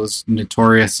place that was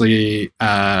notoriously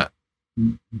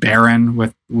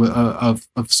barren of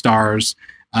stars.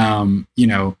 You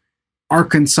know,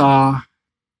 Arkansas,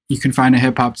 you can find a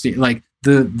hip hop scene. Like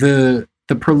the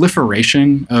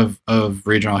proliferation of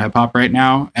regional hip hop right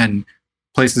now, and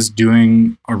places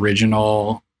doing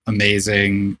original,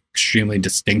 amazing, extremely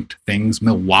distinct things.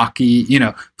 Milwaukee, you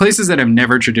know, places that have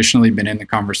never traditionally been in the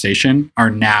conversation are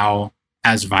now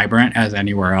as vibrant as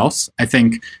anywhere else. I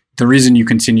think the reason you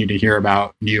continue to hear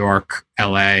about New York,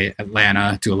 LA,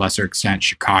 Atlanta, to a lesser extent,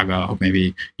 Chicago,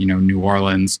 maybe, you know, New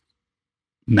Orleans,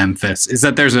 Memphis, is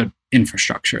that there's an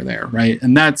infrastructure there, right?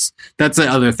 And that's the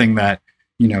other thing that,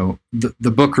 you know,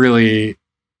 the book really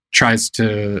tries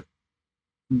to,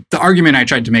 the argument I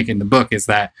tried to make in the book is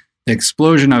that the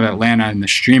explosion of Atlanta in the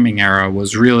streaming era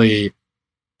was really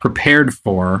prepared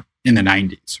for in the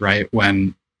 90s, right?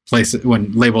 When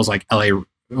labels like LA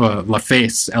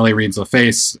Reid's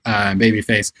LaFace,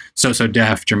 Babyface, So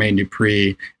Def, Jermaine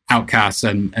Dupri, Outkast,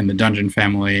 and the Dungeon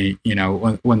Family, you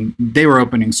know, when they were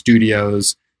opening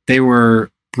studios, they were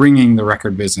bringing the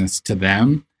record business to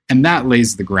them, and that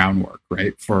lays the groundwork,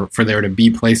 right, for there to be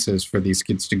places for these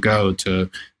kids to go to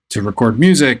record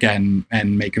music and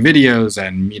make videos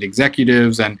and meet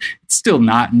executives. And it's still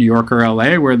not New York or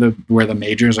LA where the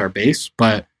majors are based,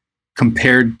 but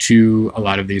compared to a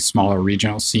lot of these smaller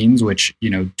regional scenes, which, you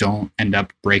know, don't end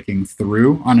up breaking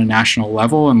through on a national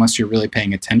level unless you're really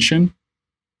paying attention,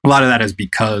 a lot of that is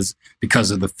because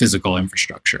of the physical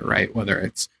infrastructure, right? Whether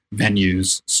it's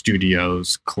venues,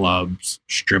 studios, clubs,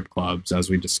 strip clubs, as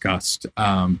we discussed.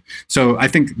 So I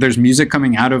think there's music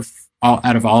coming out of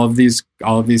all of these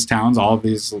towns, all of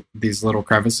these little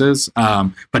crevices,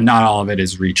 but not all of it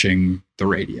is reaching the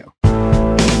radio.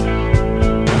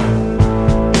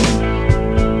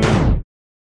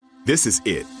 This is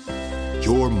it.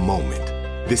 Your moment.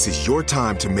 This is your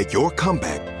time to make your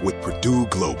comeback with Purdue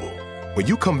Global. When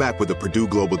you come back with a Purdue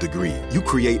Global degree, you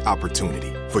create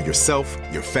opportunity for yourself,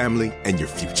 your family, and your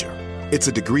future. It's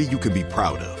a degree you can be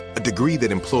proud of, a degree that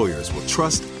employers will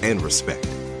trust and respect.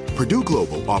 Purdue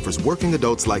Global offers working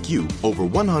adults like you over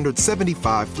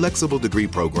 175 flexible degree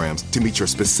programs to meet your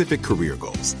specific career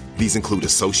goals. These include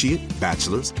associate,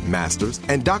 bachelor's, master's,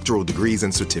 and doctoral degrees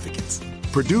and certificates.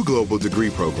 Purdue Global degree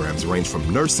programs range from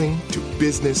nursing to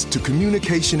business to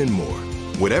communication and more.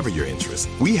 Whatever your interest,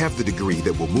 we have the degree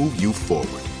that will move you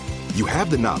forward. You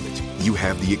have the knowledge, you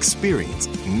have the experience.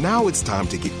 Now it's time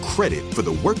to get credit for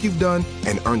the work you've done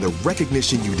and earn the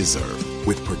recognition you deserve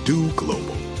with Purdue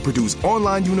Global, Purdue's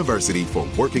online university for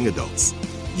working adults.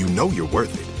 You know you're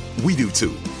worth it. We do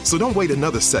too. So don't wait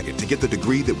another second to get the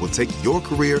degree that will take your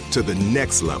career to the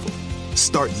next level.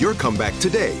 Start your comeback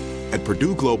today at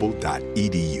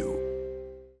purdueglobal.edu.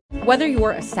 Whether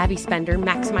you're a savvy spender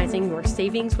maximizing your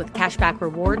savings with cashback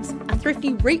rewards, a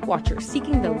thrifty rate watcher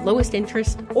seeking the lowest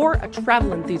interest, or a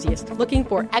travel enthusiast looking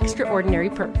for extraordinary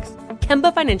perks,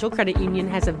 Kemba Financial Credit Union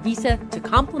has a visa to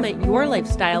complement your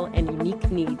lifestyle and unique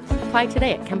needs. Apply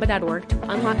today at Kemba.org to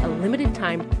unlock a limited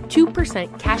time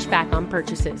 2% cash back on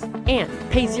purchases and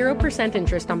pay 0%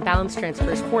 interest on balance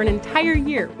transfers for an entire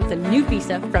year with a new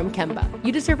visa from Kemba.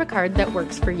 You deserve a card that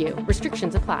works for you.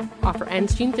 Restrictions apply. Offer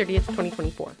ends June 30th,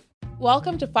 2024.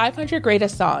 Welcome to 500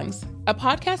 Greatest Songs, a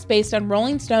podcast based on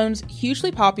Rolling Stone's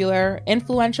hugely popular,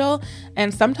 influential,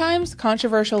 and sometimes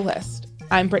controversial list.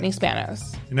 I'm Brittany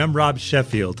Spanos. And I'm Rob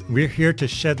Sheffield. We're here to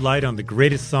shed light on the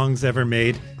greatest songs ever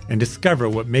made and discover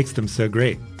what makes them so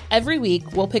great. Every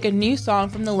week, we'll pick a new song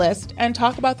from the list and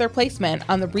talk about their placement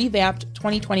on the revamped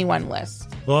 2021 list.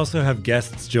 We'll also have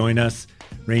guests join us,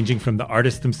 ranging from the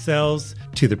artists themselves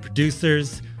to the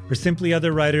producers, or simply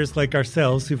other writers like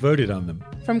ourselves who voted on them.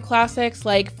 From classics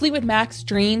like Fleetwood Mac's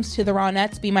Dreams to the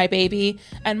Ronettes' Be My Baby,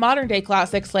 and modern-day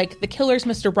classics like The Killer's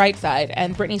Mr. Brightside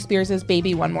and Britney Spears'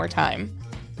 Baby One More Time.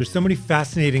 There's so many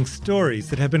fascinating stories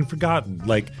that have been forgotten,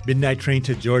 like Midnight Train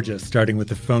to Georgia starting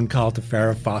with a phone call to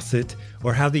Farrah Fawcett,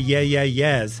 or how the Yeah Yeah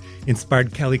Yeahs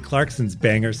inspired Kelly Clarkson's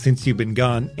banger Since You've Been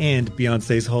Gone and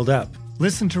Beyoncé's Hold Up.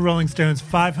 Listen to Rolling Stone's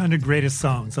 500 Greatest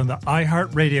Songs on the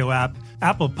iHeartRadio app,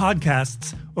 Apple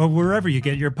Podcasts, or wherever you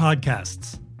get your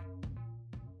podcasts.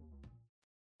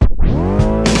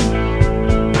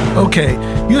 Okay,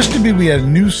 used to be we had a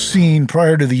new scene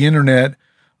prior to the internet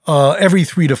every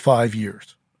 3 to 5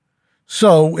 years.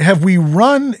 So have we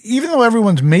run, even though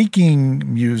everyone's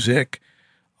making music,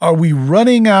 are we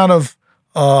running out of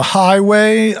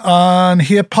highway on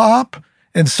hip hop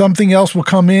and something else will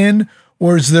come in?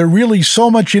 Or is there really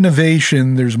so much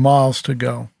innovation, there's miles to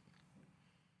go?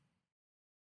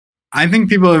 I think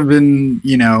people have been,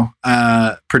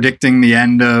 predicting the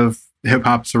end of hip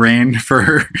hop's reign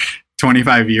for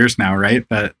 25 years now, right?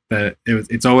 That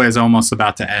it's always almost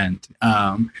about to end.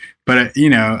 But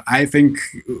I think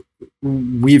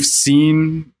we've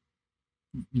seen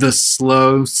the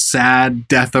slow, sad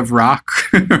death of rock,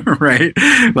 right?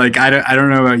 Like, I don't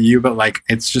know about you, but like,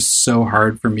 it's just so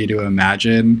hard for me to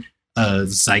imagine a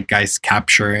zeitgeist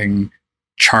capturing,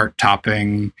 chart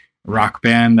topping rock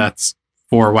band that's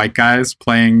 4 white guys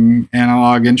playing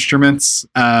analog instruments.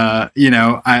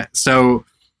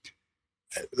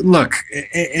 Look,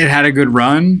 it had a good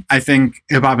run. I think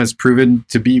hip hop has proven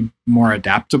to be more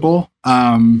adaptable,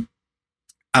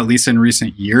 at least in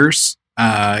recent years.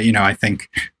 I think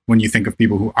when you think of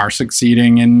people who are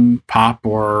succeeding in pop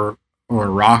or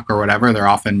rock or whatever, they're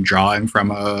often drawing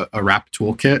from a rap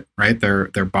toolkit, right?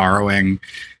 They're borrowing,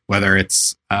 whether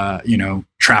it's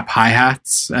trap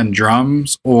hi-hats and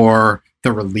drums or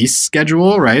the release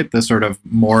schedule, right? The sort of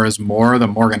more is more, the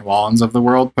Morgan Wallens of the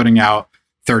world putting out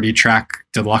 30-track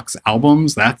deluxe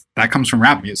albums. That comes from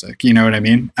rap music, you know what I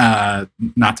mean?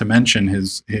 Not to mention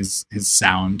his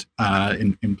sound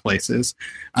in places.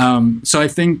 So I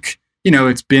think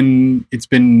it's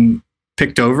been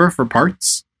picked over for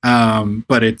parts,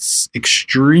 but it's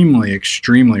extremely,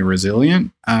 extremely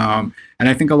resilient. And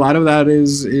I think a lot of that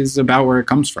is about where it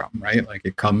comes from, right? Like,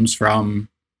 it comes from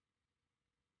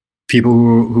people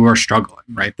who are struggling,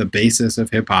 right? The basis of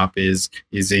hip hop is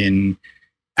in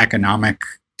economic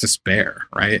despair,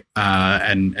 right?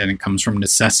 And it comes from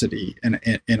necessity in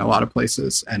a lot of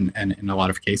places and in a lot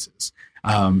of cases.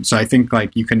 So I think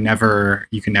like you can never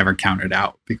count it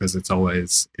out, because it's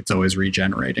always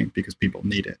regenerating because people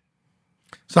need it.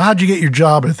 So how'd you get your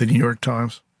job at the New York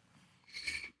Times?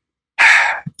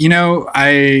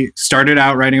 I started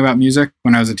out writing about music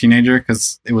when I was a teenager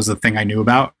because it was the thing I knew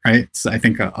about, right? So I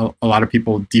think a lot of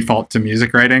people default to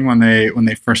music writing when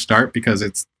they first start because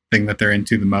it's the thing that they're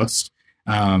into the most.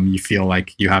 You feel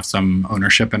like you have some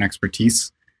ownership and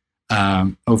expertise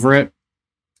over it.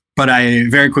 But I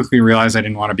very quickly realized I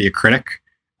didn't want to be a critic,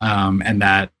 and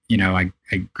that, I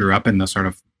grew up in the sort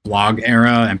of blog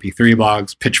era, MP3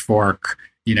 blogs, Pitchfork,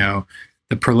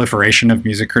 the proliferation of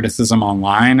music criticism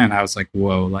online. And I was like,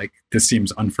 whoa, like this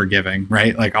seems unforgiving,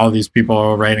 right? Like all these people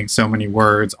are writing so many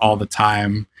words all the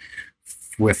time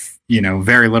with,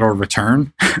 very little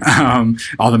return.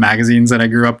 All the magazines that I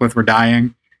grew up with were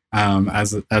dying,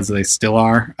 as they still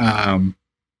are.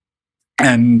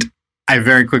 And I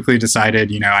very quickly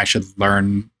decided, I should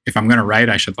learn, if I'm going to write,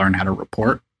 I should learn how to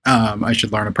report. I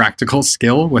should learn a practical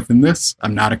skill within this.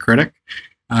 I'm not a critic,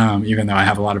 even though I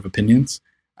have a lot of opinions.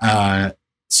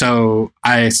 So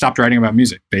I stopped writing about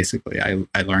music, basically.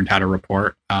 I learned how to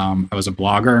report. I was a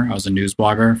blogger. I was a news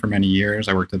blogger for many years.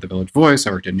 I worked at the Village Voice.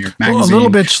 I worked at New York Magazine. Well, a little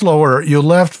bit slower. You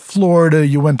left Florida.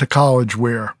 You went to college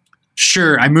where?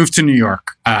 Sure. I moved to New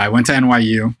York. I went to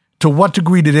NYU. To what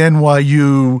degree did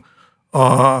NYU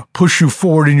push you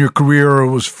forward in your career, or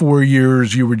it was 4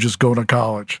 years you were just going to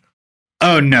college?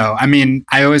 Oh, no. I mean,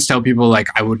 I always tell people, like,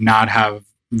 I would not have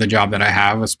the job that I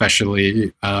have,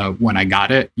 especially when I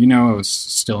got it. I was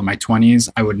still in my 20s.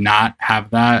 I would not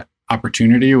have that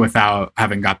opportunity without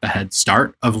having got the head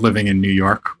start of living in New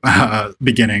York,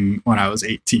 beginning when I was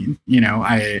 18.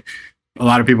 A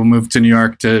lot of people moved to New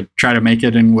York to try to make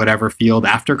it in whatever field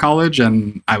after college,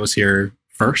 and I was here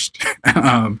first.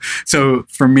 So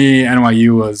for me,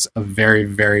 NYU was a very,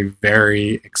 very,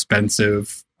 very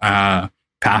expensive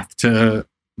path to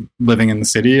living in the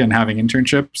city and having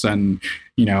internships. And,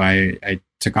 I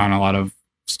took on a lot of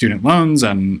student loans,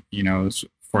 and, was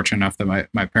fortunate enough that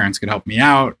my parents could help me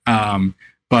out.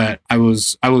 But I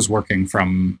was working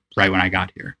from right when I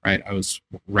got here, right? I was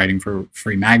writing for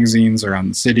free magazines around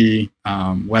the city,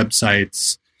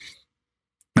 websites.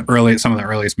 Some of the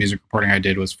earliest music reporting I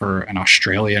did was for an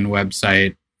Australian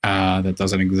website that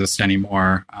doesn't exist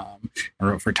anymore. I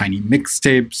wrote for Tiny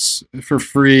Mixtapes for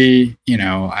free.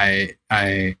 I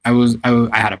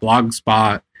had a blog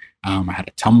spot. I had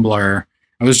a Tumblr.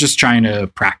 I was just trying to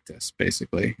practice,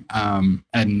 basically.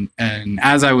 And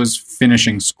as I was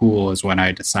finishing school is when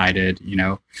I decided,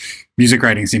 music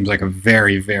writing seems like a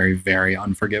very, very, very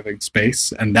unforgiving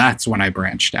space. And that's when I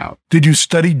branched out. Did you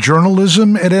study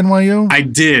journalism at NYU? I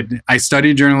did. I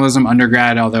studied journalism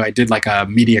undergrad, although I did like a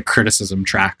media criticism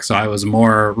track. So I was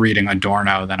more reading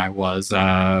Adorno than I was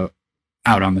out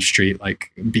on the street,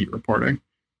 like beat reporting.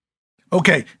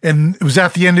 Okay. And was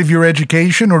that the end of your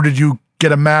education, or did you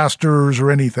get a master's or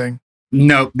anything?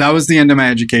 No, that was the end of my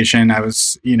education. I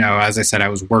was, as I said, I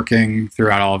was working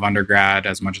throughout all of undergrad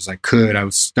as much as I could. I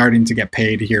was starting to get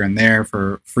paid here and there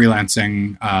for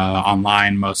freelancing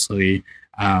online mostly.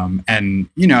 And,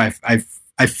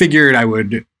 I figured I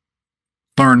would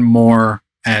learn more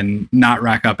and not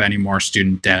rack up any more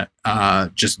student debt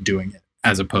just doing it,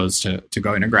 as opposed to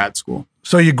going to grad school.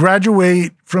 So you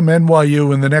graduate from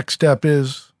NYU, and the next step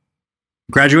is?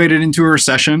 Graduated into a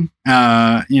recession,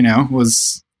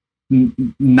 was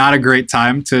not a great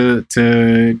time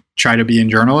to try to be in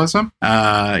journalism.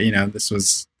 This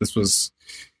was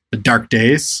the dark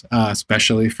days,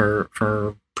 especially for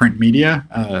print media,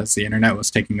 as the internet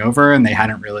was taking over, and they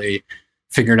hadn't really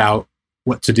figured out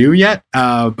what to do yet.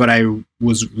 But I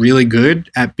was really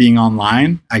good at being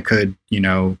online. I could,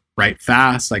 write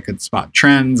fast. I could spot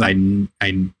trends. I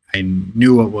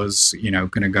knew what was, going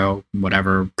to go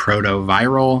whatever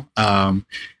proto-viral.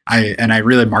 I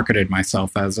really marketed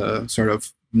myself as a sort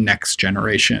of next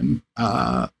generation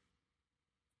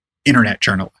internet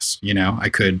journalist. I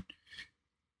could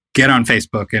get on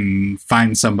Facebook and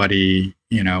find somebody,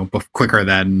 quicker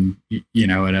than,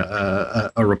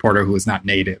 a reporter who was not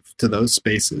native to those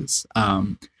spaces.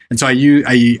 And so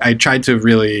I tried to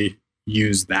really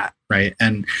use that, right?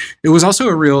 And it was also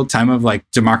a real time of like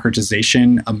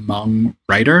democratization among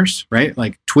writers, right?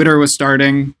 Like Twitter was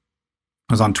starting.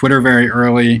 I was on Twitter very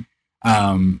early.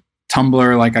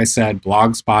 Tumblr, like I said,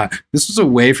 Blogspot. This was a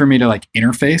way for me to like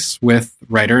interface with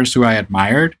writers who I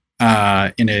admired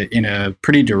in a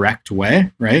pretty direct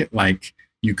way, right? Like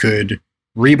you could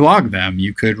reblog them,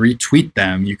 you could retweet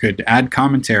them, you could add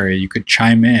commentary, you could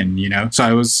chime in, So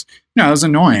I was, I was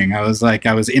annoying. I was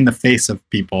in the face of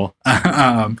people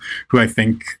who I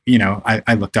think,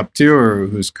 I looked up to or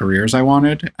whose careers I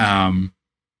wanted. And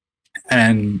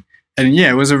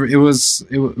yeah, it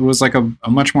was like a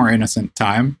much more innocent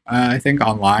time, I think,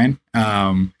 online.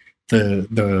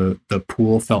 The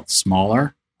pool felt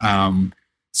smaller.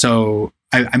 So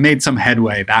I made some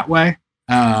headway that way.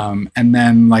 And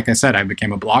then, like I said, I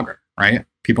became a blogger, right?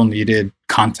 People needed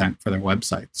content for their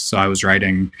websites. So I was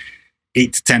writing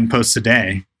 8 to 10 posts a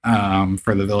day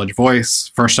for the Village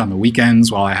Voice, first on the weekends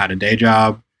while I had a day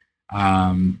job.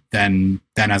 Then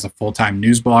as a full-time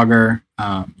news blogger,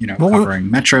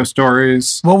 covering Metro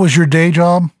stories. What was your day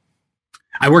job?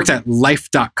 I worked at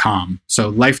life.com. So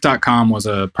life.com was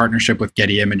a partnership with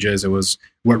Getty Images. It was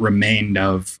what remained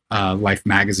of Life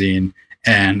magazine.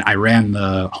 And I ran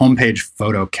the homepage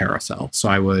photo carousel. So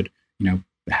I would,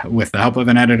 with the help of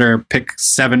an editor, pick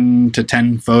 7 to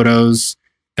 10 photos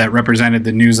that represented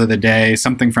the news of the day,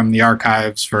 something from the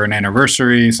archives for an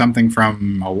anniversary, something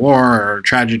from a war or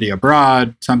tragedy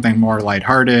abroad, something more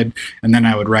lighthearted. And then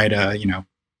I would write a,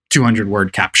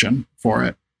 200-word caption for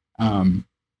it.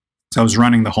 So I was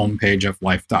running the homepage of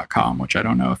life.com, which I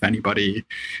don't know if anybody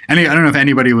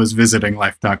was visiting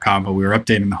life.com, but we were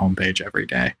updating the homepage every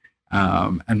day.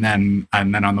 And then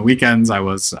on the weekends, I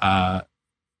was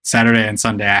Saturday and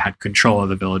Sunday, I had control of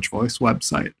the Village Voice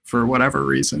website for whatever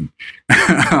reason,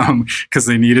 because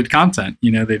they needed content, they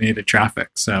needed traffic.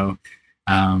 So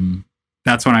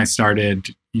that's when I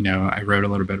started. I wrote a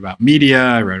little bit about media,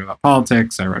 I wrote about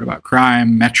politics, I wrote about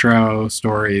crime, Metro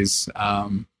stories,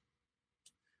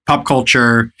 pop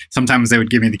culture. Sometimes they would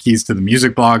give me the keys to the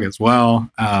music blog as well.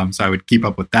 So I would keep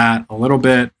up with that a little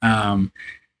bit. And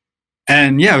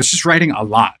yeah, I was just writing a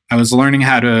lot. I was learning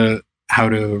how to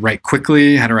write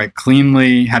quickly, how to write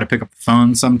cleanly, how to pick up the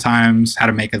phone sometimes, how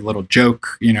to make a little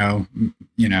joke.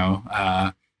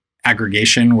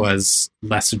 Aggregation was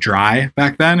less dry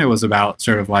back then. It was about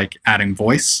sort of like adding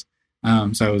voice.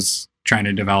 So I was trying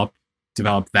to develop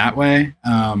that way.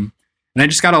 And I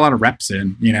just got a lot of reps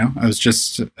in,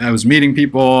 I was meeting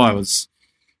people. I was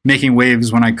making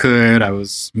waves when I could. I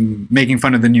was making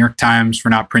fun of the New York Times for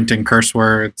not printing curse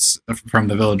words from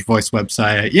the Village Voice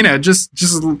website,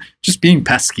 just being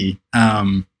pesky,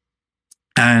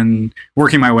 and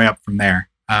working my way up from there.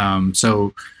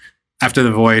 So after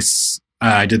the Voice,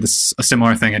 I did a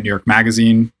similar thing at New York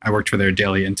Magazine. I worked for their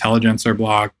daily Intelligencer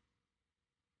blog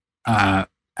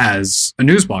as a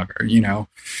news blogger,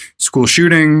 school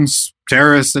shootings,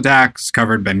 terrorist attacks,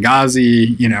 covered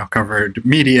Benghazi, covered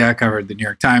media, covered the New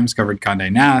York Times, covered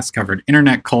Condé Nast, covered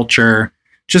internet culture,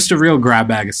 just a real grab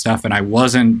bag of stuff. And I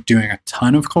wasn't doing a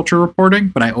ton of culture reporting,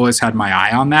 but I always had my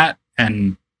eye on that.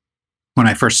 And when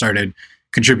I first started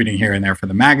contributing here and there for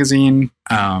the magazine,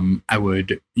 I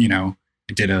would, I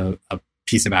did a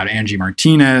piece about Angie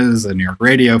Martinez, a New York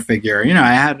radio figure.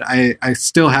 I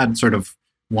still had sort of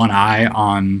one eye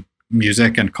on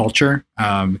music and culture,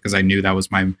 because I knew that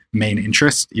was my main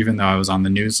interest, even though I was on the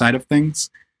news side of things.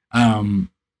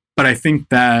 But I think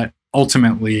that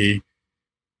ultimately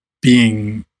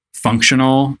being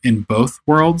functional in both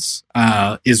worlds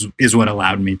is what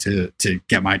allowed me to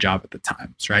get my job at the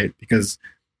Times, right? Because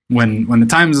when the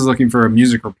Times is looking for a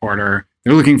music reporter,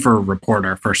 they're looking for a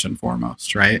reporter first and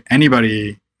foremost, right?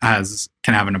 Anybody can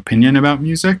have an opinion about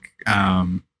music.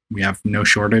 We have no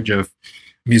shortage of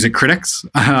music critics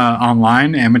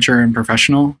online, amateur and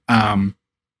professional.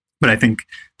 But I think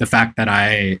the fact that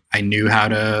I knew how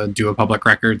to do a public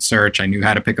record search, I knew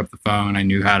how to pick up the phone, I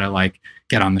knew how to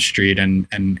get on the street and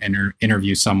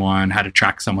interview someone, how to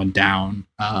track someone down,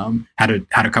 how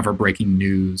to cover breaking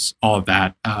news, all of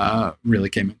that really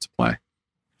came into play.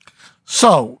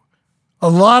 So a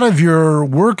lot of your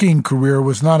working career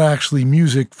was not actually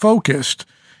music focused.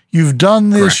 You've done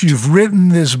this, correct. You've written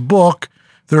this book.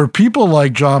 There are people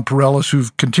like John Perellis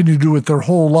who've continued to do it their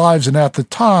whole lives, and at the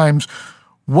Times,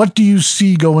 what do you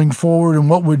see going forward, and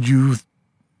what would you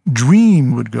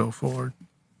dream would go forward?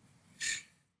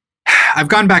 I've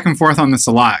gone back and forth on this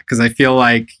a lot because I feel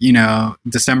like,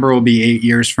 December will be 8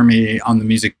 years for me on the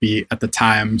music beat at the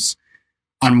Times.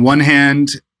 On one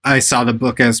hand, I saw the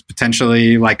book as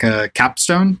potentially like a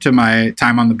capstone to my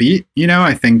time on the beat.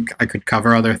 I think I could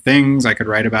cover other things. I could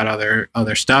write about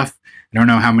other stuff. I don't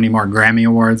know how many more Grammy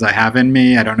Awards I have in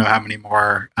me. I don't know how many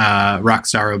more rock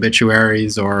star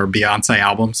obituaries or Beyonce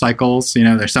album cycles.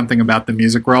 There's something about the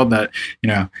music world that,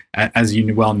 as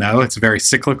you well know, it's very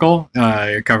cyclical.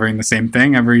 You're covering the same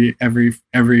thing every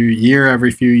year,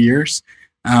 every few years.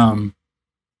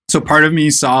 So part of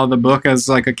me saw the book as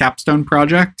like a capstone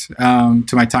project to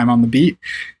my time on the beat.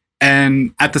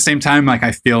 And at the same time,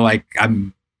 I feel like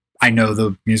I know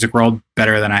the music world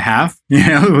better than I have.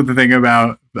 The thing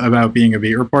about being a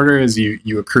beat reporter is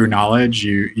you accrue knowledge,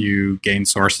 you gain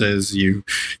sources, you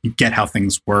get how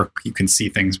things work, you can see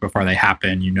things before they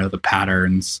happen, the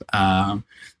patterns.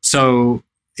 So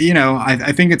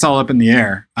I think it's all up in the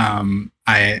air.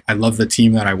 I love the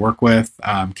team that I work with.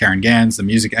 Karen Gans, the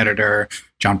music editor,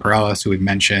 John Perellis, who we've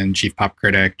mentioned, chief pop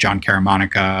critic, John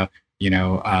Caramonica,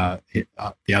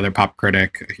 the other pop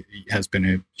critic, has been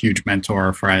a huge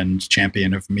mentor, friend,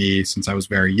 champion of me since I was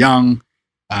very young.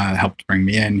 helped bring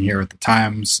me in here at the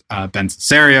Times. Ben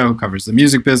Cesario, who covers the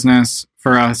music business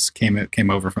for us, came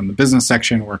over from the business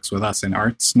section, works with us in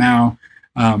arts now.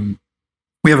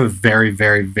 We have a very,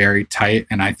 very, very tight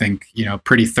and I think,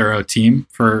 pretty thorough team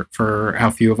for how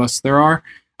few of us there are.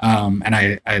 And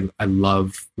I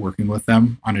love working with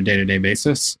them on a day-to-day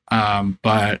basis.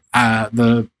 But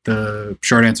the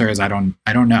short answer is I don't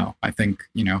know. I think,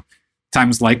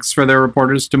 Times likes for their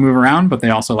reporters to move around, but they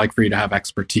also like for you to have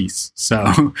expertise.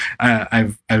 So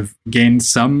I've gained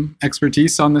some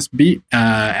expertise on this beat,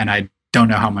 and I don't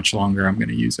know how much longer I'm going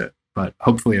to use it, but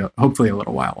hopefully a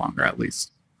little while longer at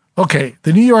least. Okay,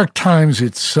 the New York Times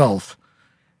itself.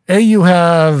 You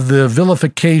have the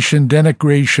vilification,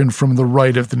 denigration from the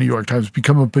right of the New York Times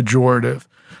become a pejorative.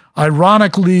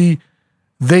 Ironically,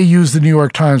 they use the New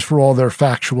York Times for all their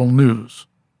factual news.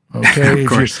 Okay, of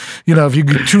course. If you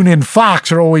tune in, Fox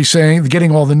are always saying,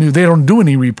 getting all the news. They don't do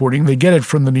any reporting. They get it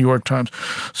from the New York Times.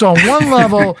 So on one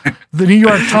level, the New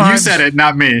York Times... You said it,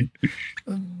 not me.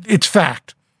 It's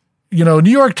fact. New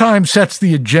York Times sets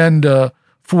the agenda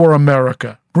for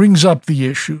America, brings up the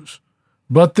issues.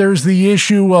 But there's the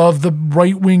issue of the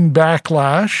right-wing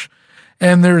backlash,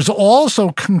 and there's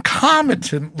also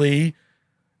concomitantly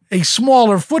a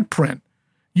smaller footprint.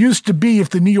 Used to be if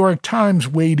the New York Times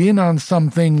weighed in on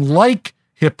something like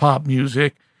hip-hop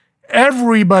music,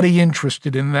 everybody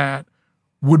interested in that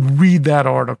would read that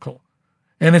article.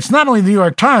 And it's not only the New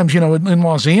York Times, in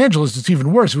Los Angeles, it's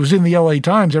even worse. It was in the LA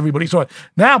Times, everybody saw it.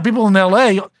 Now people in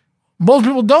LA, most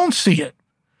people don't see it.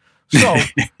 So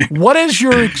what is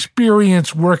your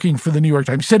experience working for the New York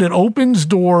Times? You said it opens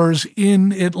doors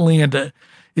in Atlanta.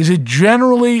 Is it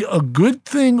generally a good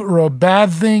thing or a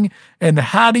bad thing? And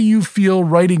how do you feel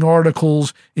writing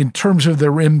articles in terms of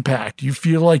their impact? Do you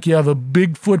feel like you have a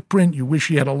big footprint? You wish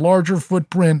you had a larger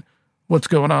footprint? What's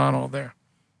going on all there?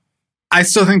 I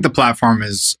still think the platform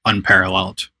is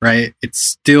unparalleled, right? It's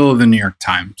still the New York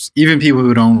Times. Even people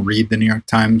who don't read the New York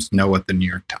Times know what the New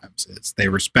York Times is. They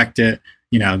respect it.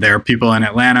 There are people in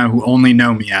Atlanta who only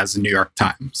know me as the New York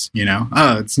Times,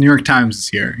 oh, it's New York Times is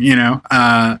here,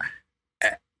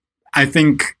 I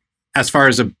think as far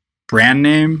as a brand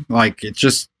name, like it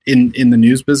just in the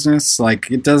news business, like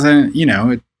it doesn't,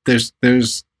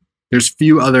 there's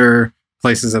few other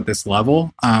places at this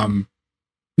level.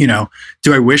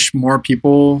 Do I wish more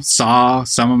people saw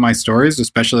some of my stories,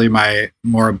 especially my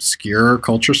more obscure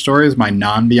culture stories, my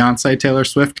non-Beyonce Taylor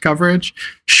Swift coverage?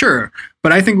 Sure.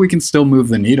 But I think we can still move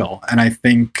the needle. And I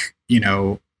think,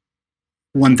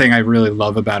 one thing I really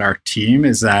love about our team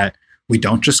is that we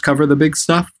don't just cover the big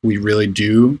stuff. We really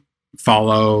do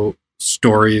follow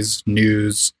stories,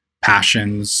 news,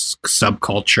 passions,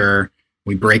 subculture.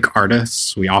 We break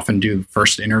artists. We often do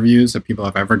first interviews that people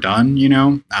have ever done.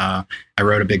 I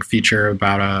wrote a big feature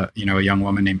about a young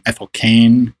woman named Ethel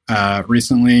Cain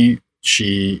recently.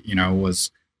 She, was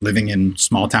living in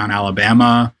small town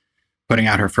Alabama, putting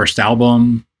out her first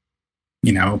album.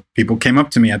 People came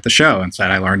up to me at the show and said,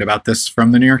 I learned about this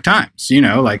from the New York Times,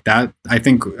 like that. I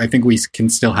think we can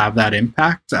still have that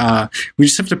impact. We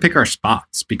just have to pick our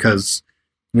spots because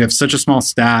we have such a small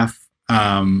staff,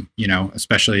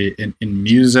 especially in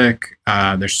music.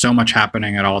 There's so much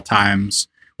happening at all times.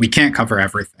 We can't cover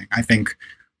everything. I think,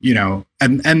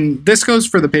 and this goes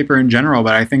for the paper in general,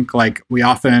 but I think like we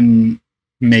often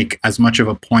make as much of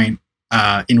a point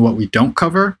in what we don't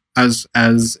cover as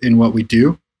in what we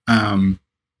do.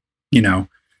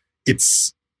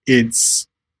 It's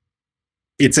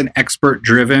an expert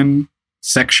driven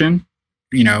section,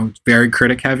 very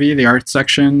critic heavy, the art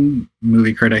section,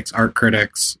 movie critics, art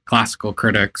critics, classical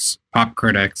critics, pop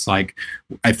critics. Like,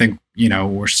 I think,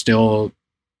 we're still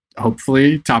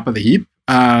hopefully top of the heap,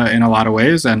 in a lot of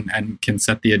ways and can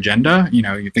set the agenda.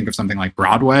 You think of something like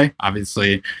Broadway,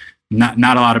 obviously not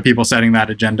a lot of people setting that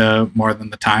agenda more than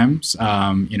the Times.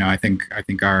 I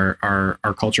think our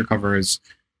culture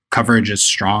coverage is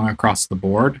strong across the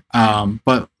board.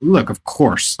 But look, of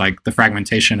course, like the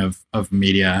fragmentation of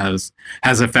media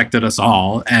has affected us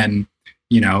all. And,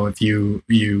 if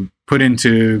you put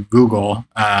into Google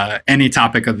any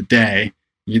topic of the day,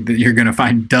 you're going to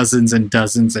find dozens and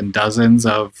dozens and dozens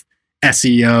of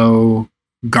SEO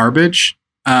garbage.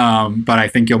 But I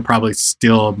think you'll probably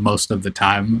still most of the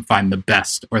time find the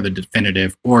best or the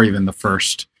definitive or even the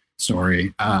first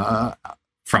story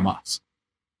from us.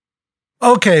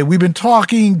 Okay, I've been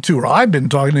talking to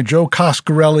Joe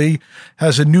Coscarelli,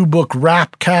 has a new book,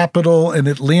 Rap Capital, an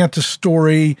Atlanta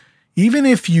story. Even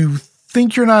if you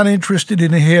think you're not interested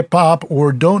in hip hop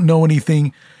or don't know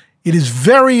anything, it is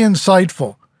very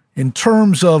insightful. in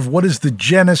terms of what is the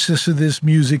genesis of this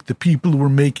music, the people who are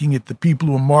making it, the people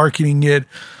who are marketing it.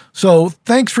 So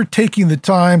thanks for taking the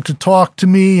time to talk to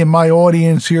me and my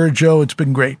audience here, Joe. It's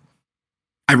been great.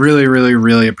 I really, really,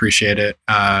 really appreciate it.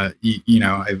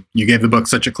 You gave the book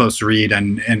such a close read,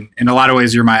 and in a lot of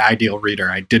ways, you're my ideal reader.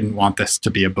 I didn't want this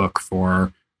to be a book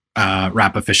for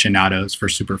rap aficionados, for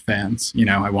super fans.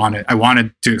 I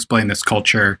wanted to explain this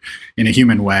culture in a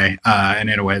human way, and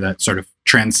in a way that sort of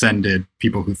transcended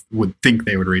people who would think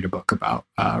they would read a book about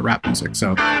rap music.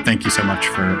 So thank you so much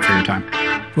for your time.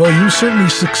 Well, you certainly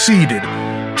succeeded.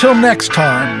 Till next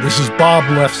time, this is Bob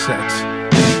Lefsetz.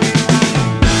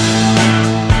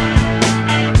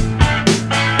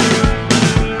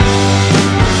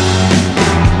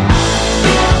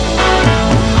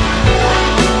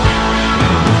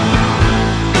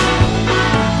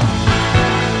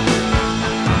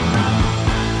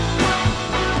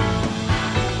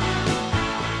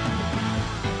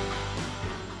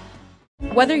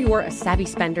 Whether you're a savvy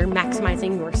spender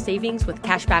maximizing your savings with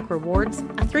cashback rewards,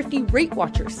 a thrifty rate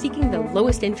watcher seeking the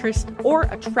lowest interest, or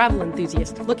a travel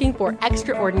enthusiast looking for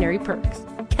extraordinary perks,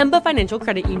 Kemba Financial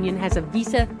Credit Union has a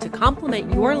visa to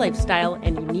complement your lifestyle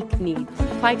and unique needs.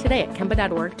 Apply today at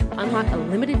Kemba.org to unlock a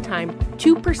limited time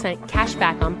 2% cash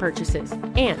back on purchases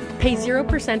and pay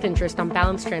 0% interest on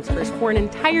balance transfers for an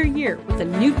entire year with a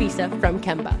new visa from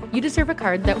Kemba. You deserve a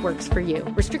card that works for you.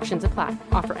 Restrictions apply.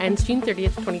 Offer ends June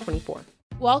 30th, 2024.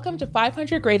 Welcome to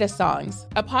 500 Greatest Songs,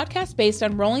 a podcast based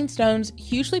on Rolling Stone's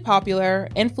hugely popular,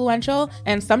 influential,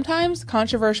 and sometimes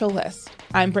controversial list.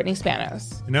 I'm Brittany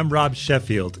Spanos. And I'm Rob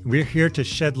Sheffield. We're here to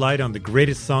shed light on the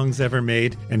greatest songs ever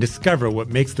made and discover what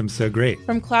makes them so great.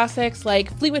 From classics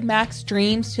like Fleetwood Mac's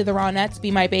Dreams to the Ronettes'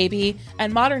 Be My Baby,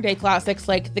 and modern-day classics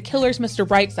like The Killer's Mr.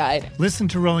 Brightside. Listen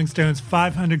to Rolling Stone's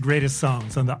 500 Greatest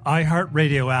Songs on the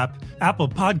iHeartRadio app, Apple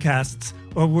Podcasts,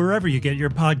 or wherever you get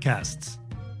your podcasts.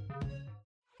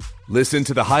 Listen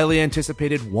to the highly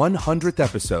anticipated 100th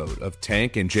episode of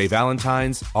Tank and Jay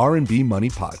Valentine's R&B Money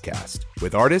Podcast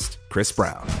with artist Chris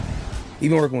Brown.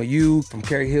 Even working with you, from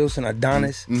Carrie Hilson,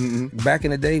 Adonis, back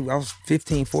in the day, I was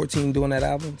 15, 14 doing that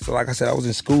album. So like I said, I was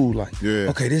in school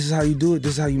okay, this is how you do it.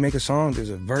 This is how you make a song. There's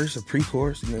a verse, a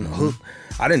pre-chorus, and then a hook.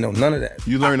 I didn't know none of that.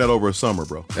 You learned that over a summer,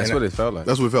 bro. That's what it felt like.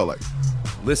 That's what it felt like.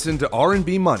 Listen to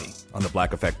R&B Money on the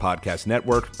Black Effect Podcast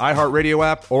Network, iHeartRadio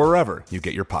app, or wherever you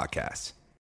get your podcasts.